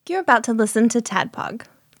You're about to listen to Tadpog.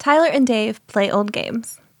 Tyler and Dave play old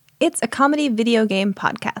games. It's a comedy video game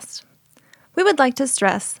podcast. We would like to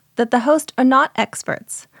stress that the hosts are not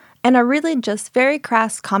experts and are really just very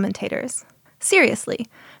crass commentators. Seriously,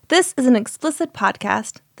 this is an explicit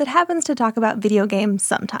podcast that happens to talk about video games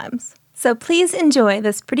sometimes. So please enjoy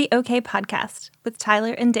this pretty okay podcast with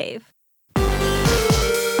Tyler and Dave.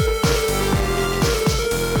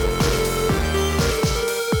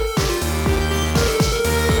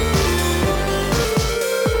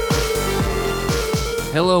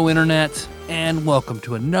 Hello, Internet, and welcome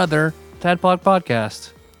to another Tadpog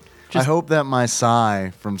podcast. I hope that my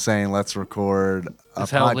sigh from saying let's record a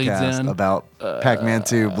podcast about Pac-Man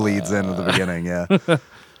 2 bleeds into the beginning, yeah.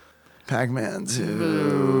 Pac-Man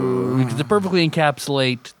 2. To perfectly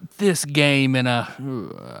encapsulate this game in a...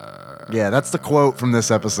 Yeah, that's the quote from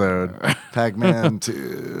this episode. Pac-Man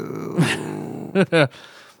 2.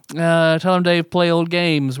 Tell them Dave play old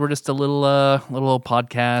games. We're just a little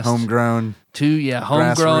podcast. Homegrown.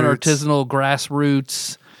 Homegrown, artisanal,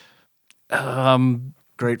 grassroots.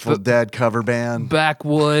 Grateful Dead cover band.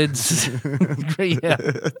 Backwoods. Yeah.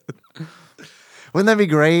 Wouldn't that be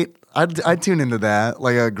great? I'd tune into that,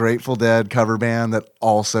 like a Grateful Dead cover band that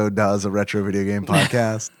also does a retro video game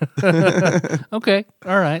podcast. Okay,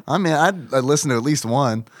 all right. I mean, I'd listen to at least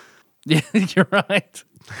one. Yeah, you're right.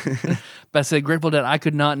 But I said Grateful Dead. I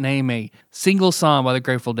could not name a single song by the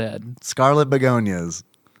Grateful Dead. Scarlet Begonias.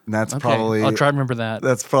 And that's probably... I'll try to remember that.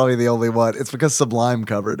 That's probably the only one. It's because Sublime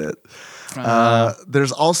covered it.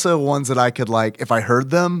 There's also ones that I could, like, if I heard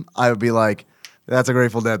them, I would be like, that's a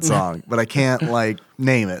Grateful Dead song. But I can't, like,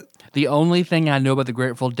 name it. The only thing I know about the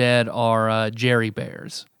Grateful Dead are Jerry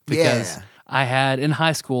Bears. Because in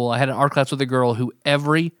high school, I had an art class with a girl who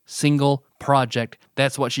every single project,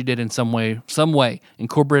 that's what she did in some way,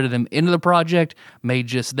 incorporated them into the project, made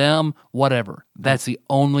just them, whatever. That's the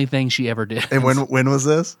only thing she ever did. And when was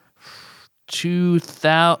this?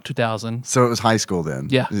 2000. So it was high school then?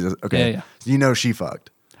 Yeah. Okay. Yeah. You know she fucked.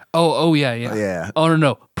 Oh, yeah. Yeah. Oh,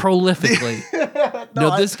 no. Prolifically.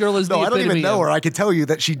 No, this girl is the I don't epitome even know of... her. I could tell you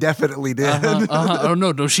that she definitely did. Oh,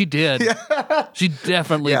 no, she did. Yeah. She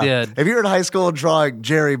definitely did. If you're in high school drawing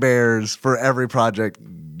Jerry Bears for every project,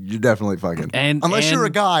 you're definitely fucking. Unless you're a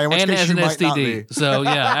guy, in which case you might not be. So,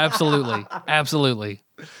 yeah, absolutely. Absolutely.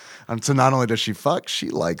 So not only does she fuck, she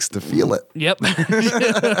likes to feel it. Yep.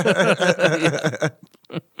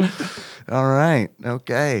 All right.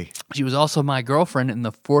 Okay. She was also my girlfriend in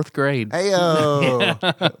the 4th grade. Heyo.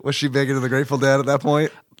 Yeah. Was she big into the Grateful Dead at that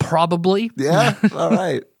point? Probably. Yeah. All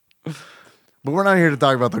right. But we're not here to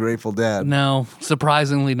talk about the Grateful Dead. No,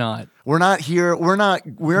 surprisingly not. We're not here. We're not.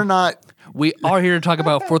 We are here to talk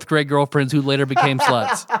about 4th grade girlfriends who later became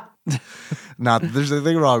sluts. Not that there's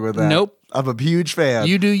anything wrong with that. Nope. I'm a huge fan.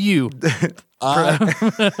 You do you. We're not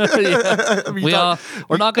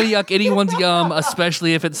going to yuck anyone's yum,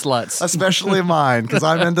 especially if it's sluts. Especially mine, because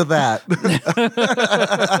I'm into that.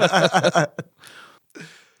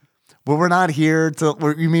 But we're not here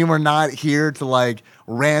to, you mean we're not here to like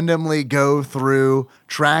randomly go through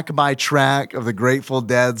track by track of the Grateful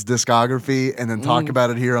Dead's discography and then talk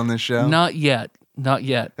about it here on this show? Not yet.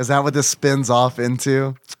 Is that what this spins off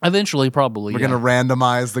into? Eventually, probably. We're going to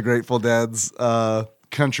randomize the Grateful Dead's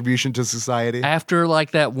contribution to society. After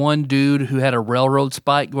like that one dude who had a railroad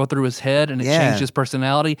spike go through his head and it changed his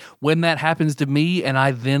personality, when that happens to me and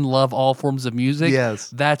I then love all forms of music,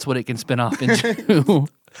 that's what it can spin off into.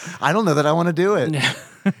 I don't know that I want to do it.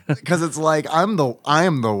 Because it's like I am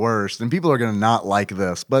the worst and people are going to not like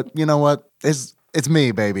this. But you know what? It's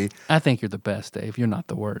me, baby. I think you're the best, Dave. You're not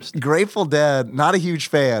the worst. Grateful Dead, not a huge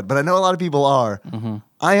fan, but I know a lot of people are. Mm-hmm.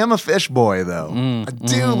 I am a fish boy, though. I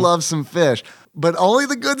do love some fish, but only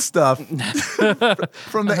the good stuff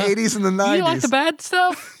from the 80s and the 90s. You like the bad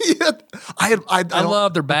stuff? Yeah. I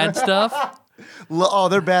love their bad stuff. Oh,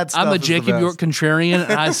 their bad stuff. I'm a Jacob York contrarian,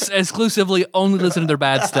 and I exclusively only listen to their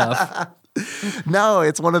bad stuff. No,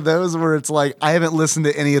 it's one of those where it's like I haven't listened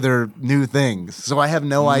to any of their new things, so I have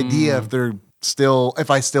no idea if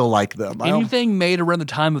I still like them. Anything made around the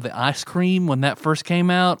time of the ice cream when that first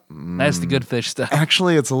came out, that's the good fish stuff.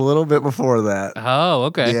 Actually, it's a little bit before that. Oh,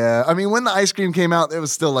 okay. Yeah, I mean, when the ice cream came out, it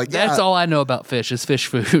was still like, that's all I know about fish is fish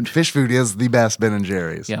food. Fish food is the best Ben &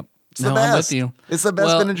 Jerry's. Yep. It's the best. I'm with you. It's the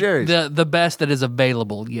best Ben & Jerry's. The best that is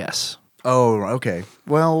available, yes. Oh, okay.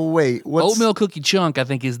 Well, wait. Oatmeal Cookie Chunk, I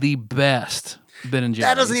think, is the best Ben and Jerry's.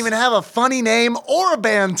 That doesn't even have a funny name or a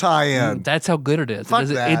band tie-in. That's how good it is. Fuck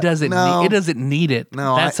that. It doesn't need it.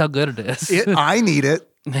 No, that's how good it is. I need it.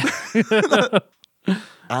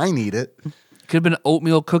 I need it. Could have been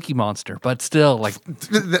oatmeal Cookie Monster, but still, like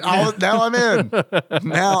now I'm in.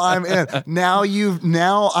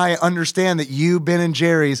 Now I understand that you, Ben and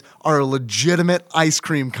Jerry's, are a legitimate ice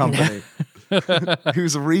cream company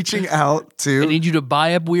who's reaching out to. I need you to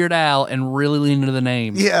buy up Weird Al and really lean into the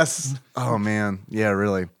name. Yes. Oh man, yeah,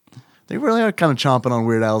 really. They really are kind of chomping on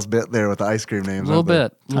Weird Al's bit there with the ice cream names. A little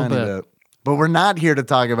bit. But we're not here to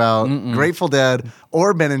talk about Grateful Dead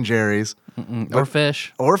or Ben and Jerry's or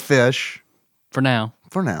fish. For now.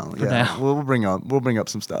 Now. We'll bring up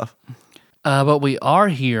some stuff. But we are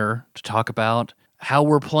here to talk about how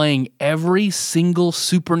we're playing every single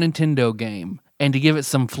Super Nintendo game. And to give it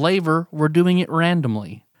some flavor, we're doing it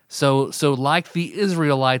randomly. So like the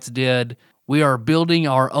Israelites did, we are building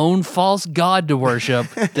our own false god to worship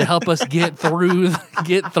to help us get through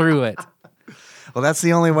it. Well, that's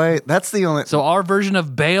the only way. So our version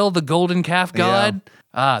of Baal, the golden calf god,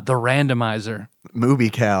 the randomizer. Mooby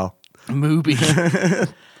cow.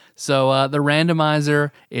 So the randomizer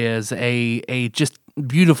is a just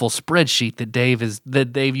beautiful spreadsheet that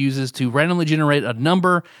Dave uses to randomly generate a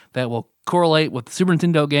number that will correlate with the Super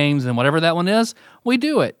Nintendo games, and whatever that one is, we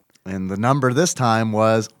do it. And the number this time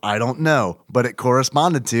was, I don't know, but it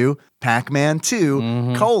corresponded to Pac-Man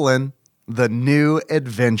 2, The New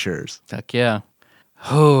Adventures. Heck yeah.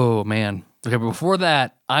 Oh, man. Okay, but before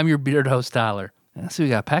that, I'm your bearded host, Tyler. I see we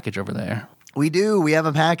got a package over there. We do. We have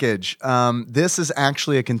a package. This is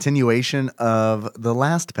actually a continuation of the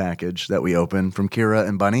last package that we opened from Kira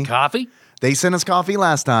and Bunny. Coffee? They sent us coffee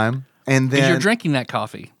last time. And then you're drinking that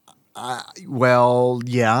coffee. Well,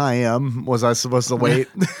 yeah, I am. Was I supposed to wait?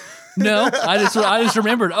 No, I just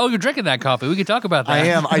remembered. Oh, you're drinking that coffee. We can talk about that. I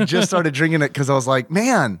am. I just started drinking it because I was like,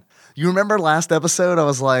 man, you remember last episode? I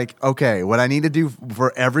was like, okay, what I need to do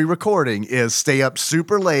for every recording is stay up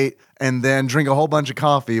super late and then drink a whole bunch of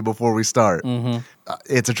coffee before we start.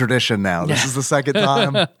 It's a tradition now. This is the second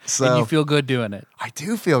time. So and you feel good doing it. I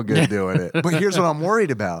do feel good doing it. But here's what I'm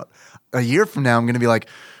worried about. A year from now, I'm going to be like,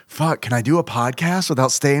 fuck, can I do a podcast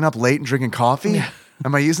without staying up late and drinking coffee?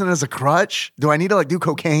 Am I using it as a crutch? Do I need to do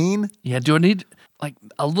cocaine? Yeah, do I need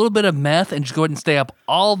a little bit of meth and just go ahead and stay up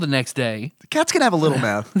all the next day? The cats can have a little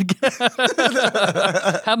meth.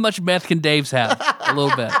 How much meth can Dave's have? A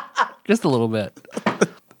little bit. Just a little bit.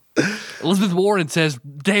 Elizabeth Warren says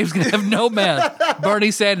Dave's going to have no meth.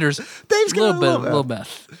 Bernie Sanders, Dave's going to have a little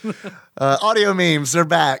meth. Audio memes, they're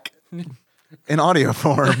back. In audio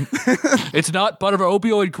form. It's not part of our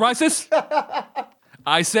opioid crisis.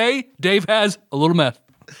 I say Dave has a little meth.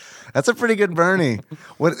 That's a pretty good Bernie.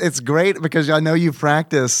 It's great because I know you've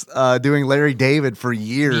practiced doing Larry David for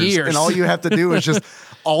years. And all you have to do is just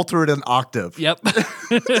alter it an octave. Yep.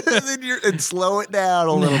 and slow it down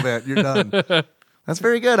a little bit. You're done. That's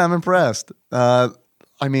very good. I'm impressed. I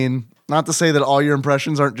mean, not to say that all your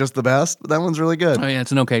impressions aren't just the best, but that one's really good. Oh, yeah,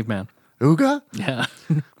 it's an okay man. Ooga? Yeah.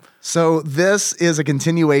 So this is a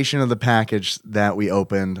continuation of the package that we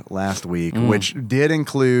opened last week, which did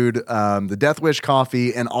include the Death Wish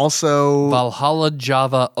coffee and also Valhalla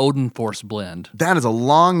Java Odin Force blend. That is a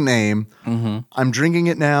long name. I'm drinking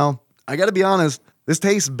it now. I got to be honest, this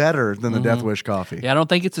tastes better than the Death Wish coffee. Yeah, I don't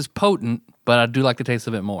think it's as potent, but I do like the taste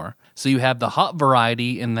of it more. So you have the hot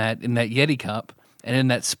variety in that Yeti cup, and in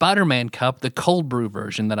that Spider-Man cup, the cold brew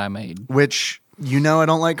version that I made. Which, I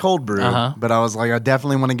don't like cold brew, but I was like, I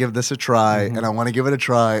definitely want to give this a try, and I want to give it a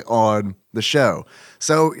try on the show.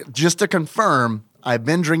 So just to confirm, I've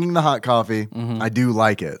been drinking the hot coffee. I do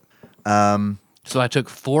like it. So I took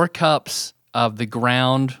 4 cups of the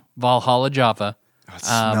ground Valhalla Java. It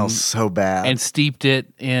smells so bad. And steeped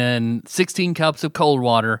it in 16 cups of cold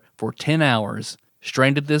water for 10 hours.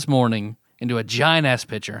 Strained it this morning into a giant-ass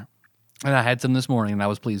pitcher. And I had some this morning, and I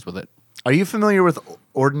was pleased with it. Are you familiar with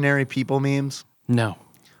Ordinary People memes? No.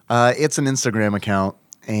 It's an Instagram account,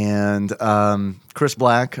 and Chris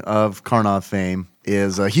Black of Karnov fame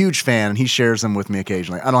is a huge fan, and he shares them with me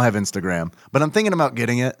occasionally. I don't have Instagram, but I'm thinking about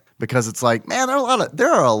getting it because it's like, man,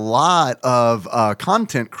 there are a lot of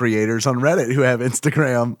content creators on Reddit who have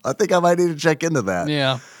Instagram. I think I might need to check into that.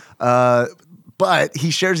 Yeah. But he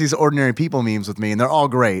shares these Ordinary People memes with me, and they're all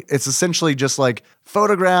great. It's essentially just like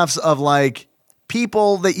photographs of like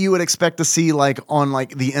people that you would expect to see like on like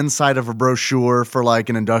the inside of a brochure for like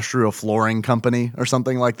an industrial flooring company or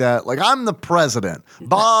something like that. Like, I'm the president,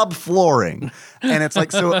 Bob Flooring. And it's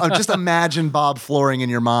like, so just imagine Bob Flooring in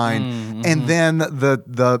your mind. And then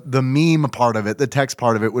the meme part of it, the text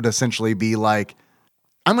part of it would essentially be like,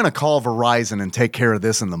 I'm going to call Verizon and take care of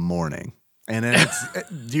this in the morning. And then it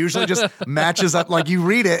usually just matches up. Like you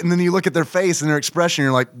read it and then you look at their face and their expression.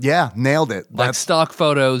 You're like, yeah, nailed it. Like stock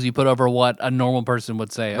photos you put over what a normal person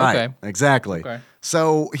would say. Right, Okay. exactly. Okay.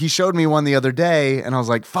 So he showed me one the other day, and I was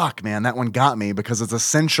like, "Fuck, man, that one got me," because it's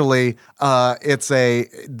essentially it's a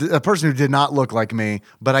person who did not look like me,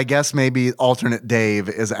 but I guess maybe alternate Dave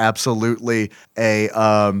is absolutely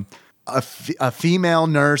a female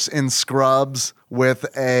nurse in scrubs with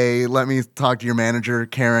a "let me talk to your manager"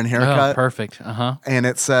 Karen haircut. Oh, perfect. And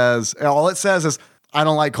all it says is, I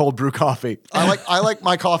don't like cold brew coffee. I like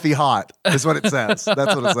my coffee hot, is what it says.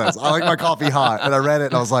 That's what it says. I like my coffee hot. And I read it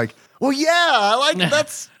and I was like, well, yeah, I like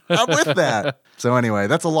it. I'm with that. So anyway,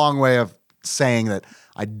 that's a long way of saying that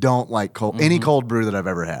I don't like any cold brew that I've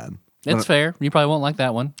ever had. It's fair. You probably won't like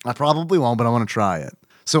that one. I probably won't, but I want to try it.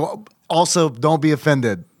 So also, don't be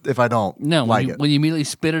offended if I don't like it. When you immediately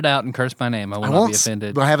spit it out and curse my name, I will not be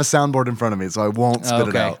offended. I have a soundboard in front of me, so I won't spit it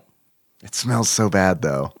Okay. out. It smells so bad,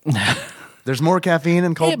 though. There's more caffeine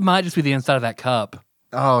in cold. It might just be the inside of that cup.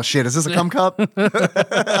 Oh shit! Is this a cum cup?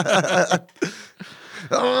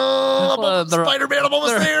 Spider-Man, I'm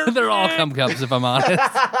almost there. They're all cum cups, if I'm honest.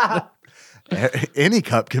 Any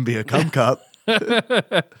cup can be a cum cup. All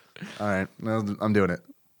right, no, I'm doing it.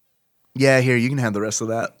 Yeah, here, you can have the rest of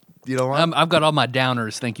that. You don't want? I've got all my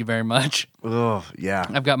downers. Thank you very much. Oh, yeah.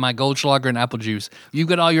 I've got my Goldschlager and apple juice. You've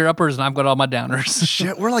got all your uppers, and I've got all my downers.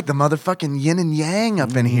 Shit, we're like the motherfucking yin and yang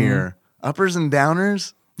up in here. Uppers and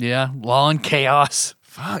downers. Yeah, law and chaos.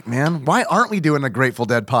 Fuck, man. Why aren't we doing a Grateful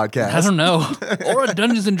Dead podcast? I don't know. Or a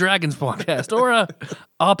Dungeons and Dragons podcast. Or a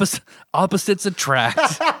Opposites Attract.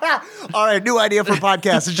 All right, new idea for a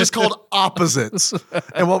podcast. It's just called Opposites.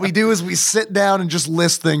 And what we do is we sit down and just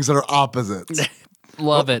list things that are opposites.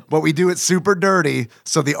 Love it. But we do it super dirty,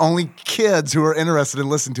 so the only kids who are interested in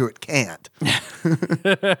listening to it can't.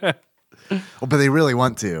 Well, but they really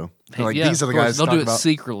want to. They're like, Yeah, these are the of course. guys They'll talking do it about.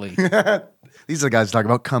 secretly. These are the guys talking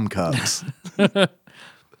about cum cups.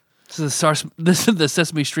 This is the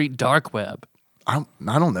Sesame Street dark web. I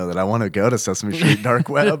don't know that I want to go to Sesame Street dark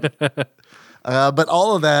web. But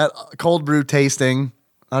all of that cold brew tasting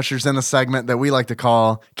ushers in a segment that we like to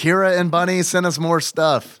call Kira and Bunny sent us more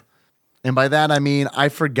stuff. And by that, I mean, I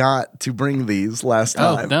forgot to bring these last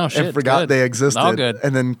time. Oh, no, shit. And forgot Good. they existed. All good.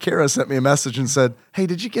 And then Kira sent me a message and said, hey,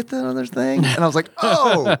 did you get that other thing? And I was like,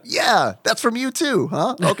 oh, yeah, that's from you too,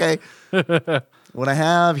 huh? Okay. What I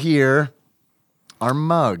have here are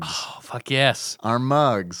mugs. Oh, fuck yes. Our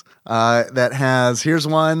mugs here's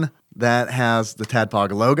one that has the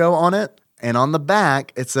Tadpog logo on it. And on the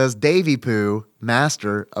back, it says Davy Poo,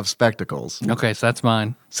 Master of Spectacles. Okay, so that's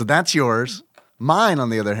mine. So that's yours. Mine,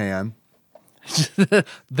 on the other hand,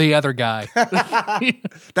 The other guy.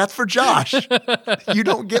 that's for Josh. You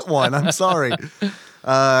don't get one. I'm sorry.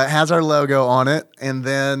 Has our logo on it. And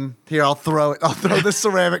then here, I'll throw it. I'll throw this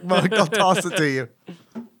ceramic mug. I'll toss it to you.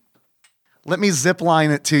 Let me zip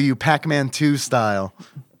line it to you, Pac-Man 2 style.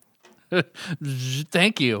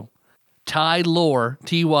 Thank you. Ty Lore,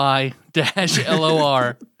 Ty-Lor,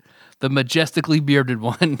 the majestically bearded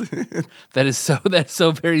one. That's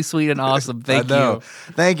so very sweet and awesome. Thank you.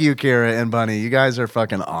 Thank you, Kira and Bunny. You guys are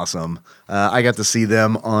fucking awesome. I got to see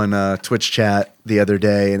them on Twitch chat the other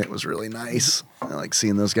day, and it was really nice. I like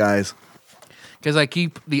seeing those guys. Because I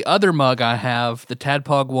keep the other mug I have, the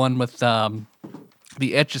Tadpog one with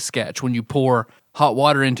the Etch-a-Sketch. When you pour hot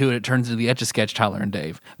water into it, it turns into the Etch-a-Sketch, Tyler and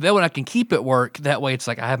Dave. That one I can keep at work. That way it's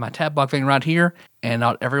like I have my Tadpog thing right here, and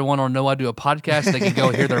not everyone will know I do a podcast. They can go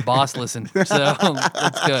hear their boss listen. So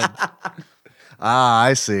that's good. Ah,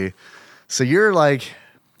 I see. So you're like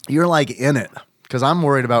in it. Because I'm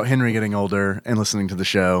worried about Henry getting older and listening to the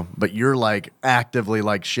show, but you're like actively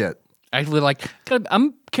like shit. Actually,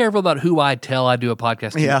 I'm careful about who I tell I do a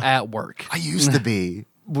podcast to Yeah. at work. I used to be,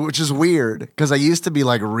 which is weird because I used to be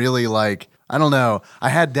like really like, I don't know. I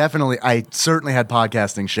certainly had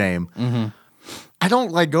podcasting shame. Mm-hmm. I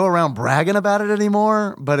don't like go around bragging about it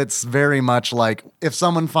anymore, but it's very much like if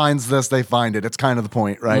someone finds this, they find it. It's kind of the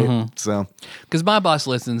point, right? Mm-hmm. So, Because my boss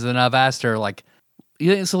listens, and I've asked her, like, you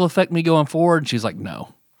think this will affect me going forward? And she's like,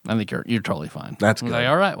 no. I think you're totally fine. That's I'm good. like,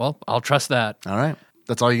 all right, well, I'll trust that. all right.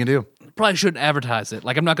 That's all you can do. Probably shouldn't advertise it.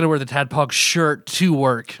 Like, I'm not going to wear the Tadpog shirt to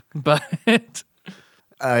work, but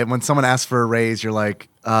When someone asks for a raise, you're like,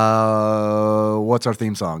 what's our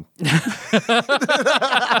theme song? perfect.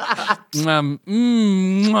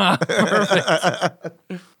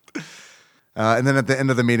 And then at the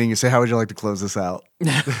end of the meeting, you say, how would you like to close this out?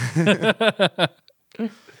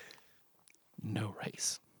 No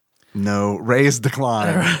race. No, raise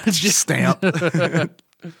decline. Stamp.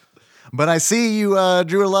 But I see you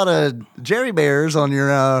drew a lot of Jerry Bears on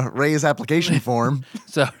your raise application form.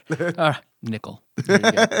 So, all Nickel. There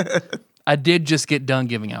you go. I did just get done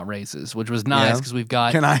giving out raises, which was nice because we've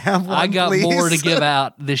got. Can I have one, I got please? more to give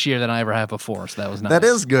out this year than I ever have before, so that was nice. That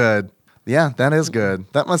is good. Yeah, that is good.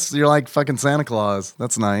 You're like fucking Santa Claus.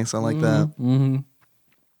 That's nice. I like that. Mm-hmm.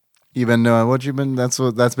 You been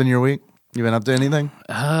that's been your week? You been up to anything?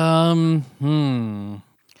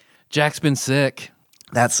 Jack's been sick.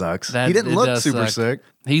 That sucks. He didn't look super sick.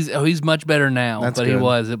 He's much better now, but good. he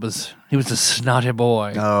was a snotty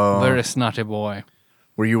boy. Oh. Very snotty boy.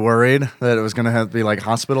 Were you worried that it was going to have to be like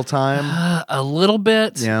hospital time? A little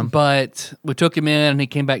bit, yeah. But we took him in and he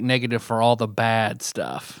came back negative for all the bad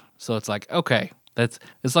stuff. So it's like, okay, that's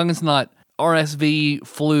as long as it's not RSV,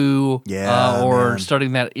 flu, or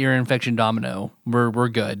starting that ear infection domino, we're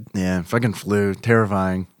good. Yeah, fucking flu,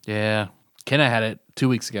 terrifying. Yeah, Kenna had it 2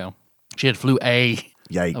 weeks ago. She had flu A.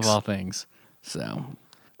 Yikes. Of all things. So,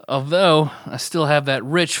 although I still have that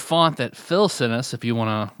rich font that Phil sent us, if we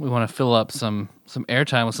want to fill up some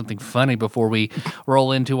airtime with something funny before we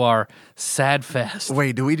roll into our sad fest.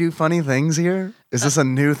 Wait, do we do funny things here? Is this a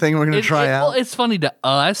new thing we're going to try out? Well, it's funny to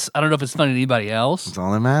us. I don't know if it's funny to anybody else. That's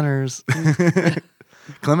all that matters.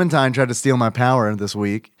 Clementine tried to steal my power this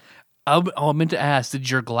week. I meant to ask, did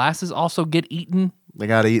your glasses also get eaten? They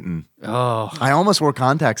got eaten. Oh. I almost wore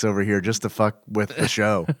contacts over here just to fuck with the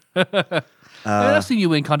show. I've seen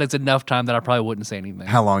you in contacts enough time that I probably wouldn't say anything.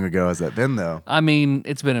 How long ago has that been, though? I mean,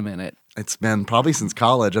 it's been a minute. It's been probably since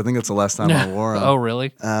college. I think that's the last time I wore them. Oh,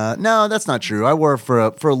 really? No, that's not true. I wore it for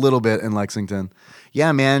a little bit in Lexington.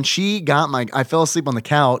 Yeah, man. I fell asleep on the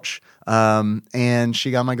couch, and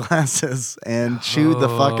she got my glasses and chewed the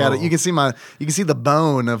fuck out of it. You can see the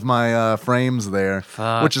bone of my frames there,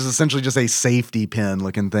 which is essentially just a safety pin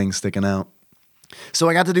looking thing sticking out. So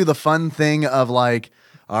I got to do the fun thing of like,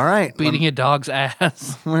 all right. Beating a dog's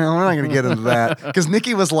ass. Well, we're not going to get into that. Because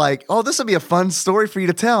Nikki was like, oh, this would be a fun story for you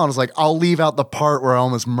to tell. And I was like, I'll leave out the part where I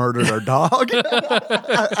almost murdered our dog.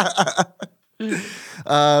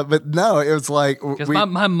 But no, it was like... Because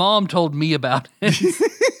my mom told me about it.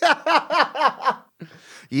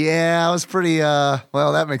 Yeah, I was pretty...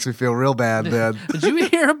 well, that makes me feel real bad then. Did you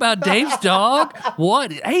hear about Dave's dog?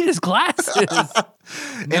 What? It ate his glasses.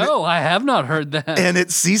 No, I have not heard that. And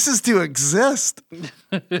it ceases to exist.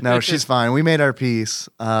 No, she's fine. We made our peace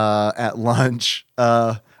at lunch.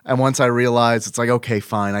 And once I realized, it's like, okay,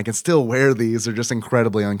 fine. I can still wear these. They're just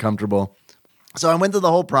incredibly uncomfortable. So I went through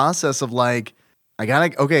the whole process of like, I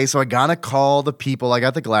gotta call the people I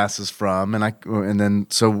got the glasses from.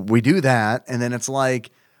 So we do that. And then it's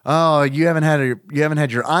like, oh, you haven't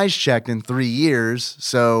had your eyes checked in 3 years,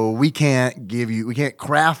 so we can't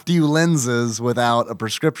craft you lenses without a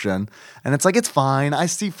prescription. And it's like, it's fine. I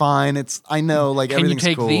see fine. I know, like, everything's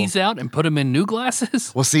cool. Can you take these out and put them in new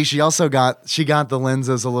glasses? Well, see, she got the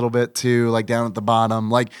lenses a little bit too, like down at the bottom.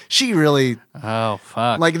 Like, she really... Oh,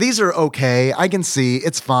 fuck. Like, these are okay. I can see.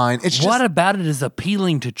 It's fine. It's just... What about it is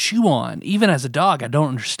appealing to chew on? Even as a dog, I don't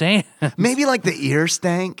understand. Maybe like the ear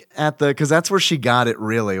stank because that's where she got it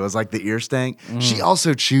really, was like the ear stank. She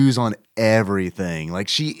also chews on everything. Like,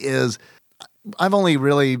 she is... I've only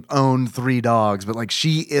really owned 3 dogs, but like,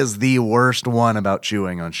 she is the worst one about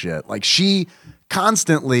chewing on shit. Like, she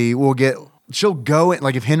constantly she'll go in,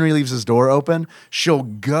 like, if Henry leaves his door open, she'll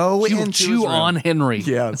chew on Henry.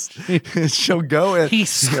 Yes. She'll go in. He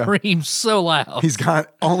screams so loud.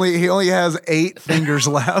 He only has 8 fingers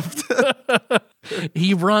left.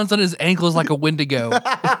 He runs on his ankles like a Wendigo.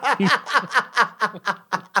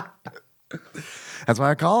 That's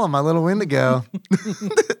why I call him my little Wendigo.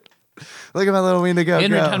 Look at my little Wendigo.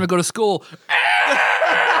 Henry, time to go to school.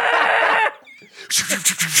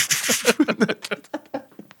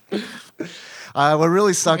 What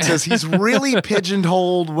really sucks is he's really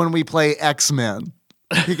pigeonholed when we play X-Men.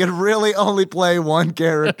 He can really only play one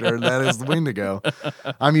character, and that is the Wendigo.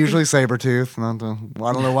 I'm usually Sabretooth. I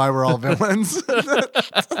don't know why we're all villains.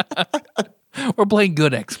 We're playing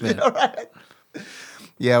good X-Men. Yeah, right.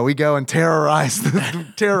 Yeah, we go and terrorize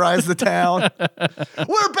the town.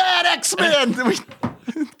 We're bad X-Men. We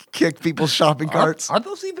kick people's shopping carts. Are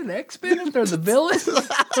those even X-Men if they're the villains?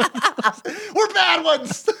 We're bad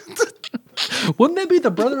ones. Wouldn't they be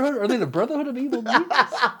the Brotherhood? Are they the Brotherhood of Evil Mutants?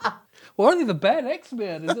 Or are they the bad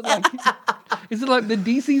X-Men? Is it like the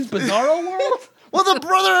DC's Bizarro world? Well, the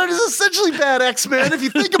Brotherhood is essentially bad X-Men if you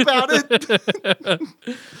think about it.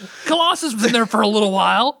 Colossus was in there for a little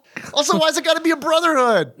while. Also, why's it got to be a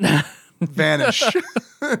Brotherhood? Vanish.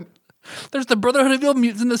 There's the Brotherhood of Evil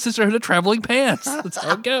Mutants and the Sisterhood of Traveling Pants. That's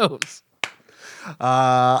how it goes.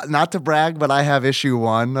 Not to brag, but I have issue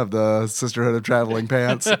 1 of the Sisterhood of Traveling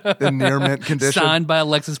Pants in near mint condition. Signed by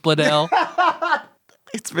Alexis Bledel.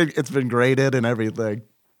 It's been graded and everything.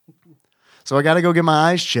 So I got to go get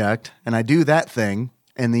my eyes checked, and I do that thing.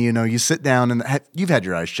 And then, you sit down and you've had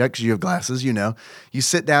your eyes checked because you have glasses, You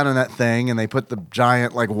sit down in that thing and they put the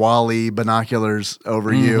giant like Wall-E binoculars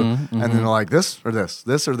over you. And then they're like, this or this,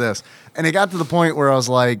 this or this. And it got to the point where I was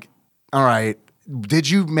like, all right, did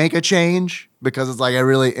you make a change? Because it's like,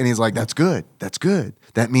 and he's like, that's good. That's good.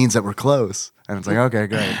 That means that we're close. And it's like, okay,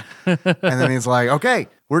 great. And then he's like, okay,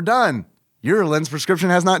 we're done. Your lens prescription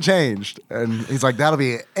has not changed. And he's like, that'll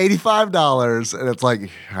be $85. And it's like,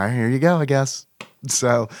 all right, here you go, I guess.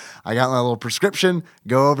 So I got my little prescription,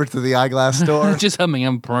 go over to the eyeglass store. Just humming,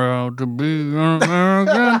 I'm proud to be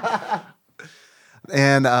American.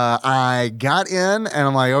 And I got in and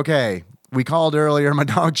I'm like, okay, we called earlier. My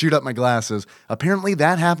dog chewed up my glasses. Apparently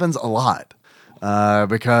that happens a lot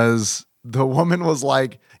because the woman was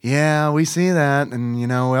like, yeah, we see that. And,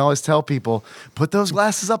 we always tell people, put those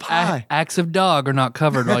glasses up high. Acts of dog are not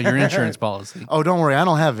covered by your insurance policy. Oh, don't worry. I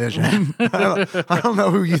don't have vision. I don't know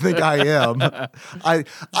who you think I am.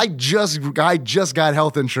 I just got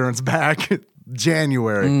health insurance back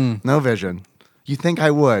January. No vision. You think I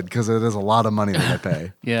would because it is a lot of money that I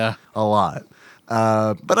pay. Yeah. A lot.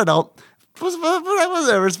 But I don't.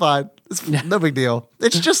 Whatever. It's fine. It's no big deal.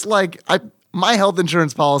 It's just like my health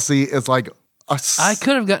insurance policy is like I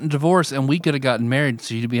could have gotten divorced and we could have gotten married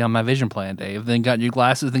so you'd be on my vision plan, Dave. Then got your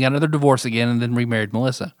glasses, then got another divorce again, and then remarried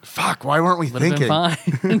Melissa. Fuck, why weren't we thinking?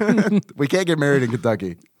 Fine. We can't get married in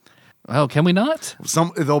Kentucky. Oh, can we not?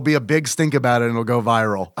 There'll be a big stink about it and it'll go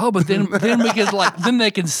viral. Oh, but then we can then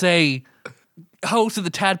they can say hosts of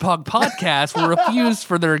the Tadpog podcast were refused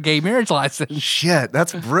for their gay marriage license. Shit,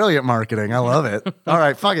 that's brilliant marketing. I love it. All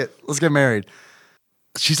right, fuck it. Let's get married.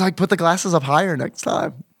 She's like, put the glasses up higher next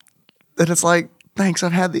time. And it's like, thanks,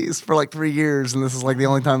 I've had these for like 3 years, and this is like the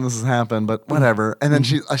only time this has happened, but whatever. And then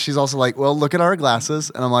she's also like, well, look at our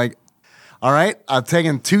glasses. And I'm like, all right, I've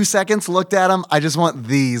taken 2 seconds, looked at them. I just want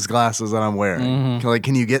these glasses that I'm wearing. Like,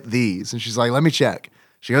 can you get these? And she's like, let me check.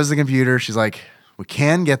 She goes to the computer. She's like, we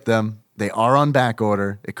can get them. They are on back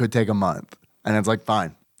order. It could take a month. And it's like,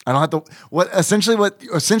 fine. I don't have to. Essentially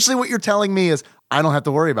what you're telling me is I don't have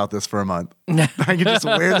to worry about this for a month. I can just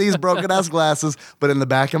wear these broken ass glasses, but in the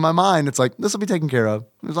back of my mind, it's like, this will be taken care of.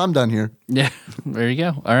 I'm done here. Yeah, there you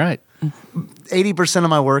go. All right. 80% of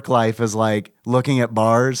my work life is like looking at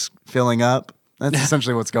bars filling up. That's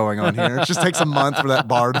essentially what's going on here. It just takes a month for that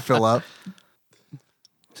bar to fill up.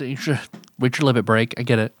 So you should reach your limit break. I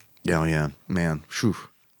get it. Oh yeah, man. Whew.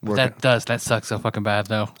 That sucks so fucking bad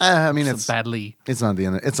though. I mean, it's badly. It's not the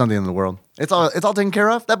end. It's not the end of the world. It's all taken care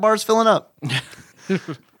of. That bar's filling up.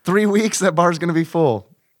 3 weeks, that bar's going to be full.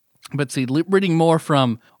 But see, reading more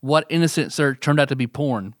from What Innocent Search Turned Out to Be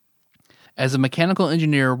Porn. As a mechanical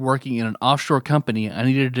engineer working in an offshore company, I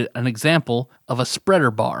needed an example of a spreader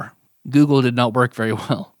bar. Google did not work very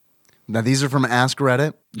well. Now, these are from Ask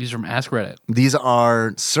Reddit. These are from Ask Reddit. These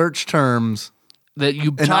are search terms that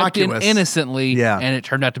you typed in innocently, and it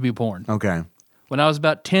turned out to be porn. Okay. When I was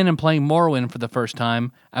about 10 and playing Morrowind for the first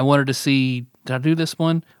time, I wanted to see, did I do this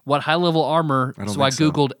one? What high-level armor, so I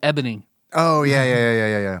Googled ebony. Oh,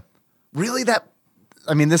 yeah. Really?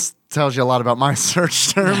 This tells you a lot about my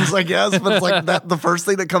search terms, I guess, but it's like that. The first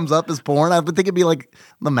thing that comes up is porn. I would think it'd be like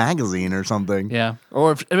the magazine or something. Yeah.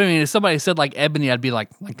 Or if somebody said like ebony, I'd be like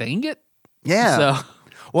the ingot? Yeah. So.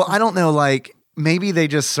 Well, I don't know, like, maybe they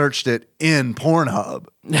just searched it in Pornhub.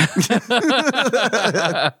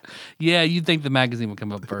 Yeah, you'd think the magazine would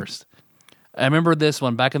come up first. I remember this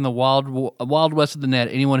one back in the wild west of the net.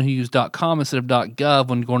 Anyone who used .com instead of .gov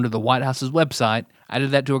when going to the White House's website. I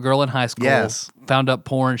did that to a girl in high school. Yes. Found up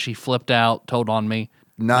porn. She flipped out. Told on me.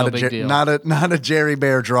 Not no a big deal. Not a Jerry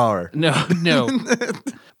Bear drawer. No.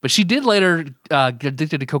 But she did later get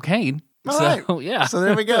addicted to cocaine. All right. Yeah. So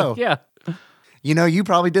there we go. Yeah. You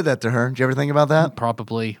probably did that to her. Did you ever think about that?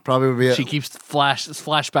 Probably would be it. She keeps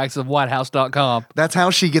flashbacks of WhiteHouse.com. That's how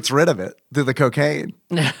she gets rid of it, through the cocaine.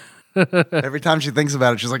 Every time she thinks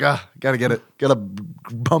about it, she's like, gotta get it. Gotta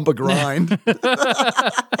bump a grind.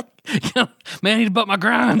 Man, I need to bump my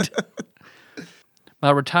grind. My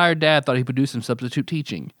retired dad thought he could do some substitute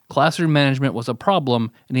teaching. Classroom management was a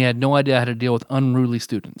problem, and he had no idea how to deal with unruly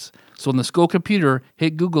students. So on the school computer,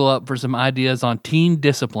 hit Google up for some ideas on teen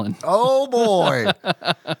discipline. Oh boy.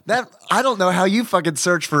 I don't know how you fucking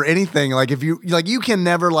search for anything. Like if you can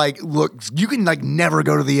never look, you can never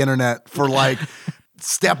go to the internet for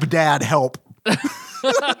stepdad help.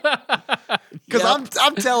 Because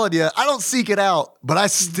I'm telling you, I don't seek it out, but I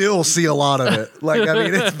still see a lot of it.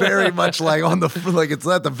 It's very much it's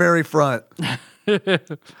at the very front.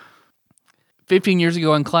 15 years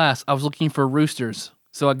ago in class, I was looking for roosters,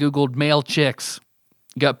 so I Googled male chicks.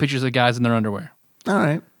 Got pictures of guys in their underwear. All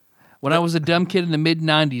right. When I was a dumb kid in the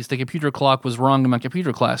mid-'90s, the computer clock was wrong in my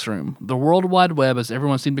computer classroom. The World Wide Web, as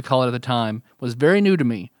everyone seemed to call it at the time, was very new to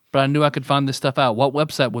me, but I knew I could find this stuff out. What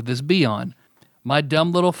website would this be on? My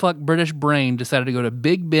dumb little fuck British brain decided to go to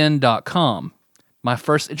BigBen.com. My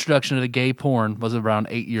first introduction to gay porn was around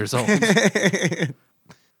 8 years old.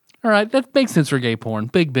 All right, that makes sense for gay porn.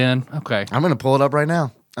 Big Ben, okay. I'm gonna pull it up right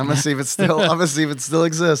now. I'm gonna see if it's still. I'm gonna see if it still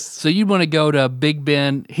exists. So you want to go to Big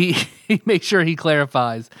Ben? He makes sure he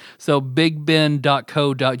clarifies. So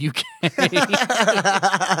BigBen.co.uk.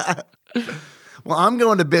 Well, I'm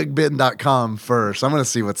going to BigBen.com first. I'm gonna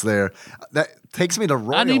see what's there. That takes me to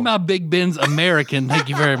Royal. I need my Big Ben's American. Thank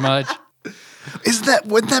you very much.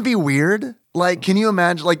 Wouldn't that be weird? Like, can you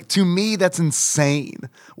imagine? Like, to me, that's insane.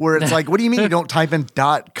 Where it's like, what do you mean you don't type in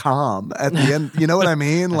 .com at the end? You know what I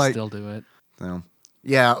mean? I still do it. So,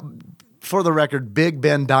 yeah. For the record,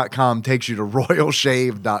 BigBen.com takes you to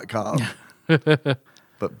RoyalShave.com.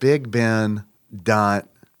 But BigBen.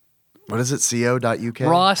 What is it? Co.uk?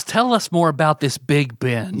 Ross, tell us more about this Big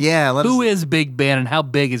Ben. Yeah. Who is Big Ben and how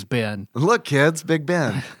big is Ben? Look, kids, Big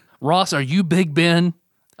Ben. Ross, are you Big Ben?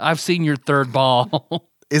 I've seen your third ball.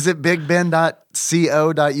 Is it BigBen.co.uk?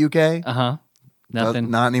 Uh-huh. Nothing.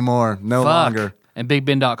 Not anymore. No Fuck. longer. And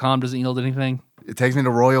BigBen.com doesn't yield anything? It takes me to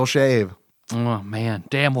Royal Shave. Oh, man.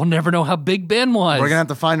 Damn, we'll never know how Big Ben was. We're going to have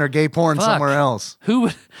to find our gay porn Fuck. somewhere else. Who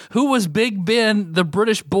was Big Ben, the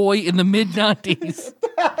British boy in the mid-'90s?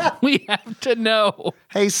 We have to know.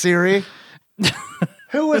 Hey, Siri.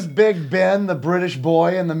 Who was Big Ben, the British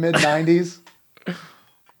boy in the mid-'90s?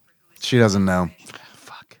 She doesn't know.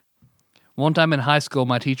 Fuck. One time in high school,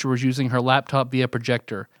 my teacher was using her laptop via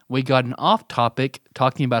projector. We got an off-topic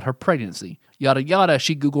talking about her pregnancy. Yada, yada.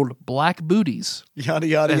 She Googled black booties. Yada,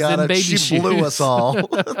 yada, As in yada. baby She blew shoes. us all.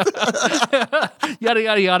 Yada,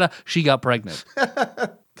 yada, yada. She got pregnant.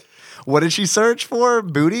 What did she search for?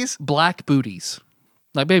 Booties? Black booties.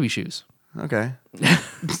 Like baby shoes. Okay.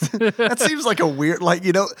 That seems like a weird, like,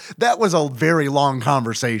 that was a very long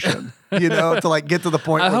conversation, to like get to the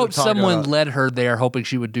point I where hope they're talking someone about- led her there hoping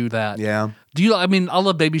she would do that. Yeah. I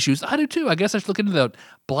love baby shoes. I do too. I guess I should look into the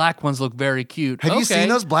black ones. Look very cute. Have you seen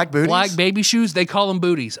those black booties? Black baby shoes? They call them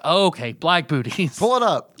booties. Okay, black booties. Pull it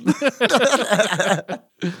up.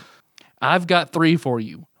 I've got 3 for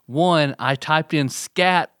you. 1, I typed in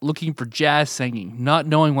scat looking for jazz singing, not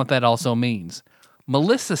knowing what that also means.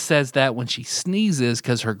 Melissa says that when she sneezes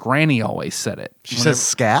because her granny always said it. She says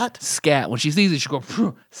scat? Scat. When she sneezes, she goes,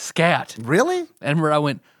 scat. Really? And where I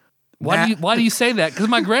went, why do you say that? Because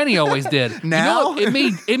my granny always did. Now? You know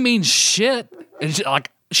what? It means shit. And she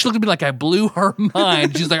looked at me like I blew her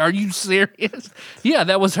mind. She's like, are you serious? Yeah,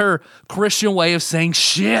 that was her Christian way of saying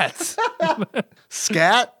shit.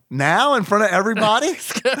 Scat? Now in front of everybody?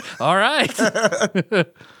 All right.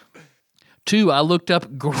 2, I looked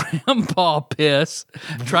up grandpa piss,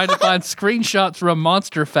 tried to find screenshots from a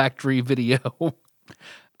Monster Factory video.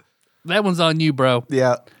 That one's on you, bro.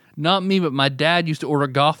 Yeah. Not me, but my dad used to order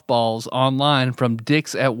golf balls online from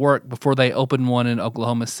Dick's at work before they opened one in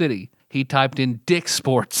Oklahoma City. He typed in Dick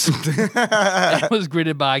Sports. That was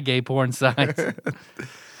greeted by gay porn sites.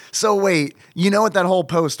 So wait, you know what that whole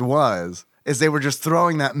post was? Is they were just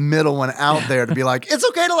throwing that middle one out there to be like, it's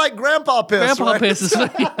okay to like grandpa piss. Grandpa right? piss is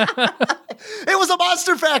It was a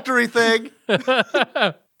Monster Factory thing.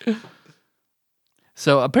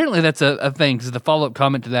 So apparently that's a thing, because the follow-up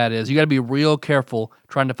comment to that is you got to be real careful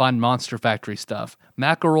trying to find Monster Factory stuff.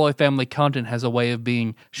 McElroy family content has a way of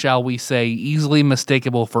being, shall we say, easily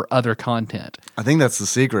mistakable for other content. I think that's the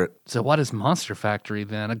secret. So what is Monster Factory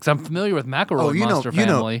then? Because I'm familiar with McElroy Monster you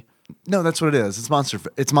know. Family. No, that's what it is. It's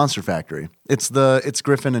Monster Factory. It's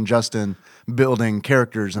Griffin and Justin building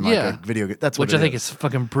characters in like a video game. That's what Which it I think is. is a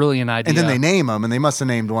fucking brilliant idea. And then they name them, and they must have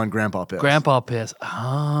named one Grandpa Piss. Grandpa Piss.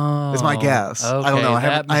 Oh. It's my guess. Okay, I don't know.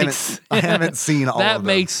 I I haven't seen all of that them.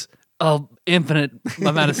 makes an infinite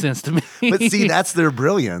amount of sense to me. But see, that's their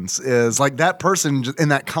brilliance. Is like that person in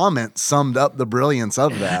that comment summed up the brilliance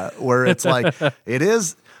of that. Where it's like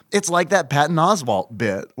it's like that Patton Oswalt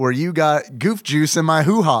bit where you got goof juice in my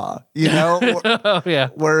hoo-ha, Oh, yeah.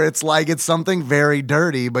 where it's like it's something very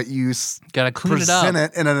dirty, but you Gotta clean it up. present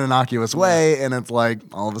it in an innocuous way, and it's like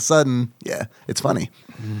all of a sudden, yeah, it's funny.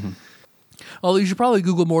 Although you should probably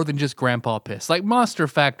Google more than just Grandpa Piss. Like Monster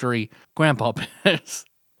Factory, Grandpa Piss.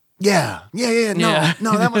 Yeah. No,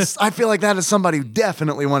 that was. I feel like that is somebody who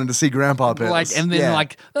definitely wanted to see Grandpa Piss. Like, and then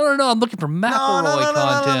no, I'm looking for McElroy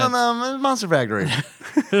content. No, Monster Factory.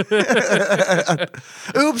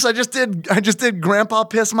 Oops, I just did Grandpa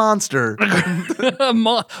Piss Monster.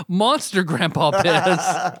 Monster Grandpa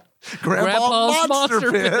Piss. Grandpa's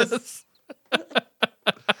Monster Piss.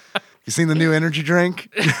 You seen the new energy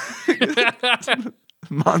drink?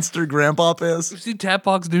 Monster Grandpa Piss. You see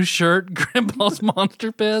Tadpog's new shirt, Grandpa's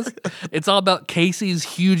Monster Piss? It's all about Casey's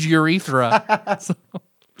huge urethra.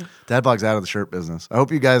 Tadpog's out of the shirt business. I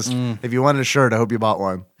hope you guys, if you wanted a shirt, I hope you bought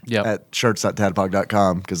one at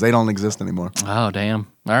shirts.tadpog.com because they don't exist anymore. Oh, damn.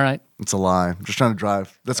 All right. It's a lie. I'm just trying to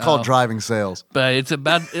drive. That's called driving sales. But it's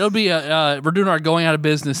about, it'll be, we're doing our going out of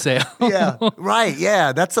business sale. Yeah, right.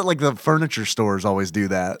 Yeah, that's like the furniture stores always do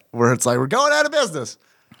that, where it's like, we're going out of business.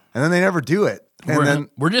 And then they never do it. And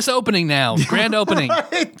we're just opening now. Grand opening.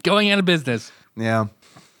 Right. Going out of business. Yeah.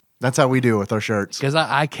 That's how we do it with our shirts. Because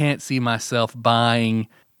I can't see myself buying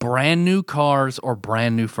brand new cars or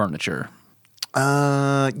brand new furniture.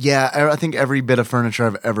 Yeah, I think every bit of furniture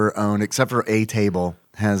I've ever owned, except for a table,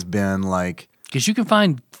 has been like... Because you can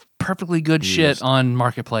find perfectly good shit on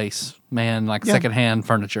Marketplace, man, like secondhand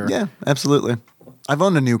furniture. Yeah, absolutely. I've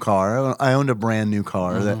owned a new car. I owned a brand new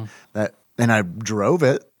car that and I drove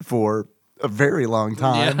it for a very long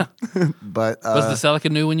time. Yeah. But was the Celica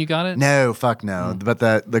new when you got it? No, fuck no. But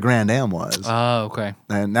the Grand Am was. Oh, okay.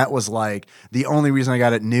 And that was like the only reason I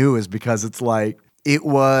got it new is because it's like it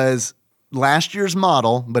was last year's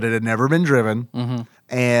model, but it had never been driven,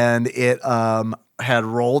 and it had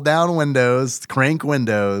rolled down windows, crank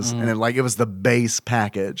windows, and it was the base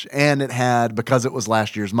package. And it had, because it was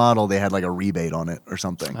last year's model, they had like a rebate on it or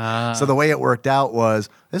something. So the way it worked out was,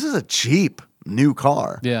 this is a cheap new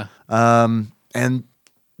car. Yeah. And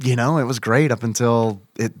you know, it was great up until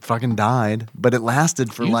it fucking died, but it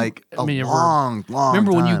lasted for long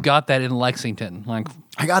Remember when time. you got that in Lexington? Like,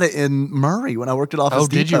 I got it in Murray when I worked at Office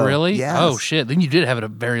Depot. did you really? Yes. Oh shit! Then you did have it a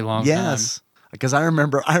very long time. Yes, because I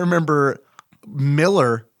remember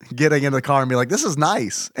Miller getting in the car and be like, "This is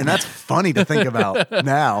nice," and that's funny to think about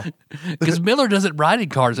now. Because Miller doesn't ride in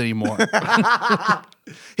cars anymore.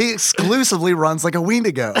 He exclusively runs like a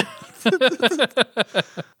Wendigo.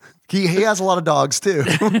 He has a lot of dogs too.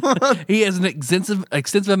 He has an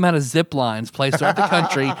extensive amount of zip lines placed throughout the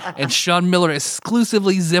country, and Sean Miller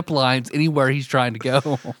exclusively zip lines anywhere he's trying to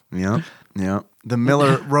go. Yeah. The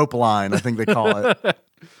Miller rope line, I think they call it.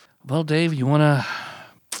 Well, Dave, you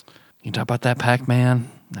talk about that Pac-Man?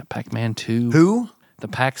 That Pac-Man 2? Who?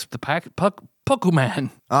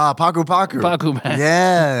 Pac-Man. Ah, Paku Paku. Pac-Man.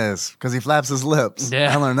 Yes, because he flaps his lips.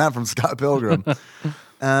 Yeah. I learned that from Scott Pilgrim.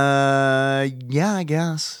 Yeah, I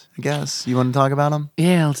guess. You want to talk about him?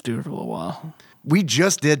 Yeah, let's do it for a little while. We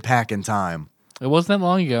just did Pack in Time. It wasn't that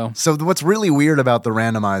long ago. So what's really weird about the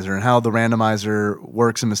randomizer and how the randomizer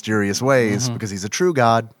works in mysterious ways, because he's a true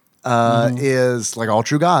god, is like all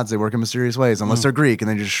true gods, they work in mysterious ways, unless they're Greek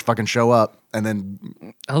and they just fucking show up and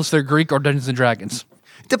then... Unless they're Greek or Dungeons and Dragons.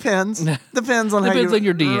 Depends on how Depends on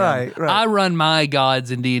your DM. Right. I run my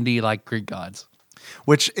gods in D&D like Greek gods.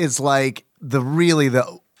 Which is like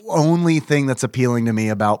the only thing that's appealing to me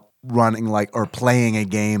about running or playing a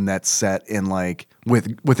game that's set in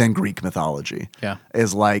within Greek mythology. Yeah.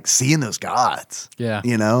 Is like seeing those gods. Yeah.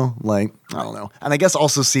 You know? I don't know. And I guess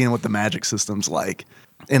also seeing what the magic system's like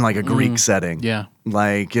in a Greek setting. Yeah.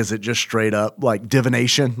 Is it just straight up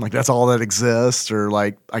divination? That's all that exists? Or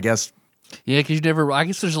I guess yeah, because I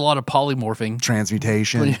guess there's a lot of polymorphing.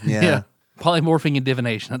 Transmutation. Yeah. Polymorphing and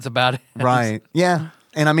divination. That's about it. Right. Yeah.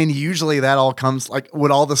 And I mean, usually that all comes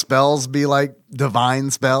would all the spells be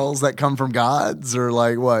divine spells that come from gods,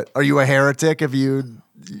 or what? Are you a heretic if you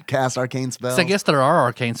cast arcane spells? So I guess there are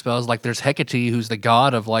arcane spells. There's Hecate, who's the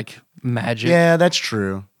god of magic. Yeah, that's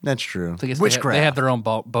true. That's true. So I guess witchcraft. They have their own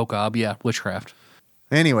bokob. Yeah, witchcraft.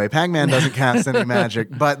 Anyway, Pac-Man doesn't cast any magic,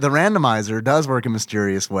 but the randomizer does work in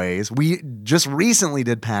mysterious ways. We just recently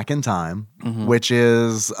did Pack in Time, which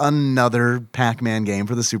is another Pac-Man game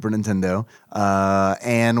for the Super Nintendo.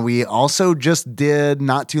 And we also just did,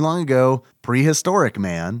 not too long ago, Prehistoric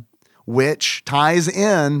Man, which ties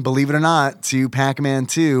in, believe it or not, to Pac-Man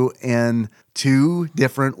 2 in two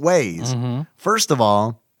different ways. First of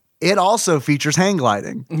all, it also features hang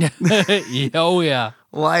gliding. Oh, yeah.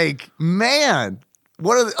 Man...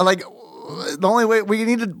 What are the only way we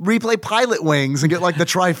need to replay Pilot Wings and get the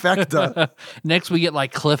trifecta? Next, we get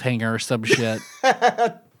Cliffhanger or some shit.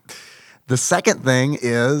 The second thing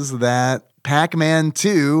is that Pac-Man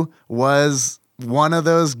 2 was one of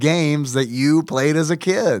those games that you played as a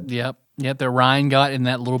kid. Yep. That Ryan got in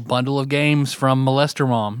that little bundle of games from Molester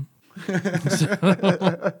Mom.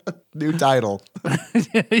 New title.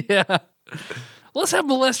 Yeah. Let's have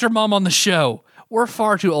Molester Mom on the show. We're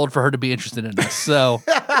far too old for her to be interested in us, so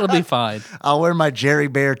it'll be fine. I'll wear my Jerry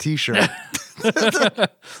Bear t-shirt.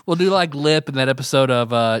 We'll do Lip in that episode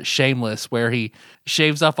of Shameless, where he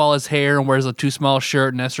shaves off all his hair and wears a too small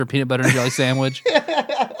shirt and asks for a peanut butter and jelly sandwich.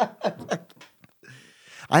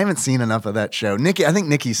 I haven't seen enough of that show. I think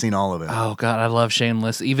Nikki's seen all of it. Oh God, I love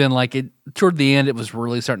Shameless. Even like it toward the end, it was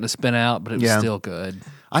really starting to spin out, but it was still good.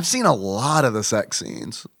 I've seen a lot of the sex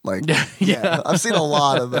scenes. Like, yeah, I've seen a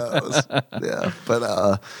lot of those. Yeah,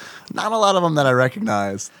 but not a lot of them that I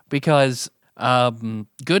recognize. Because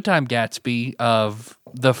Good Time Gatsby of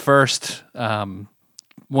the first One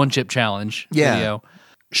Chip Challenge video,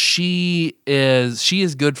 she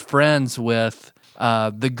is good friends with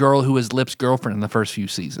the girl who was Lip's girlfriend in the first few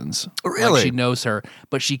seasons. Really? Like, she knows her,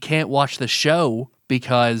 but she can't watch the show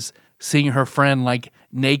because seeing her friend like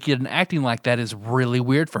naked and acting like that is really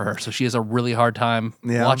weird for her. So she has a really hard time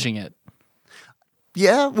watching it.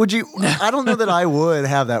 Yeah, would you? I don't know that I would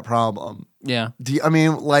have that problem. Yeah. I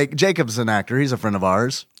mean, like Jacob's an actor. He's a friend of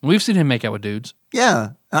ours. We've seen him make out with dudes.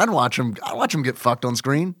 Yeah, I'd watch him get fucked on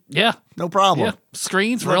screen. Yeah. No problem. Yeah.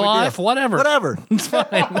 Screens, No real big deal. life, whatever. Whatever. It's fine.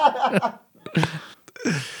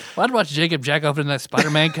 Well, I'd watch Jacob jack off in that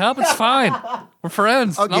Spider-Man cup. It's fine. We're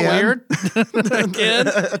friends. Again. Not weird.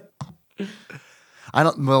 Again. I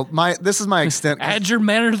don't. Well, this is my extent. Add your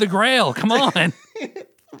manner to the Grail. Come on.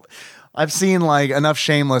 I've seen like enough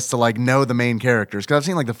Shameless to like know the main characters because I've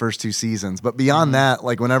seen like the first 2 seasons. But beyond that,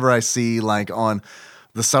 like whenever I see like on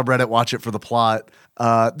the subreddit Watch It for the Plot,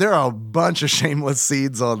 there are a bunch of Shameless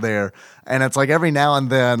seeds on there, and it's like every now and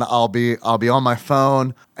then I'll be on my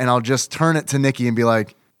phone and I'll just turn it to Nikki and be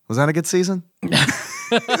like, "Was that a good season?" Look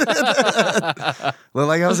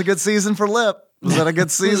like that was a good season for Lip. Was that a good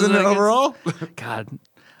season overall? God,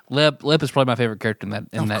 Lip is probably my favorite character in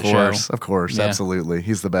that show. Of course, Yeah. absolutely,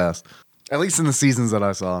 he's the best. At least in the seasons that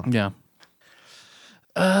I saw. Yeah.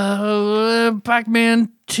 Pac-Man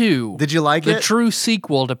 2. Did you like the it? true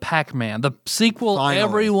sequel to Pac-Man. The sequel Finally.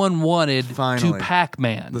 everyone wanted Finally. to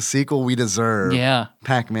Pac-Man. The sequel we deserve. Yeah.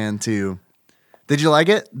 Pac-Man 2. Did you like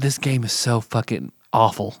it? This game is so fucking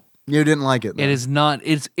awful. You didn't like it, though. It is not.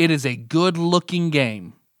 It is a good-looking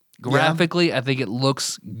game. Graphically, I think it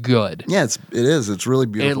looks good. Yeah, it is. It's really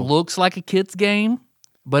It beautiful. looks like a kid's game,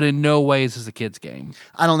 but in no ways is a kid's game.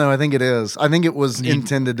 I don't know. I think it is. I think it was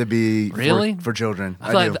intended to be Really? for children.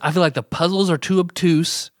 I feel like the puzzles are too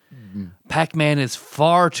obtuse. Pac-Man is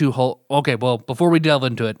far too Okay, well, before we delve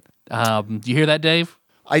into it, do you hear that, Dave?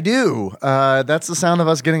 I do. That's the sound of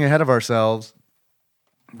us getting ahead of ourselves.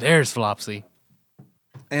 There's Flopsy.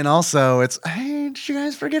 And also, it's, hey, did you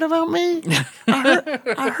guys forget about me?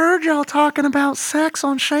 I heard y'all talking about sex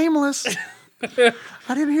on Shameless. I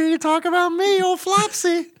didn't hear you talk about me, old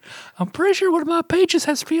Flopsy. I'm pretty sure one of my pages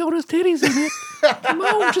has Fiona's titties in it. Come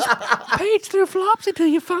on, just page through Flopsy till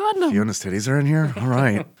you find them. Fiona's titties are in here? All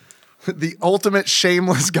right. The ultimate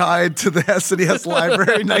Shameless guide to the SNES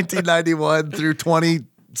library, 1991 through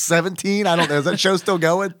 2017. I don't know. Is that show still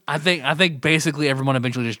going? I think basically everyone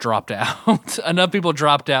eventually just dropped out. Enough people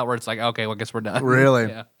dropped out where it's like, okay, well, I guess we're done. Really?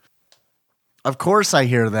 Yeah. Of course I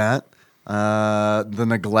hear that. The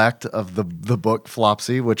neglect of the book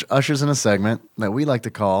Flopsy, which ushers in a segment that we like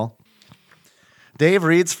to call Dave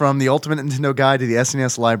reads from the Ultimate Nintendo Guide to the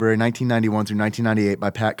SNES Library, 1991 through 1998 by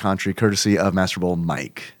Pat Contry, courtesy of Masterful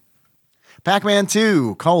Mike. Pac-Man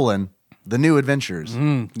 2, The New Adventures.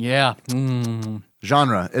 Yeah.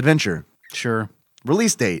 Genre, adventure. Sure.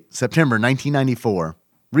 Release date, September 1994.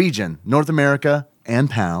 Region, North America and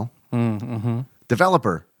PAL.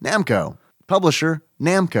 Developer, Namco. Publisher,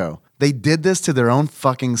 Namco. They did this to their own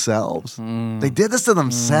fucking selves. They did this to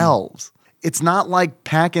themselves. It's not like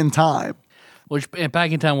Pac in Time. Which,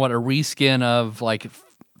 back in time, what, a reskin of, like,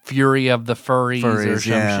 Fury of the Furries or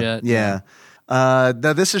some yeah, shit? Yeah.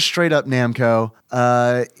 Now this is straight up Namco.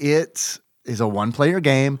 It is a one-player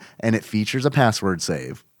game, and it features a password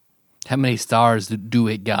save. How many stars do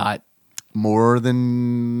it got? More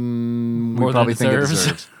than we More than probably it think it deserves.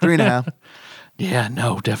 deserves. 3.5. Yeah,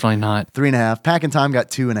 no, definitely not. 3.5. Pack in Time got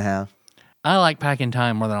 2.5. I like Pack in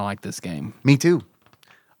Time more than I like this game. Me too.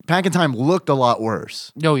 Pack in Time looked a lot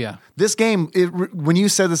worse. Oh, yeah. This game, when you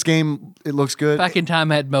said this game, it looks good. Pack in Time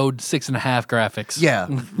had mode 6.5 graphics. Yeah,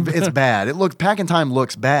 it's bad. Pack in Time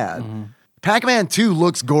looks bad. Pac-Man 2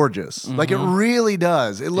 looks gorgeous. Like, it really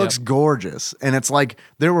does. It looks gorgeous. And it's like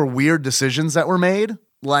there were weird decisions that were made.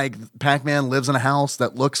 Like, Pac-Man lives in a house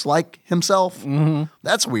that looks like himself.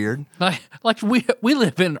 That's weird. Like we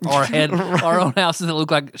live in our own houses that look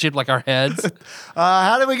like shaped like our heads.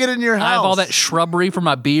 How did we get in your house? I have all that shrubbery for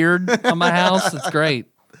my beard on my house. It's great.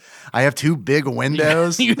 I have 2 big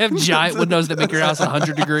windows. You have giant windows that make your house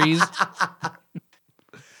 100 degrees.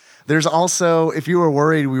 There's also, if you were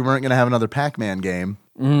worried we weren't going to have another Pac-Man game,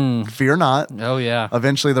 fear not. Oh, yeah.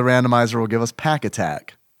 Eventually, the randomizer will give us Pac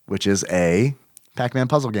Attack, which is a Pac-Man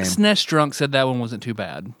puzzle game. SNES Drunk said that one wasn't too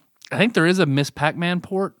bad. I think there is a Miss Pac-Man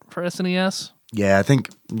port for SNES. Yeah, I think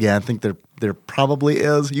there probably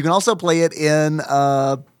is. You can also play it in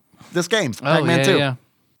this game, Pac-Man 2. Yeah.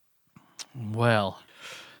 Well,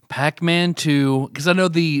 Pac-Man 2, because I know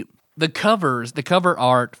the cover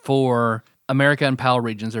art for America and PAL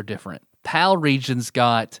regions are different. PAL regions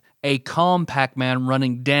got a calm Pac-Man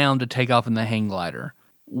running down to take off in the hang glider.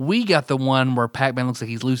 We got the one where Pac-Man looks like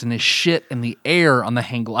he's losing his shit in the air on the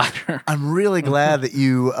hang glider. I'm really glad that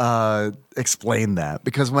you explained that,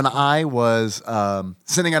 because when I was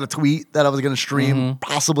sending out a tweet that I was going to stream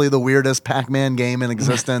possibly the weirdest Pac-Man game in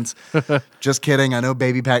existence, just kidding, I know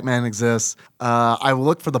Baby Pac-Man exists, I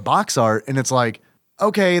looked for the box art and it's like,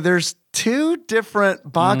 okay, there's two different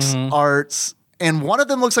box arts and one of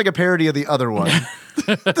them looks like a parody of the other one.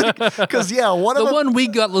 Because one we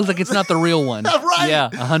got looks like it's not the real one. Right? Yeah,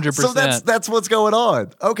 100%. So that's what's going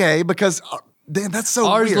on. Okay, because that's so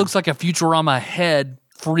ours weird. looks like a Futurama head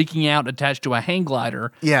freaking out attached to a hang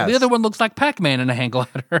glider. Yeah, the other one looks like Pac-Man in a hang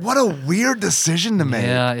glider. What a weird decision to make.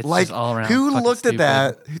 Yeah, it's like just all around who fucking looked stupid.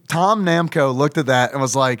 at that? Tom Namco looked at that and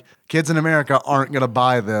was like, "Kids in America aren't going to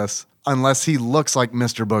buy this unless he looks like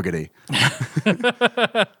Mr. Boogedy."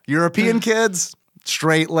 European kids,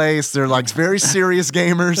 straight laced. They're like very serious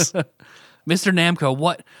gamers. Mr. Namco,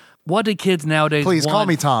 what do kids nowadays Please want call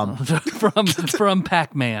me Tom. from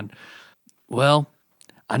Pac-Man? Well,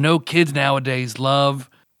 I know kids nowadays love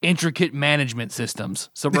intricate management systems.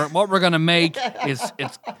 So what we're going to make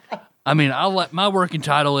I'll let my working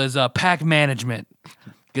title is Pac Management,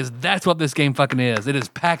 because that's what this game fucking is. It is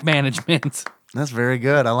Pac Management. That's very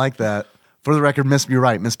good. I like that. For the record, you're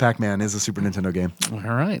right. Miss Pac-Man is a Super Nintendo game. All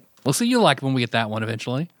right. We'll see you like when we get that one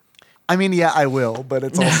eventually. I mean, yeah, I will, but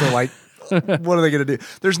it's also like, what are they going to do?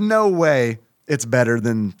 There's no way it's better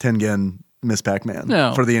than Tengen Miss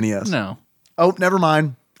Pac-Man for the NES. No. Oh, never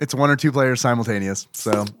mind. It's 1 or 2 players simultaneous,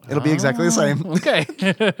 so it'll be exactly the same. Okay.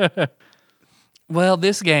 Well,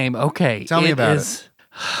 this game, okay. Tell me about it.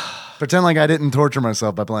 Pretend like I didn't torture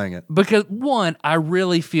myself by playing it. Because, one, I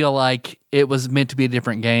really feel like it was meant to be a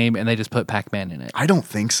different game and they just put Pac-Man in it. I don't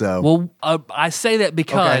think so. Well, I say that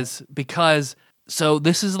because so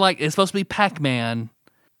this is like, it's supposed to be Pac-Man,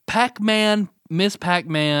 Miss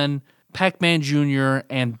Pac-Man, Pac-Man Jr.,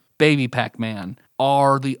 and Baby Pac-Man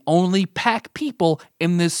are the only Pac people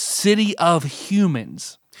in this city of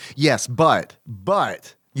humans. Yes, but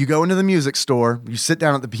you go into the music store, you sit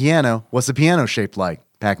down at the piano. What's the piano shaped like?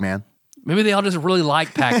 Pac-Man. Maybe they all just really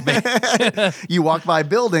like Pac-Man. You walk by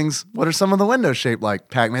buildings. What are some of the windows shaped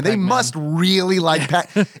like? Pac-Man. They must really like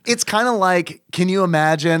Pac. It's kind of like, can you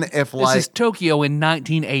imagine if like... This is Tokyo in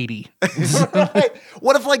 1980. Right?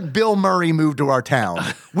 What if like Bill Murray moved to our town?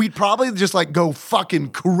 We'd probably just like go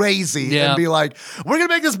fucking crazy and be like, we're going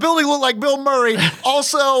to make this building look like Bill Murray.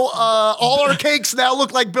 Also, all our cakes now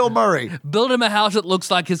look like Bill Murray. Build him a house that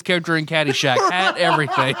looks like his character in Caddyshack. Hat,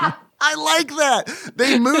 everything. I like that.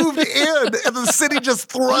 They moved in and the city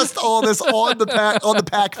just thrust all this on the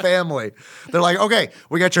Pac family. They're like, okay,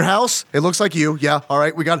 we got your house. It looks like you. Yeah, all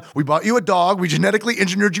right. We bought you a dog. We genetically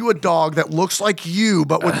engineered you a dog that looks like you,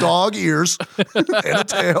 but with dog ears and a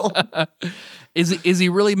tail. Is he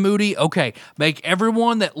really moody? Okay, make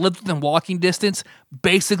everyone that lives within walking distance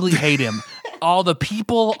basically hate him. All the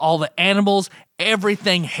people, all the animals,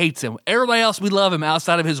 everything hates him. Everybody else, we love him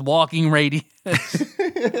outside of his walking radius.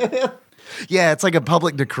 Yeah, it's like a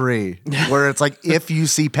public decree where it's like, if you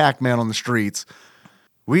see Pac-Man on the streets,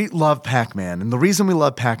 we love Pac-Man. And the reason we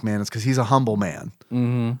love Pac-Man is because he's a humble man.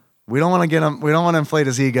 Mm-hmm. We don't want to get him. We don't want to inflate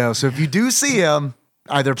his ego. So if you do see him,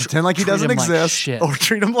 either pretend like he doesn't exist or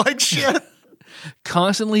treat him like shit.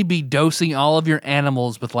 Constantly be dosing all of your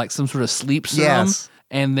animals with like some sort of sleep serum. Yes.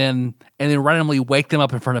 And then randomly wake them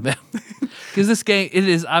up in front of him. Because this game,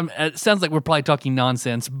 it sounds like we're probably talking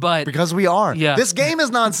nonsense, but... Because we are. Yeah. This game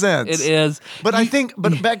is nonsense. It is. But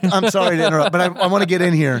I'm sorry to interrupt, but I want to get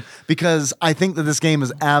in here because I think that this game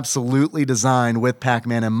is absolutely designed with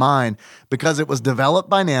Pac-Man in mind because it was developed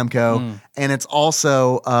by Namco and it's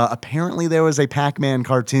also, apparently there was a Pac-Man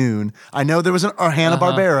cartoon. I know there was a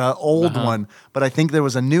Hanna-Barbera, old one, but I think there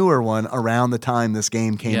was a newer one around the time this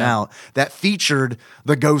game came out that featured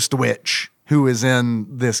the Ghost Witch, who is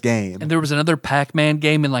in this game. And there was another Pac-Man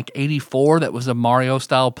game in like 84 that was a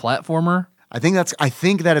Mario-style platformer. I think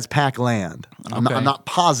that it's Pac-Land. I'm not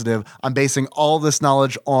positive. I'm basing all this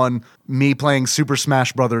knowledge on me playing Super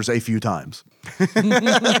Smash Brothers a few times.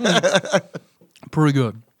 Pretty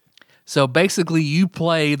good. So basically, you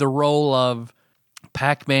play the role of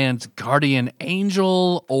Pac-Man's guardian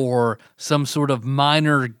angel or some sort of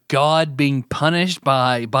minor god being punished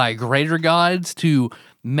by greater gods to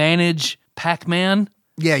manage Pac-Man.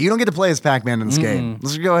 Yeah, you don't get to play as Pac-Man in this game.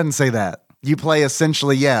 Let's go ahead and say that. You play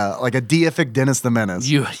essentially, like a deific Dennis the Menace.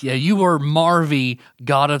 You are Marvy,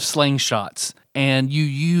 god of slingshots, and you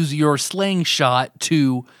use your slingshot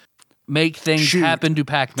to make things happen to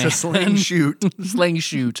Pac-Man. To sling shoot. Sling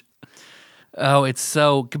shoot. Oh, it's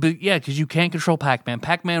so... because you can't control Pac-Man.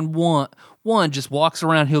 Pac-Man 1 just walks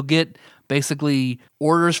around. He'll get basically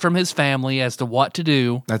orders from his family as to what to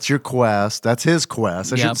do. That's your quest. That's his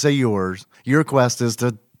quest. I shouldn't say yours. Your quest is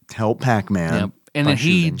to help Pac-Man. Yep. And then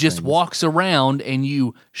he just walks around and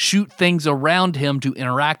you shoot things around him to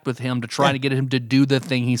interact with him to try to get him to do the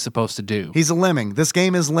thing he's supposed to do. He's a lemming. This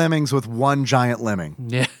game is lemmings with one giant lemming.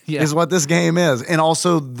 Yeah. Is what this game is. And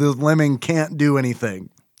also the lemming can't do anything.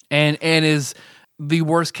 And is the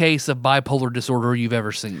worst case of bipolar disorder you've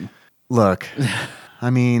ever seen. Look, I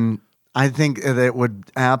mean, I think that it would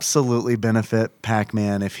absolutely benefit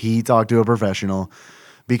Pac-Man if he talked to a professional,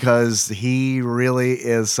 because he really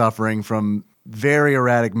is suffering from very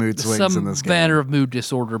erratic mood swings in this game. Some manner of mood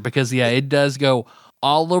disorder, because it does go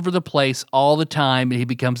all over the place all the time, and he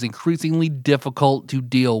becomes increasingly difficult to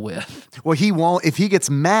deal with. Well, he won't. If he gets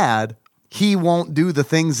mad, he won't do the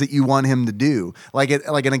things that you want him to do. Like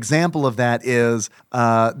an example of that is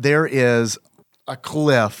there is a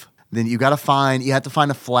cliff. Then you have to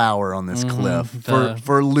find a flower on this cliff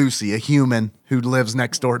for Lucy, a human who lives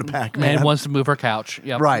next door to Pac-Man. And wants to move her couch.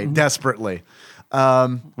 Yep. Right, desperately.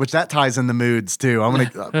 Which that ties into moods too. I'm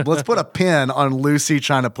gonna let's put a pin on Lucy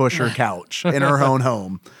trying to push her couch in her own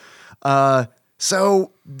home.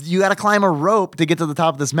 So you got to climb a rope to get to the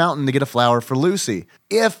top of this mountain to get a flower for Lucy.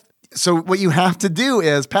 So what you have to do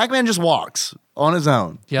is Pac-Man just walks on his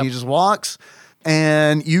own. Yep. He just walks,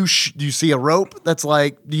 and you see a rope that's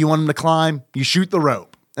like, do you want him to climb? You shoot the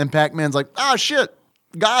rope, and Pac-Man's like, oh shit,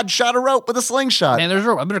 God shot a rope with a slingshot. Man, there's a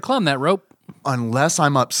rope. I better climb that rope. Unless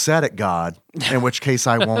I'm upset at God, in which case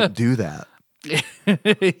I won't do that.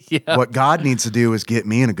 What God needs to do is get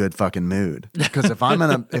me in a good fucking mood. Because if I'm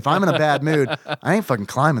in a bad mood, I ain't fucking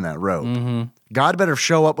climbing that rope. Mm-hmm. God better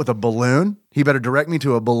show up with a balloon. He better direct me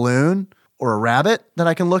to a balloon or a rabbit that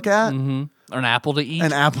I can look at. Mm-hmm. Or an apple to eat.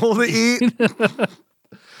 An apple to eat.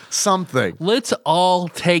 Something. Let's all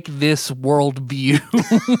take this world view.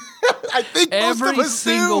 I think most of us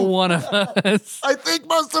single one of us. I think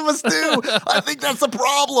most of us do. I think that's the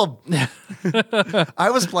problem. I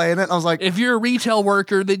was playing it, and I was like, if you're a retail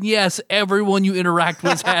worker, then yes, everyone you interact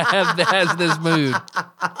with has this mood.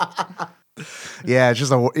 Yeah, it's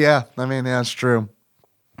just it's true.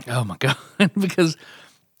 Oh my God. Because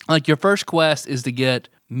like your first quest is to get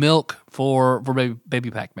milk for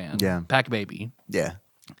baby Pac-Man. Yeah. Pac-Baby. Yeah.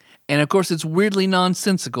 And of course, it's weirdly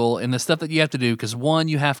nonsensical in the stuff that you have to do, because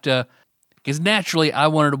naturally I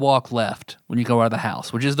wanted to walk left when you go out of the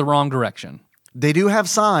house, which is the wrong direction. They do have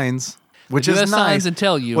signs, which is nice. Signs that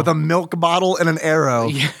tell you. With a milk bottle and an arrow.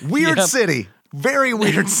 Weird city. Very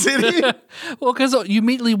weird city. Well, because you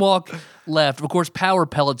immediately walk left. Of course, power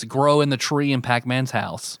pellets grow in the tree in Pac-Man's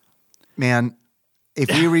house. Man, if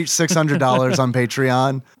we reach $600 on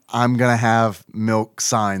Patreon, I'm going to have milk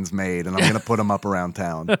signs made, and I'm going to put them up around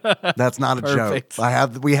town. That's not a Perfect.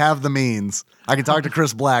 joke. We have the means. I can talk to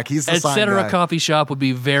Chris Black. He's the sign guy. Etc. Coffee shop would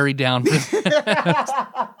be very down for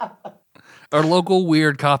that. Our local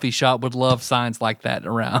weird coffee shop would love signs like that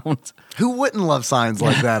around. Who wouldn't love signs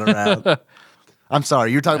like that around? I'm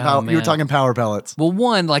sorry, you're talking power pellets. Well,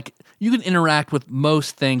 one, like you can interact with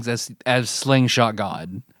most things as Slingshot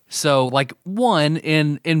God. So, like one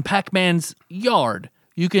in Pac-Man's yard,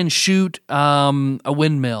 you can shoot a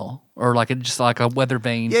windmill or just like a weather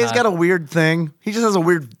vane. Yeah, he's got a weird thing. He just has a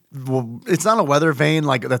weird. Well, it's not a weather vane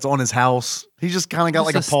like that's on his house. He's just kind of got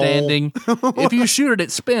like a pole. Standing. If you shoot it,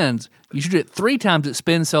 it spins. You shoot it 3 times, it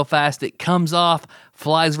spins so fast it comes off,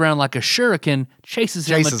 flies around like a shuriken, chases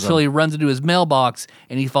him until he runs into his mailbox,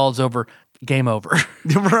 and he falls over. Game over.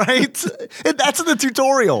 Right? And that's in the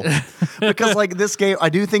tutorial. Because like this game, I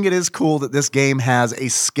do think it is cool that this game has a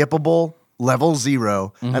skippable level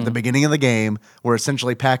 0 at the beginning of the game, where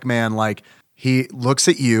essentially Pac-Man, like, he looks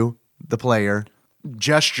at you, the player,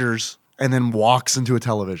 gestures, and then walks into a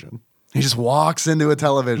television. He just walks into a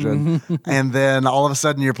television, and then all of a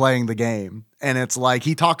sudden you're playing the game. And it's like,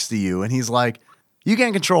 he talks to you, and he's like, you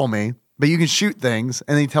can't control me, but you can shoot things.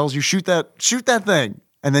 And he tells you, shoot that thing.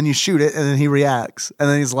 And then you shoot it, and then he reacts. And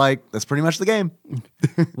then he's like, that's pretty much the game.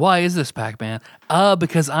 Why is this, Pac-Man?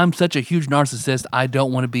 Because I'm such a huge narcissist, I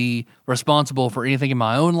don't want to be responsible for anything in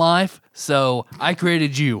my own life, so I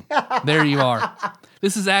created you. There you are.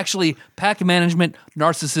 This is actually Pac Management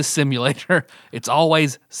Narcissist Simulator. It's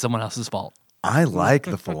always someone else's fault. I like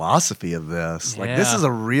the philosophy of this. Like, this is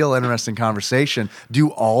a real interesting conversation. Do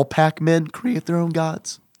all Pac-Men create their own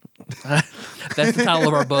gods? That's the title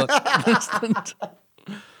of our book.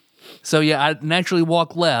 So yeah, I naturally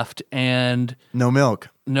walk left and No milk.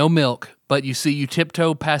 no milk, but you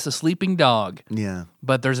tiptoe past a sleeping dog. Yeah.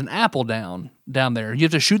 But there's an apple down there. You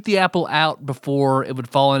have to shoot the apple out before it would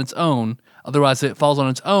fall on its own. Otherwise, if it falls on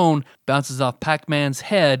its own, bounces off Pac-Man's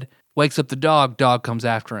head, wakes up the dog comes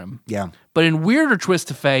after him. Yeah. But in weirder twist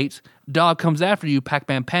of fate, dog comes after you,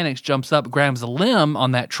 Pac-Man panics, jumps up, grabs a limb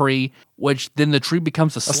on that tree, which then the tree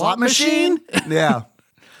becomes a slot machine? Yeah.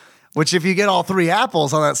 Which if you get all 3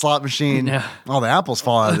 apples on that slot machine, all the apples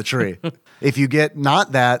fall out of the tree. If you get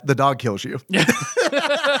not that, the dog kills you.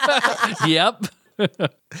 Yep.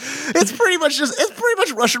 It's pretty much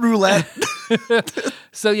Russian roulette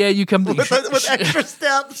So yeah, you come to with extra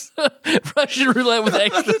steps. Russian roulette with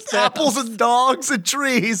extra steps. Apples and dogs and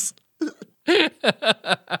trees.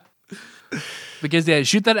 Because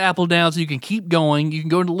shoot that apple down so you can keep going. You can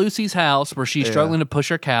go into Lucy's house where she's struggling to push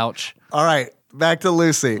her couch. All right, back to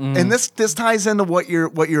Lucy. And this ties into what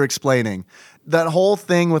you're explaining. That whole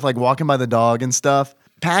thing with like walking by the dog and stuff.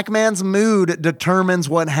 Pac-Man's mood determines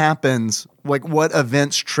what happens, like what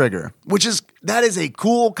events trigger, that is a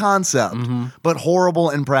cool concept, but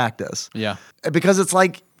horrible in practice. Yeah. Because it's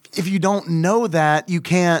like, if you don't know that, you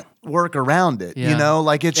can't work around it, you know?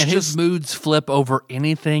 Like it's and just his moods flip over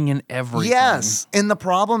anything and everything. Yes. And the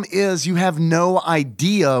problem is you have no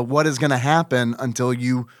idea what is going to happen until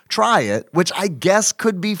you try it, which I guess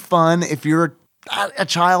could be fun if you're a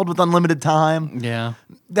child with unlimited time. Yeah.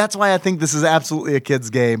 That's why I think this is absolutely a kid's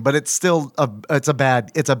game, but it's still it's a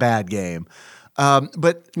bad game.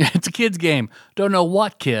 But it's a kid's game. Don't know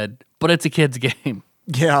what kid, but it's a kid's game.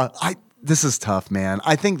 Yeah, this is tough, man.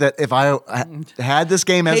 I think that if I had this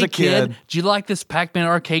game as a kid, do you like this Pac-Man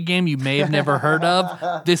arcade game you may have never heard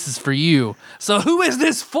of? This is for you. So who is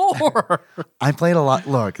this for? I played a lot.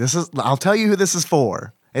 Look, I'll tell you who this is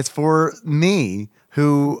for. It's for me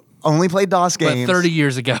who only played DOS games. But 30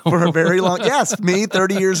 years ago. For a very long, yes, me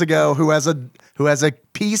 30 years ago who has a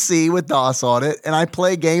PC with DOS on it, and I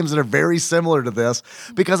play games that are very similar to this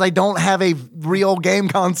because I don't have a real game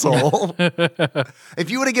console.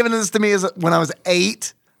 If you would have given this to me when I was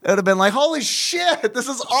 8, it would have been like, holy shit, this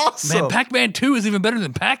is awesome. Man, Pac-Man 2 is even better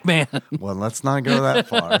than Pac-Man. Well, let's not go that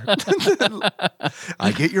far.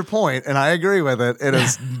 I get your point, and I agree with it. It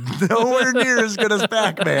is nowhere near as good as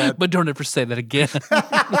Pac-Man. But don't ever say that again.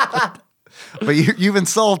 But you've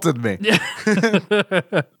insulted me.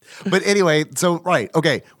 But anyway,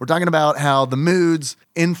 okay, we're talking about how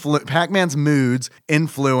the Pac-Man's moods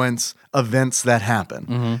influence events that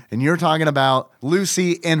happen. And you're talking about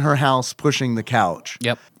Lucy in her house pushing the couch.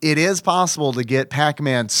 Yep. It is possible to get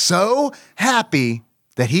Pac-Man so happy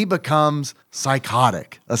that he becomes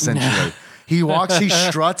psychotic, essentially. He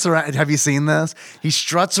struts around. Have you seen this? He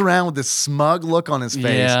struts around with this smug look on his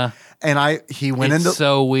face. Yeah. And it's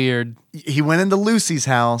so weird. He went into Lucy's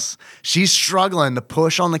house. She's struggling to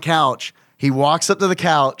push on the couch. He walks up to the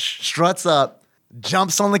couch, struts up,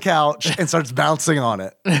 jumps on the couch, and starts bouncing on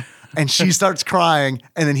it. And she starts crying,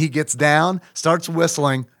 and then he gets down, starts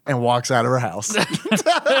whistling, and walks out of her house.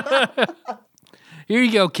 Here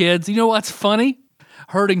you go, kids. You know what's funny?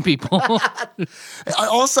 Hurting people.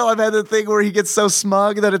 Also, I've had the thing where he gets so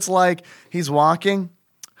smug that it's like he's walking.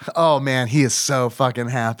 Oh, man, he is so fucking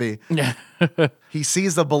happy. He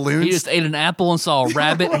sees the balloons. He just ate an apple and saw a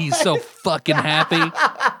rabbit. He's so fucking happy.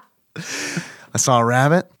 I saw a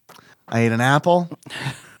rabbit. I ate an apple.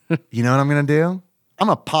 You know what I'm going to do? I'm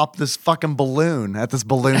going to pop this fucking balloon at this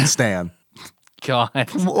balloon stand. God.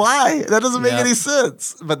 Why? That doesn't make any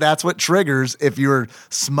sense. But that's what triggers if you're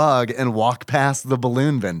smug and walk past the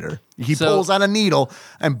balloon vendor. He pulls out a needle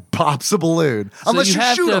and pops a balloon. Unless you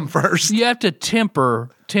shoot him first. You have to temper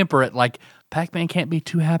it. Like, Pac-Man can't be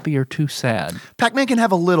too happy or too sad. Pac-Man can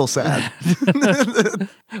have a little sad.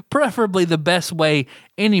 Preferably the best way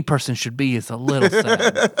any person should be is a little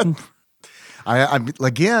sad.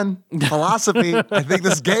 Again, philosophy. I think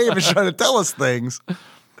this game is trying to tell us things.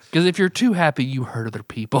 Because if you're too happy, you hurt other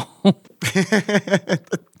people.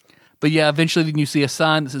 But yeah, eventually then you see a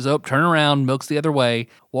sign that says, oh, turn around, milk's the other way.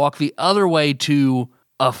 Walk the other way to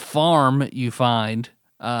a farm you find.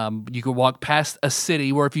 You could walk past a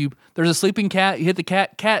city where there's a sleeping cat, you hit the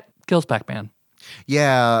cat kills Pac-Man.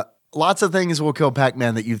 Yeah, lots of things will kill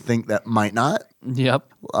Pac-Man that you'd think that might not.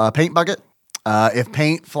 Yep. Paint bucket. If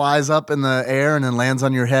paint flies up in the air and then lands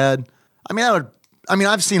on your head,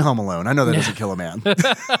 I've seen Home Alone. I know that doesn't kill a man.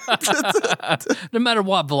 No matter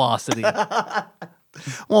what velocity.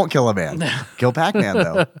 Won't kill a man. Kill Pac-Man,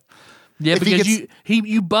 though. Yeah, If because he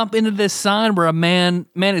you bump into this sign where a man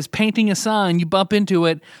is painting a sign. You bump into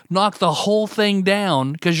it, knock the whole thing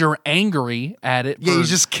down because you're angry at it. Yeah, you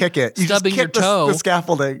just kick it. You just stubbing kick your toe. the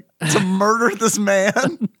scaffolding to murder this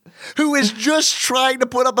man who is just trying to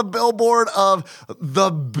put up a billboard of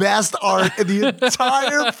the best art in the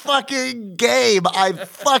entire fucking game. I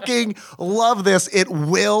fucking love this. It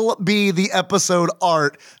will be the episode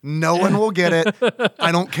art. No one will get it.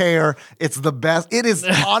 I don't care. It's the best. It is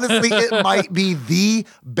honestly, it might be the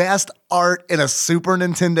best art in a Super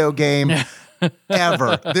Nintendo game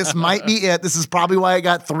ever. This might be it. This is probably why it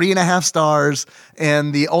got 3.5 stars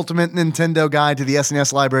in the Ultimate Nintendo Guide to the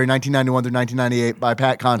SNES Library 1991 through 1998 by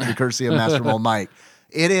Pat Contry, courtesy of Master Mold Mike.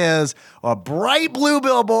 It is a bright blue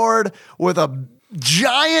billboard with a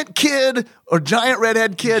giant kid or giant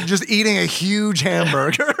redhead kid just eating a huge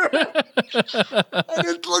hamburger. And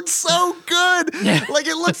it looks so good. Like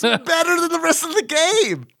it looks better than the rest of the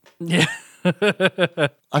game. Yeah.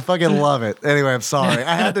 I fucking love it. Anyway, I'm sorry.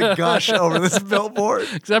 I had to gush over this billboard.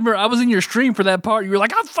 Because I remember I was in your stream for that part. You were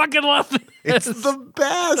like, I fucking love this. It's the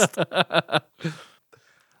best.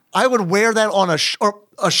 I would wear that on a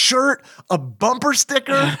shirt, a bumper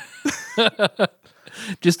sticker.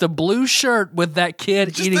 Just a blue shirt with that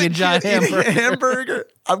kid eating a giant hamburger.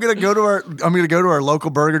 I'm gonna go to our local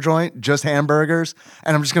burger joint, just hamburgers,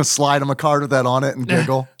 and I'm just gonna slide them a card with that on it and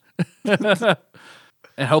giggle.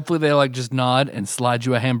 And hopefully they like just nod and slide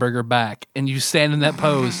you a hamburger back, and you stand in that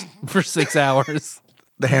pose for 6 hours.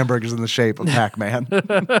 The hamburger's in the shape of Pac-Man.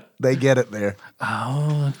 They get it there.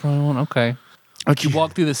 Oh, that's probably one. Okay. But you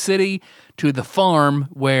walk through the city to the farm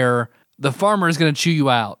where the farmer is going to chew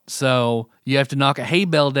you out. So you have to knock a hay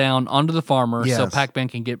bale down onto the farmer so Pac-Man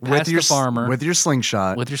can get past the farmer. With your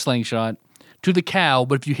slingshot. To the cow,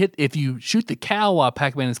 but if you shoot the cow while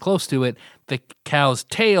Pac-Man is close to it, the cow's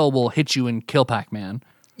tail will hit you and kill Pac-Man.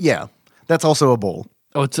 Yeah. That's also a bull.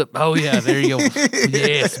 Oh yeah, there you go.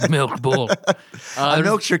 Yes, milk bull. I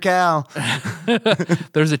milked your cow.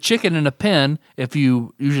 There's a chicken in a pen. If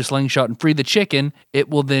you use your slingshot and free the chicken, it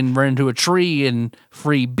will then run into a tree and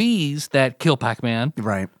free bees that kill Pac-Man.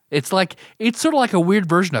 Right. It's sort of like a weird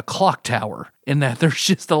version of Clock Tower in that there's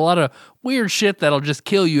just a lot of weird shit that'll just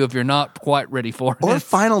kill you if you're not quite ready for it. Or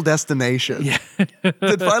Final Destination. Yeah.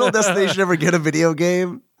 Did Final Destination ever get a video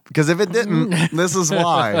game? Because if it didn't, this is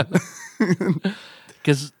why.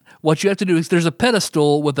 Because what you have to do is there's a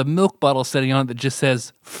pedestal with a milk bottle sitting on it that just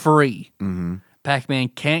says free. Mm-hmm. Pac-Man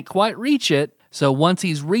can't quite reach it, so once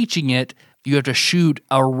he's reaching it, you have to shoot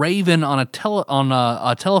a raven on a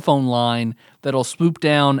telephone line that'll swoop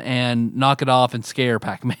down and knock it off and scare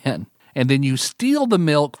Pac-Man. And then you steal the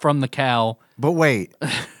milk from the cow. But wait,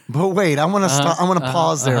 I want to stop. I want to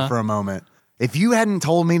pause there for a moment. If you hadn't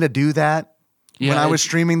told me to do that when I was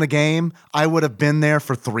streaming the game, I would have been there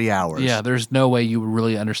for 3 hours. Yeah, there's no way you would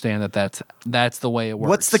really understand that's the way it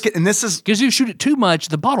works. And this is because you shoot it too much,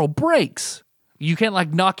 the bottle breaks. You can't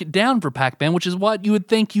like knock it down for Pac-Man, which is what you would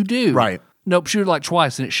think you do. Right. Nope, shoot it like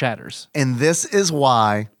twice and it shatters. And this is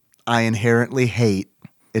why I inherently hate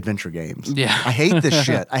adventure games. Yeah. I hate this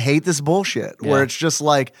shit. I hate this bullshit where it's just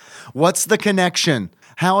like, what's the connection?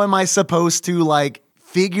 How am I supposed to like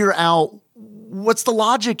figure out what's the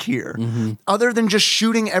logic here? Other than just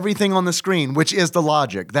shooting everything on the screen, which is the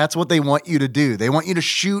logic. That's what they want you to do. They want you to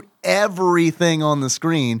shoot everything on the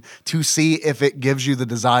screen to see if it gives you the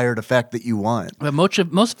desired effect that you want. But most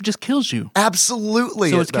of it just kills you.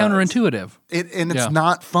 Absolutely. So it's counterintuitive. It's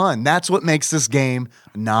not fun. That's what makes this game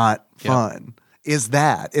not fun. Is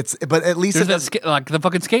that but at least there's like the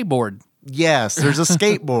fucking skateboard. Yes, there's a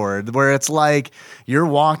skateboard where it's like you're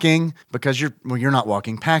walking because you're not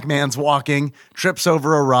walking. Pac-Man's walking, trips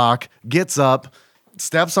over a rock, gets up,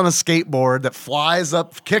 steps on a skateboard that flies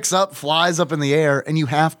up, kicks up, flies up in the air, and you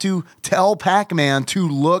have to tell Pac-Man to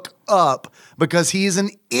look up because he's an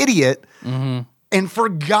idiot and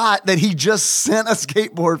forgot that he just sent a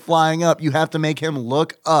skateboard flying up. You have to make him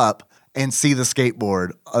look up and see the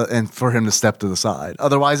skateboard and for him to step to the side.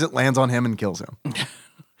 Otherwise, it lands on him and kills him.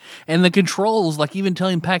 And the controls, like even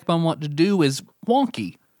telling Pac-Man what to do is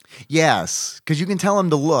wonky. Yes, because you can tell him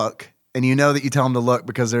to look, and you know that you tell him to look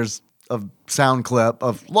because there's a sound clip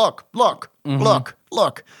of look, look,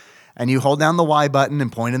 look. And you hold down the Y button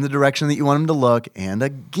and point in the direction that you want him to look. And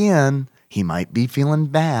again, he might be feeling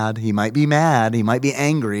bad. He might be mad. He might be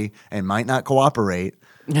angry and might not cooperate.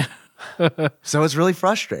 So it's really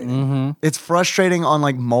frustrating. It's frustrating on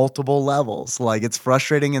like multiple levels. Like it's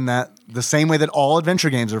frustrating in that the same way that all adventure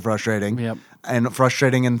games are frustrating, and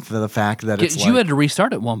frustrating in the fact that it's you had to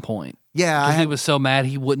restart at one point. Yeah, he was so mad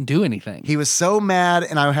he wouldn't do anything. He was so mad,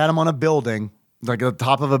 and I had him on a building, like at the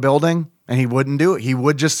top of a building, and he wouldn't do it.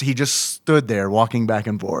 He just stood there walking back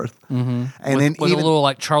and forth. Mm-hmm. And with a little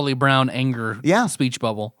like Charlie Brown anger speech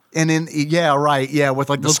bubble. And then, with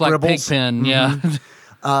like the Looks scribbles. like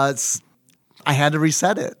Pigpen, I had to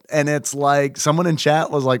reset it. And it's like someone in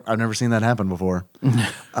chat was like, I've never seen that happen before.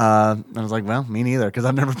 I was like, well, me neither, because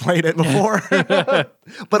I've never played it before.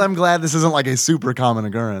 But I'm glad this isn't like a super common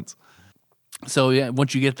occurrence. So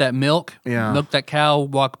once you get that milk that cow,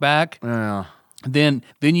 walk back. Yeah. Then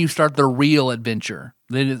you start the real adventure.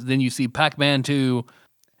 Then you see Pac-Man 2,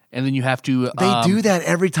 and then you have to... They do that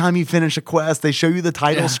every time you finish a quest. They show you the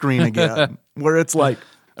title screen again, where it's like...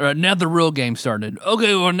 All right, now the real game started.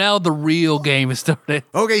 Okay, well, now the real game has started.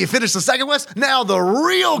 Okay, you finished the second quest? Now the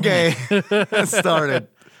real game started.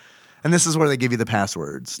 And this is where they give you the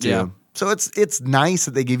passwords, too. Yeah. So it's nice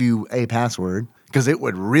that they give you a password, because it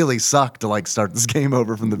would really suck to like start this game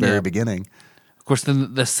over from the very beginning. Of course,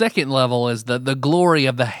 then the second level is the glory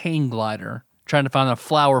of the hang glider, trying to find a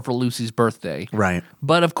flower for Lucy's birthday. Right.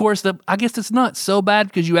 But of course, I guess it's not so bad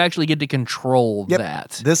because you actually get to control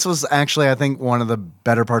that. This was actually, I think, one of the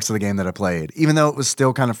better parts of the game that I played. Even though it was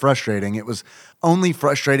still kind of frustrating, it was only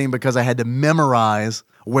frustrating because I had to memorize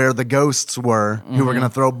where the ghosts were who were going to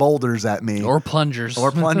throw boulders at me. Or plungers.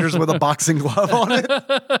 Or plungers with a boxing glove on it.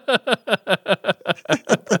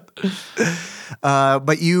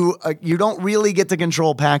 But you don't really get to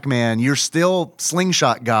control Pac-Man. You're still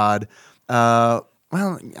Slingshot God.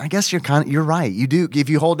 Well, I guess you're right. You do, if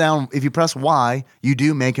you press Y, you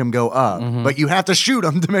do make him go up, but you have to shoot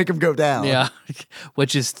him to make him go down. Yeah,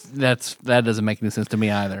 that doesn't make any sense to me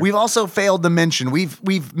either. We've also failed to mention,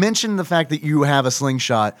 we've mentioned the fact that you have a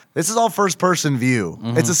slingshot. This is all first person view.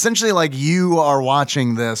 It's essentially like you are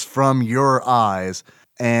watching this from your eyes,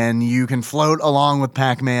 and you can float along with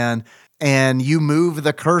Pac-Man, and you move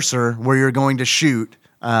the cursor where you're going to shoot.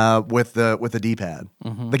 With the D-pad.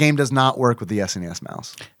 The game does not work with the SNES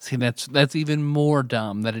mouse. See, that's even more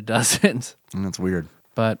dumb that it doesn't. And that's weird.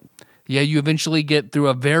 But yeah, you eventually get through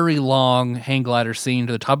a very long hang glider scene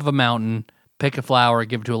to the top of a mountain, pick a flower,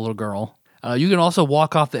 give it to a little girl. You can also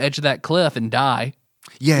walk off the edge of that cliff and die.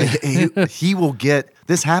 Yeah, he will get,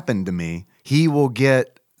 this happened to me, he will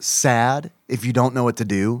get sad if you don't know what to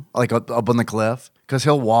do, like up on the cliff, because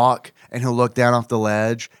he'll walk and he'll look down off the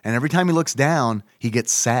ledge, and every time he looks down, he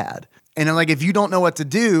gets sad. And then, like, if you don't know what to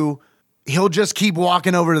do, he'll just keep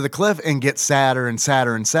walking over to the cliff and get sadder and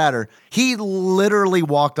sadder and sadder. He literally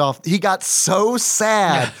walked off. He got so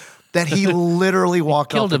sad that he literally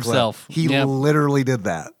walked off the cliff. Killed himself. He literally did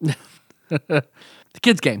that. The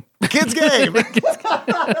kid's game. The kid's game.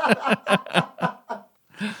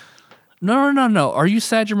 No. Are you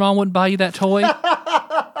sad your mom wouldn't buy you that toy?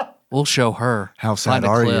 We'll show her. How sad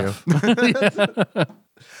are you?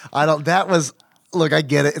 Look, I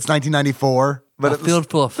get it. It's 1994. But a field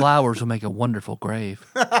full of flowers will make a wonderful grave.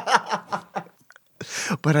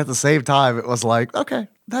 But at the same time, it was like, okay,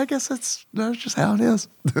 I guess that's just how it is.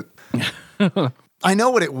 I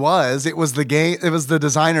know what it was. It was the game. It was the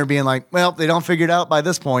designer being like, well, they don't figure it out by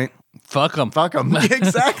this point. Fuck them. Fuck them.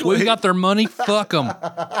 Exactly. We got their money. Fuck them.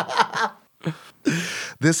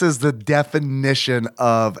 This is the definition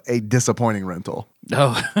of a disappointing rental.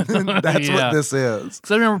 Oh, that's what this is.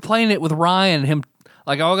 Because I remember playing it with Ryan, him.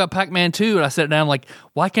 Like, I got Pac-Man 2, and I sat down like,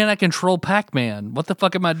 why can't I control Pac-Man? What the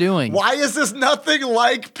fuck am I doing? Why is this nothing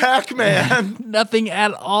like Pac-Man? Nothing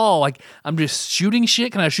at all. Like, I'm just shooting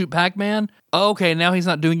shit. Can I shoot Pac-Man? Oh, okay, now he's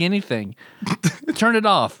not doing anything. Turn it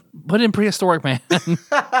off. Put in Prehistoric Man.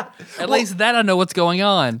 At least that I know what's going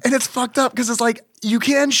on. And it's fucked up because it's like, you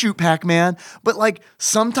can shoot Pac-Man, but like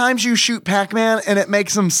sometimes you shoot Pac-Man and it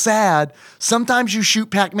makes him sad. Sometimes you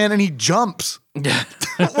shoot Pac-Man and he jumps.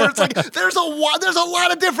 Where it's like, there's a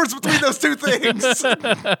lot of difference between those two things.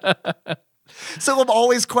 So I'm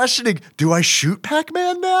always questioning, do I shoot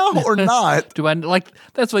Pac-Man now or not? Do I, like,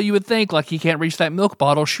 that's what you would think. Like, he can't reach that milk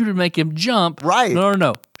bottle. Shoot and make him jump. Right.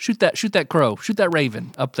 No. Shoot that crow. Shoot that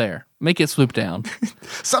raven up there. Make it swoop down.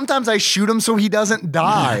 Sometimes I shoot him so he doesn't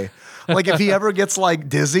die. Like, if he ever gets, like,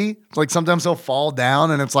 dizzy, like, sometimes he'll fall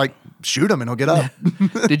down and it's like, shoot him and he'll get up.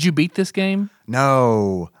 Did you beat this game?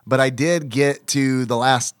 No, but I did get to the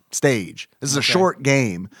last stage. This is a short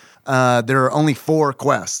game. There are only 4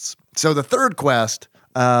 quests. So the third quest,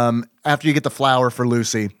 after you get the flower for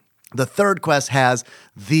Lucy, the third quest has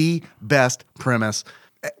the best premise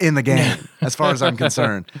in the game, as far as I'm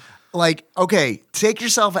concerned. Like, okay, take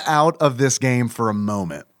yourself out of this game for a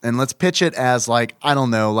moment, and let's pitch it as like, I don't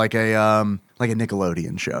know, like a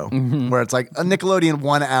Nickelodeon show, where it's like a Nickelodeon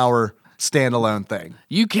 1 hour standalone thing.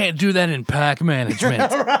 You can't do that in pack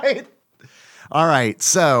management. Right. All right.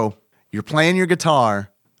 So you're playing your guitar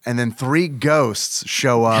and then 3 ghosts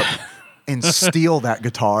show up and steal that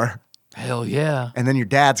guitar. Hell yeah. And then your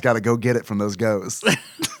dad's got to go get it from those ghosts.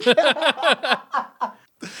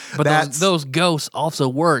 But those ghosts also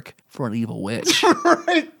work for an evil witch.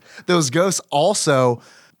 Right? Those ghosts also...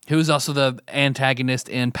 Who's also the antagonist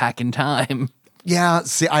in Pack in Time. Yeah,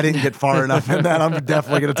 see, I didn't get far enough in that. I'm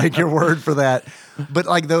definitely going to take your word for that. But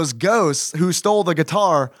like those ghosts who stole the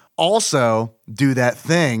guitar also do that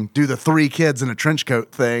thing, do the 3 kids in a trench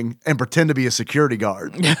coat thing and pretend to be a security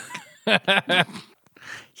guard.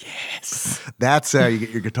 Yes. That's how you get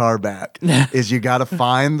your guitar back. Is you got to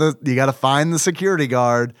find the security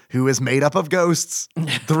guard who is made up of ghosts.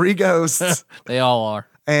 3 ghosts. They all are.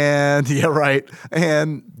 And yeah, right.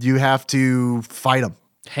 And you have to fight them.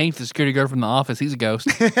 Hank, the security guard from The Office, he's a ghost.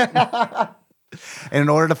 And in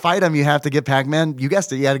order to fight him, you have to get Pac-Man. You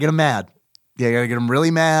guessed it. You got to get him mad. Yeah, you got to get him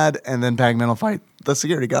really mad, and then Pac-Man will fight the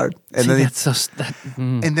security guard. And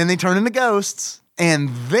and then they turn into ghosts. And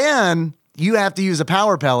then you have to use a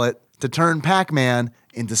power pellet to turn Pac-Man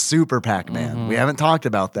into Super Pac-Man. Mm-hmm. We haven't talked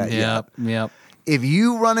about that yet. Yep. If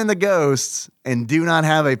you run into ghosts and do not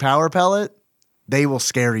have a power pellet, they will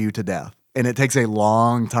scare you to death. And it takes a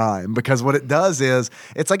long time because what it does is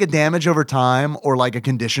it's like a damage over time or like a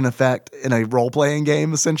condition effect in a role-playing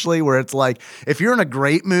game, essentially, where it's like if you're in a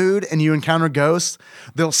great mood and you encounter ghosts,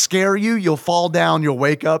 they'll scare you, you'll fall down, you'll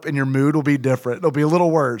wake up, and your mood will be different. It'll be a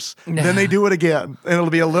little worse. Then they do it again, and it'll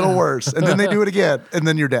be a little worse. And then they do it again, and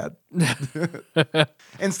then you're dead.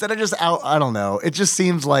 Instead of just I don't know. It just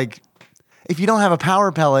seems like if you don't have a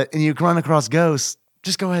power pellet and you run across ghosts,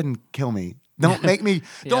 just go ahead and kill me. Don't make me.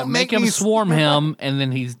 Don't make him me swarm him, and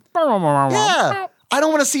then he's. Yeah, I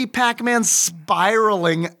don't want to see Pac-Man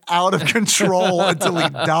spiraling out of control until he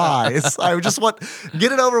dies. I just want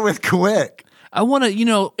get it over with quick. I want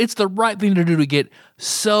to. It's the right thing to do to get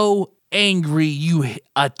so angry you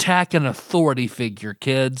attack an authority figure,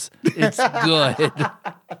 kids. It's good.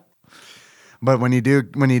 But when you do,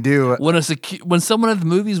 when someone at the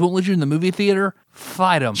movies won't let you in the movie theater,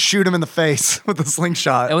 fight them. Shoot them in the face with a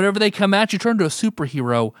slingshot. And whenever they come at you, turn to a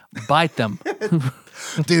superhero, bite them.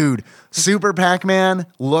 Dude, Super Pac-Man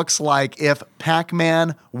looks like if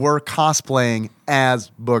Pac-Man were cosplaying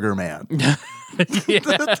as Booger Man.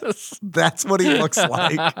 Yes. That's what he looks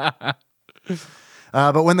like.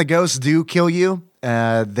 But when the ghosts do kill you,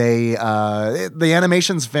 the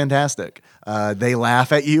animation's fantastic. They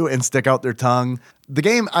laugh at you and stick out their tongue. The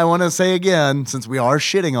game, I want to say again, since we are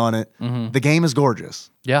shitting on it, the game is gorgeous.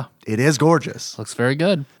 Yeah. It is gorgeous. Looks very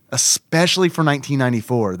good. Especially for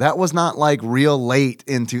 1994. That was not like real late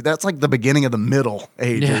into, that's like the beginning of the middle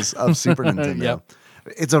ages of Super Nintendo. Yep.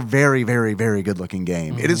 It's a very, very, very good looking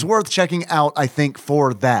game. It is worth checking out, I think,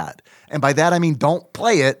 for that. And by that, I mean, don't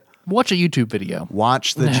play it. Watch a YouTube video.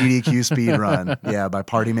 Watch the GDQ speed run. Yeah, by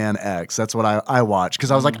Partyman X. That's what I watched.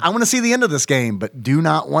 Because I was like, I want to see the end of this game, but do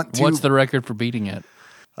not want to. What's the record for beating it?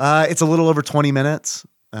 It's a little over 20 minutes.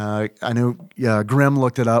 I know Grim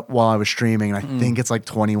looked it up while I was streaming, and I think it's like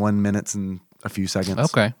 21 minutes and a few seconds.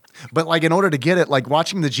 Okay. But like in order to get it, like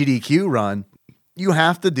watching the GDQ run, you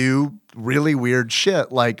have to do really weird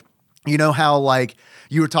shit. Like, you know how like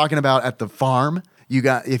you were talking about at the farm?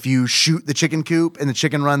 If you shoot the chicken coop and the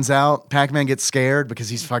chicken runs out, Pac-Man gets scared because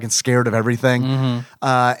he's fucking scared of everything.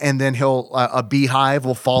 And then a beehive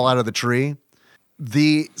will fall out of the tree.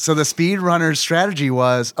 So the speedrunner's strategy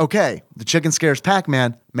was, okay, the chicken scares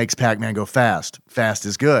Pac-Man, makes Pac-Man go fast. Fast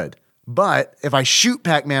is good. But if I shoot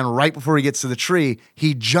Pac-Man right before he gets to the tree,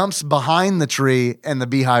 he jumps behind the tree and the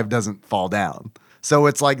beehive doesn't fall down. So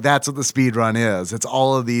it's like, that's what the speedrun is. It's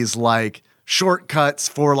all of these like shortcuts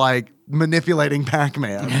for like manipulating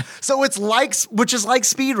Pac-Man. So it's like, which is like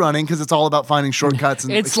speedrunning because it's all about finding shortcuts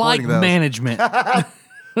and it's like those. Management.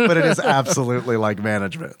 But it is absolutely like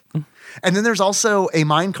management. And then there's also a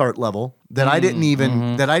minecart level that I didn't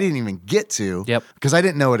even get to. Yep. Because I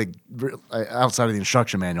didn't know it outside of the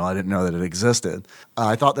instruction manual. I didn't know that it existed.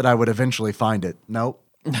 I thought that I would eventually find it. Nope,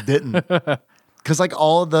 didn't. Because like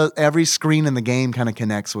every screen in the game kind of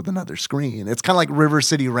connects with another screen. It's kind of like River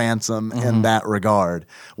City Ransom in that regard,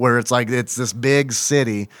 where it's like it's this big